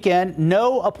this weekend.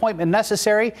 No appointment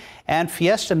necessary, and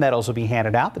Fiesta medals will be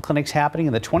handed out. The clinic's happening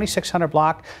in the 2600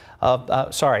 block of,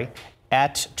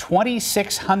 at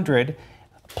 2600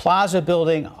 Plaza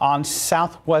building on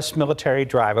Southwest Military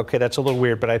Drive. Okay, that's a little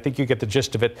weird, but I think you get the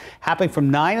gist of it. Happening from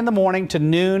 9 in the morning to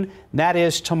noon. That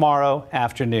is tomorrow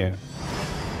afternoon.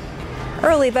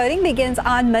 Early voting begins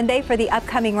on Monday for the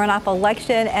upcoming runoff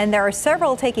election, and there are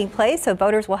several taking place, so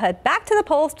voters will head back to the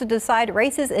polls to decide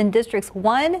races in districts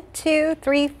 1, 2,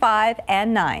 3, 5,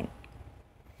 and 9.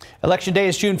 Election day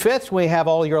is June 5th. We have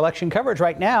all your election coverage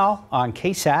right now on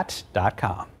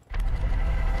KSAT.com.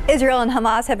 Israel and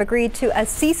Hamas have agreed to a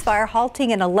ceasefire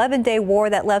halting an 11-day war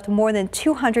that left more than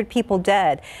 200 people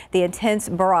dead. The intense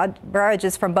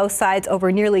barrages from both sides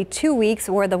over nearly 2 weeks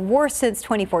were the worst since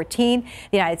 2014.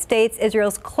 The United States,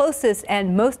 Israel's closest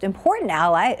and most important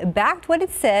ally, backed what it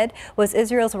said was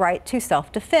Israel's right to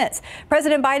self-defense.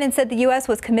 President Biden said the U.S.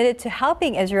 was committed to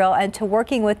helping Israel and to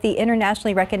working with the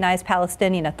internationally recognized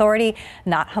Palestinian Authority,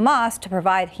 not Hamas, to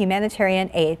provide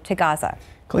humanitarian aid to Gaza.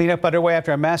 Cleanup underway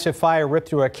after a massive fire ripped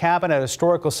through a cabin at a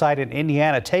historical site in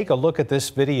Indiana. Take a look at this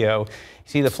video. You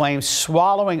see the flames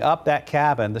swallowing up that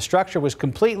cabin. The structure was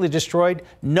completely destroyed.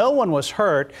 No one was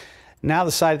hurt. Now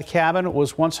the side of the cabin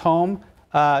was once home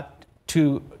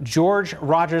to George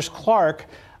Rogers Clark,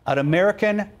 an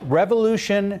American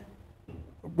Revolutionary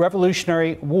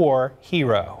War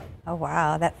hero. Oh,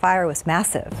 wow. That fire was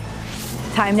massive.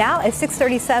 Time now is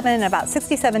 6:37, about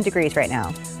 67 degrees right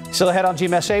now. Still ahead on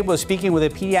GMSA, we're speaking with a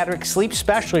pediatric sleep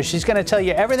specialist. She's going to tell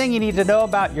you everything you need to know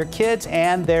about your kids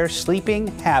and their sleeping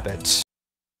habits.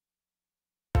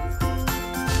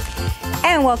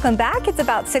 And welcome back. It's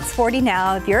about 6:40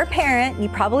 now. If you're a parent, you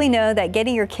probably know that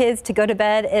getting your kids to go to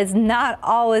bed is not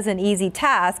always an easy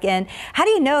task. And how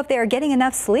do you know if they are getting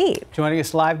enough sleep? Joining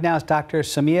us live now is Dr.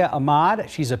 Samia Ahmad.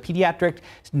 She's a pediatric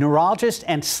neurologist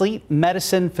and sleep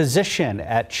medicine physician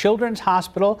at Children's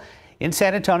Hospital in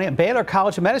San Antonio at Baylor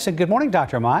College of Medicine. Good morning,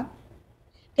 Dr. Ahmad.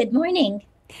 Good morning.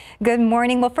 Good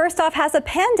morning. Well, first off, has the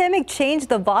pandemic changed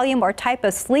the volume or type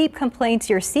of sleep complaints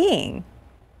you're seeing?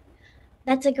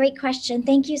 That's a great question.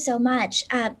 Thank you so much.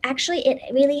 Actually, it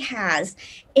really has.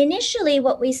 Initially,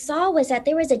 what we saw was that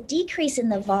there was a decrease in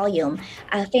the volume.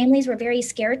 Families were very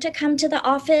scared to come to the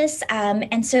office,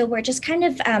 and so we're just kind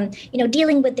of,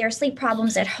 dealing with their sleep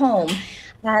problems at home.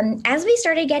 As we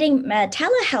started getting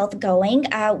telehealth going,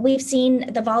 we've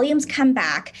seen the volumes come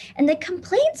back, and the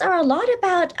complaints are a lot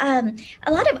about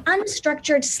a lot of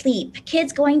unstructured sleep.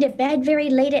 Kids going to bed very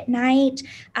late at night,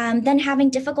 then having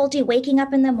difficulty waking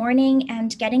up in the morning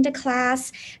and getting to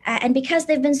class. And because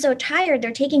they've been so tired,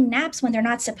 they're taking naps when they're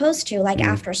not supposed to, like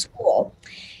after school.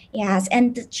 Yes,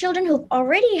 and the children who've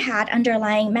already had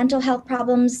underlying mental health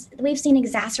problems, we've seen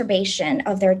exacerbation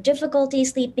of their difficulty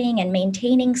sleeping and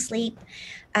maintaining sleep.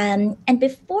 And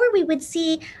before we would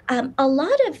see a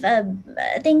lot of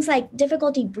things like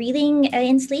difficulty breathing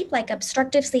in sleep, like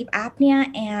obstructive sleep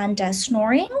apnea and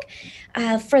snoring.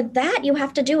 For that, you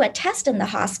have to do a test in the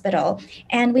hospital.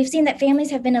 And we've seen that families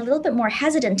have been a little bit more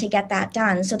hesitant to get that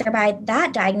done. So thereby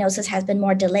that diagnosis has been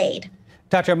more delayed.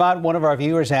 Dr. Ahmad, one of our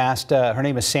viewers asked, her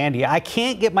name is Sandy, I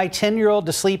can't get my 10-year-old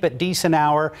to sleep at decent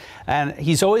hour, and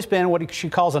he's always been what she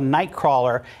calls a night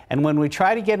crawler, and when we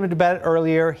try to get him to bed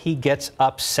earlier, he gets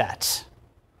upset.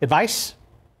 Advice?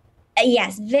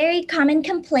 Yes, very common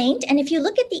complaint. And if you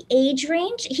look at the age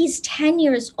range, he's 10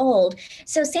 years old.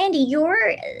 So Sandy,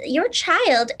 your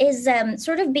child is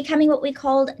sort of becoming what we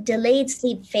call delayed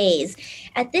sleep phase.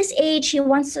 At this age, he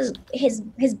wants to, his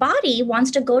body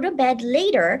wants to go to bed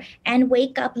later and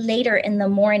wake up later in the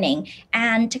morning.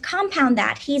 And to compound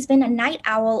that, he's been a night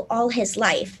owl all his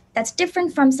life. That's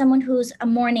different from someone who's a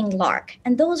morning lark.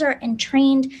 And those are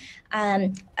entrained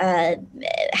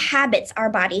habits our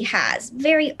body has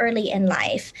very early in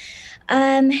life.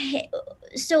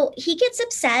 So he gets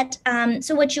upset.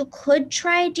 So what you could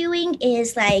try doing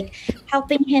is like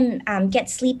helping him get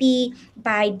sleepy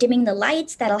by dimming the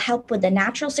lights. That'll help with the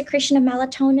natural secretion of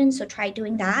melatonin. So try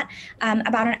doing that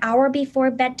about an hour before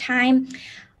bedtime.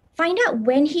 Find out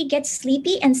when he gets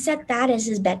sleepy and set that as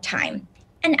his bedtime.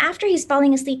 And after he's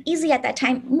falling asleep easily at that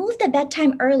time, move the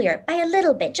bedtime earlier by a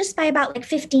little bit, just by about like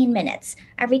 15 minutes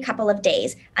every couple of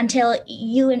days until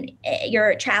you and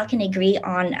your child can agree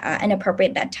on an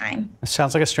appropriate bedtime. That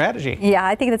sounds like a strategy. Yeah,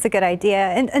 I think that's a good idea.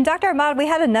 And Dr. Ahmad, we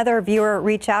had another viewer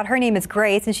reach out. Her name is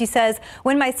Grace, and she says,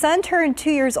 when my son turned 2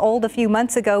 years old a few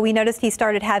months ago, we noticed he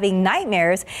started having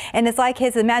nightmares, and it's like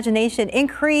his imagination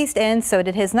increased, and so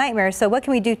did his nightmares. So what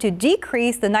can we do to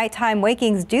decrease the nighttime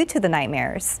wakings due to the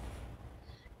nightmares?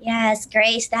 Yes,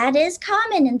 Grace, that is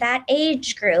common in that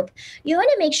age group. You want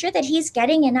to make sure that he's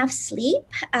getting enough sleep.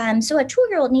 So a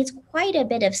 2-year-old needs quite a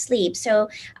bit of sleep. So,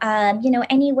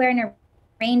 anywhere in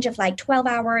range of like 12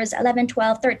 hours, 11,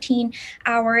 12, 13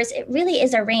 hours. It really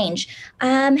is a range.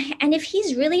 And if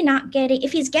he's really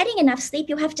if he's getting enough sleep,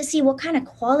 you have to see what kind of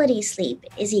quality sleep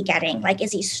is he getting. Like,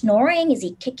 is he snoring? Is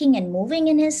he kicking and moving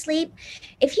in his sleep?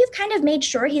 If you've kind of made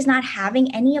sure he's not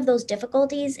having any of those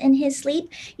difficulties in his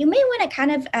sleep, you may want to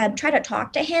kind of try to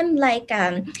talk to him like,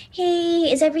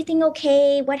 hey, is everything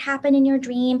okay? What happened in your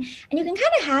dream? And you can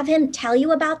kind of have him tell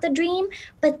you about the dream,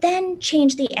 but then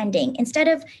change the ending. Instead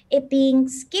of it being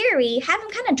scary, have him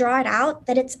kind of draw it out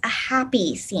that it's a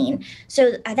happy scene.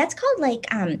 So that's called like,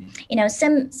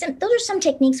 those are some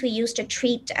techniques we use to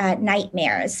treat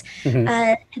nightmares.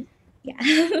 Mm-hmm.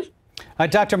 Yeah.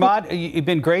 Dr. Ahmad, you've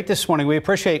been great this morning. We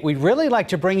appreciate it. We'd really like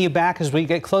to bring you back as we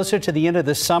get closer to the end of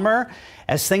the summer,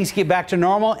 as things get back to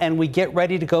normal and we get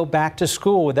ready to go back to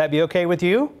school. Would that be okay with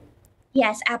you?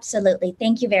 Yes, absolutely.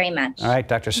 Thank you very much. All right,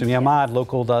 Dr. Sumia Ahmad,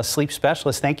 local sleep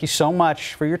specialist, thank you so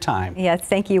much for your time. Yes,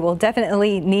 thank you. We'll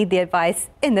definitely need the advice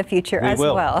in the future as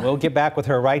well. We'll get back with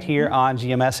her right here on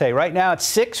GMSA. Right now it's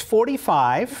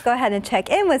 6:45. Let's go ahead and check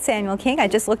in with Samuel King. I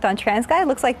just looked on TransGuide.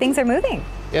 Looks like things are moving.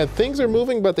 Yeah, things are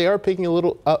moving, but they are picking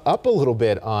up a little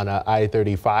bit on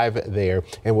I-35 there,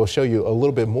 and we'll show you a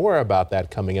little bit more about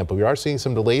that coming up. But we are seeing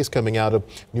some delays coming out of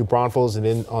New Braunfels and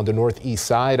in on the northeast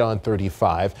side on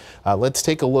 35. Let's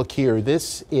take a look here.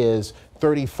 This is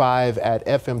 35 at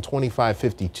FM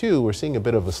 2552. We're seeing a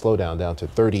bit of a slowdown down to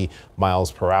 30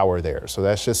 miles per hour there. So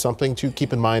that's just something to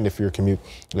keep in mind if your commute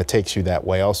takes you that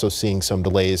way. Also seeing some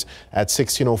delays at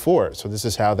 1604. So this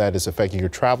is how that is affecting your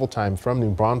travel time from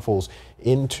New Braunfels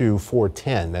into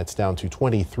 410. That's down to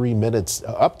 23 minutes,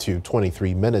 up to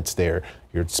 23 minutes there.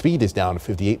 Your speed is down to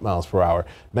 58 miles per hour,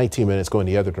 19 minutes going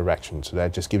the other direction. So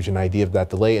that just gives you an idea of that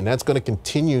delay, and that's going to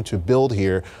continue to build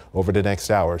here over the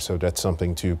next hour. So that's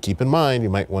something to keep in mind. You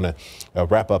might want to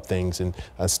wrap up things and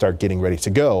start getting ready to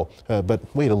go, but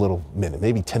wait a little minute,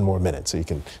 maybe 10 more minutes so you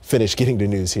can finish getting the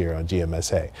news here on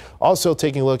GMSA. Also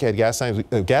taking a look at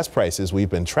gas prices. We've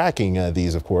been tracking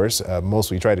these, of course.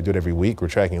 Mostly try to do it every week. We're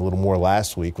tracking a little more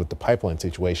last week with the pipeline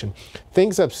situation.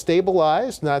 Things have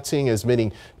stabilized, not seeing as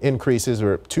many increases.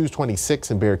 We're at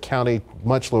 $2.26 in Bexar County,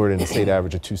 much lower than the state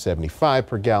average of $2.75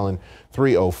 per gallon,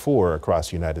 $3.04 across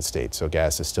the United States. So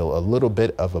gas is still a little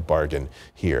bit of a bargain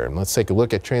here. And let's take a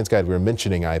look at TransGuide. We were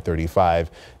mentioning I-35.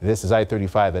 This is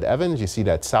I-35 at Evans. You see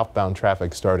that southbound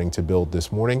traffic starting to build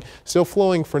this morning. Still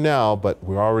flowing for now, but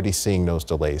we're already seeing those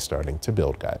delays starting to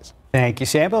build, guys. Thank you,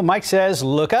 Samuel. Mike says,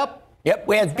 look up. Yep,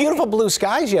 we had beautiful blue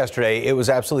skies yesterday. It was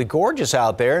absolutely gorgeous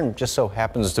out there, and just so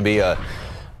happens to be a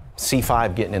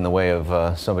C5 getting in the way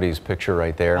of somebody's picture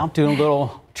right there. I'm doing a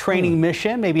little training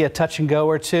mission, maybe a touch and go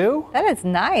or two. That is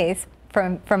nice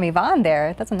from Yvonne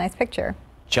there. That's a nice picture.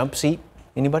 Jump seat,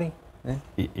 anybody?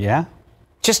 Yeah.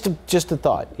 Just a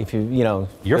thought. If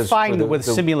you're fine with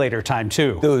simulator time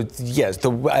too.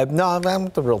 No, I'm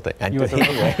the real thing.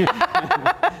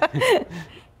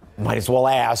 Might as well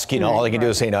ask, all I can do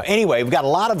is say no. Anyway, we've got a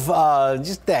lot of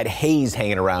just that haze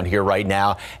hanging around here right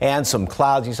now and some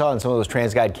clouds. You saw in some of those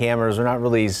TransGuide cameras,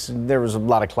 there was a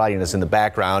lot of cloudiness in the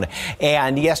background.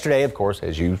 And yesterday, of course,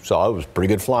 as you saw, it was pretty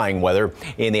good flying weather.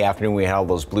 In the afternoon, we had all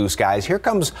those blue skies. Here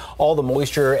comes all the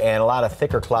moisture and a lot of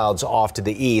thicker clouds off to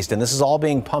the east. And this is all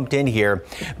being pumped in here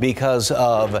because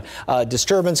of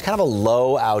disturbance, kind of a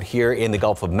low out here in the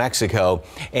Gulf of Mexico.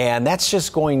 And that's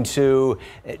just going to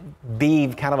be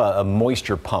kind of a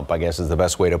moisture pump, I guess is the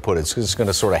best way to put it. It's just going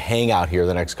to sort of hang out here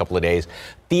the next couple of days,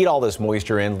 feed all this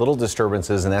moisture in, little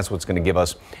disturbances, and that's what's going to give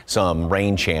us some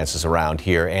rain chances around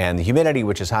here. And the humidity,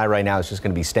 which is high right now, is just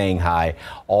going to be staying high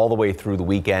all the way through the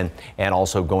weekend and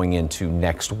also going into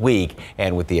next week.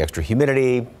 And with the extra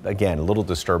humidity, again, little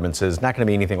disturbances, not going to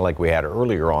be anything like we had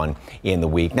earlier on in the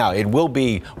week. Now, it will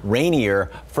be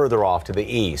rainier further off to the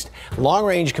east.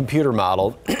 Long-range computer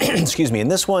model, excuse me,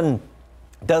 and this one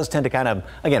does tend to kind of,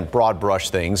 again, broad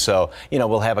brush things. So,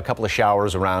 we'll have a couple of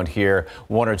showers around here,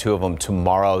 one or two of them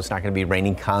tomorrow. It's not going to be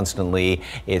raining constantly.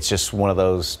 It's just one of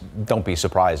those, don't be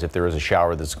surprised if there is a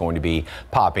shower that's going to be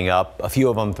popping up. A few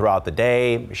of them throughout the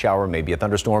day, a shower, maybe a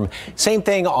thunderstorm. Same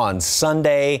thing on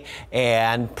Sunday,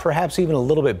 and perhaps even a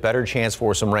little bit better chance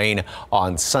for some rain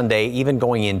on Sunday, even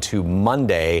going into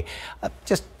Monday.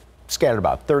 Just scattered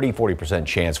about 30-40%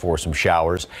 chance for some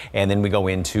showers, and then we go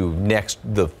into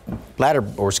the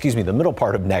middle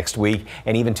part of next week,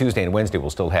 and even Tuesday and Wednesday we'll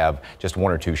still have just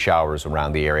one or two showers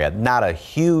around the area. Not a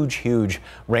huge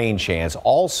rain chance.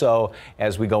 Also,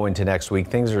 as we go into next week,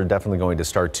 things are definitely going to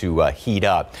start to heat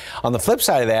up. On the flip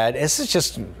side of that, this is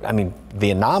just,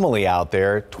 the anomaly out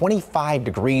there. 25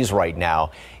 degrees right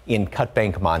now in Cut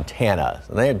Bank, Montana.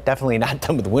 So they're definitely not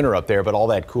done with winter up there, but all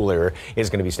that cool air is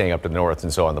going to be staying up to the north.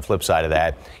 And so on the flip side of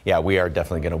that, yeah, we are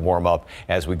definitely going to warm up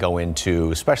as we go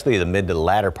into especially the mid to the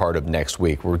latter part of next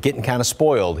week. We're getting kind of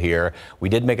spoiled here. We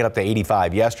did make it up to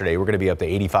 85 yesterday. We're going to be up to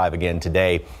 85 again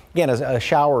today. Again, a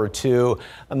shower or two,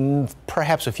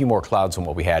 perhaps a few more clouds than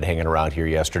what we had hanging around here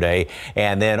yesterday.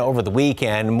 And then over the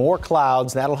weekend, more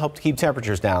clouds. That'll help to keep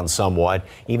temperatures down somewhat,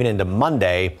 even into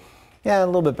Monday. Yeah, a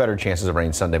little bit better chances of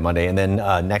rain Sunday, Monday. And then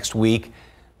next week,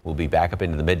 we'll be back up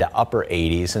into the mid to upper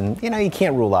 80s. And, you know, you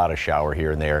can't rule out a shower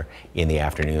here and there in the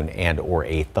afternoon and or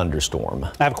a thunderstorm.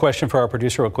 I have a question for our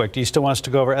producer real quick. Do you still want us to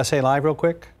go over SA Live real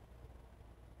quick?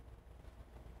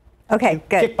 Okay,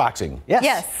 good. Kickboxing. Yes.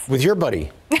 Yes. With your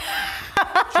buddy.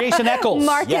 Jason Eccles.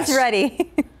 Mark is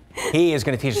ready. He is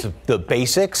going to teach us the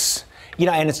basics. You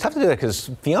know, and it's tough to do that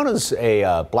because Fiona's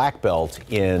a black belt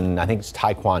in, I think it's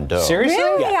Taekwondo. Seriously?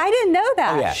 Really? Yeah. I didn't know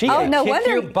that. Oh, yeah. She no kick wonder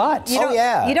your butt.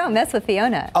 You don't mess with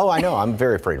Fiona. Oh, I know. I'm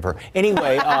very afraid of her.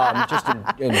 Anyway, just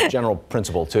in general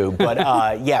principle, too. But,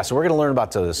 yeah, so we're going to learn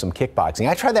about some kickboxing.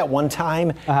 I tried that one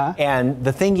time, and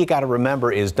the thing you got to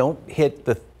remember is don't hit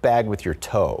the bag with your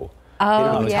toe.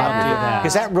 Oh, yeah.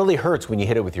 Because that really hurts when you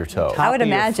hit it with your toe. I would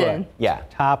imagine. Yeah.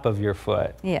 Top of your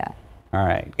foot. Yeah. All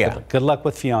right. Yeah. Good luck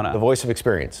with Fiona. The voice of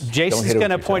experience. Jason's going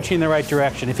to point you in the right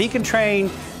direction. If he can train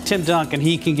Tim Duncan,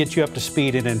 he can get you up to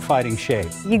speed and in fighting shape.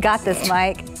 You got this,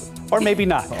 Mike. Or maybe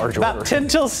not. About 10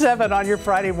 till 7 on your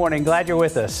Friday morning. Glad you're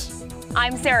with us.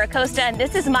 I'm Sarah Costa, and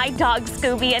this is my dog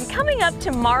Scooby. And coming up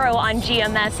tomorrow on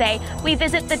GMSA, we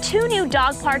visit the 2 new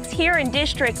dog parks here in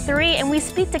District 3, and we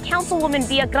speak to Councilwoman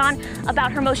Villagran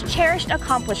about her most cherished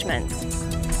accomplishments.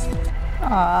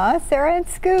 Aw, Sarah and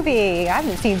Scooby. I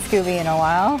haven't seen Scooby in a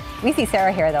while. We see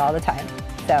Sarah here, though, all the time.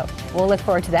 So we'll look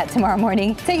forward to that tomorrow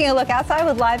morning. Taking a look outside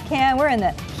with live cam. We're in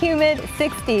the humid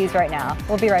 60s right now.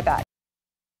 We'll be right back.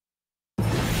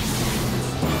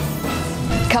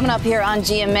 Coming up here on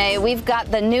GMA, we've got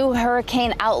the new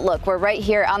hurricane outlook. We're right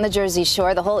here on the Jersey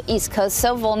Shore, the whole East Coast,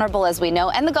 so vulnerable as we know,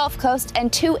 and the Gulf Coast,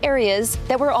 and 2 areas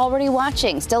that we're already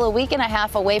watching. Still a week and a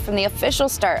half away from the official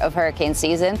start of hurricane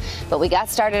season, but we got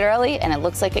started early, and it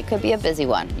looks like it could be a busy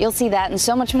one. You'll see that and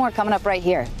so much more coming up right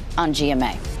here on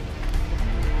GMA.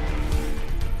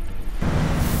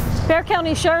 Bexar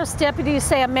County Sheriff's deputies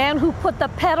say a man who put the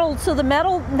pedal to the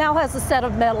metal now has a set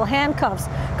of metal handcuffs.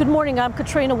 Good morning, I'm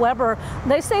Katrina Weber.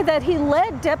 They say that he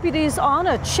led deputies on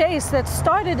a chase that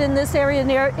started in this area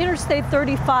near Interstate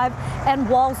 35 and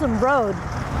Walsham Road.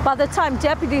 By the time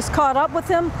deputies caught up with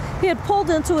him, he had pulled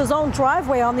into his own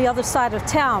driveway on the other side of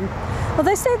town. Well,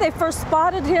 they say they first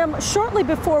spotted him shortly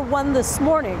before 1 this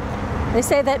morning. They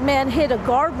say that man hit a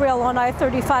guardrail on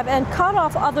I-35 and cut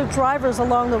off other drivers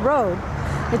along the road.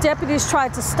 The deputies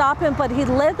tried to stop him, but he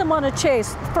led them on a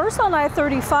chase, first on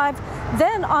I-35,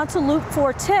 then onto Loop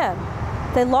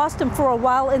 410. They lost him for a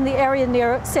while in the area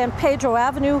near San Pedro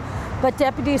Avenue, but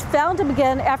deputies found him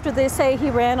again after they say he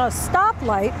ran a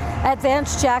stoplight at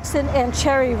Vance Jackson and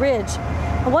Cherry Ridge.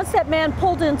 And once that man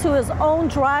pulled into his own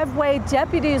driveway,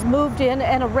 deputies moved in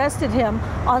and arrested him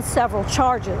on several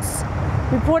charges.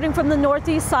 Reporting from the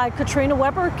Northeast Side, Katrina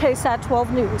Weber, KSAT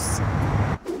 12 News.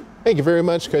 Thank you very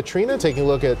much, Katrina. Taking a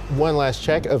look at one last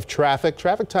check of traffic.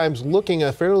 Traffic times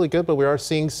looking fairly good, but we are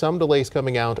seeing some delays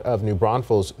coming out of New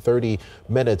Braunfels, 30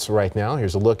 minutes right now.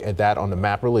 Here's a look at that on the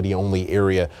map, really the only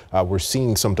area we're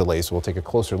seeing some delays. So we'll take a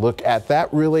closer look at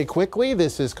that really quickly.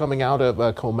 This is coming out of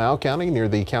Comal County near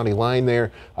the county line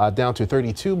there, down to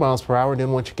 32 miles per hour. And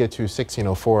then once you get to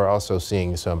 1604, also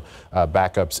seeing some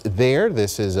backups there.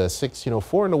 This is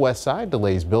 1604 on the west side.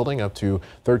 Delays building up to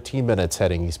 13 minutes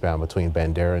heading eastbound between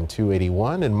Bandera and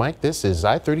 281. And Mike, this is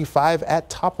I-35 at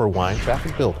Topperwine,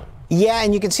 traffic building. Yeah,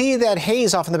 and you can see that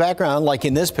haze off in the background, like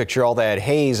in this picture, all that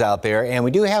haze out there. And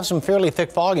we do have some fairly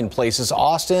thick fog in places.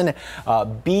 Austin,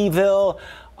 Beeville,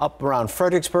 up around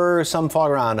Fredericksburg, some fog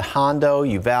around Hondo,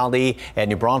 Uvalde, and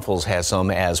New Braunfels has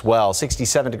some as well.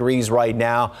 67 degrees right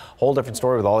now. Whole different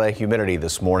story with all that humidity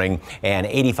this morning, and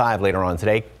 85 later on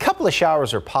today. Couple of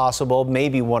showers are possible,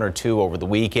 maybe 1 or 2 over the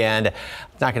weekend.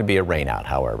 It's not going to be a rain out,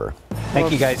 however.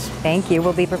 Thank you, guys. Thank you.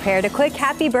 We'll be prepared. A quick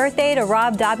happy birthday to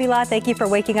Rob Davila. Thank you for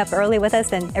waking up early with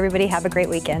us, and everybody have a great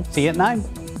weekend. See you at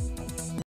 9.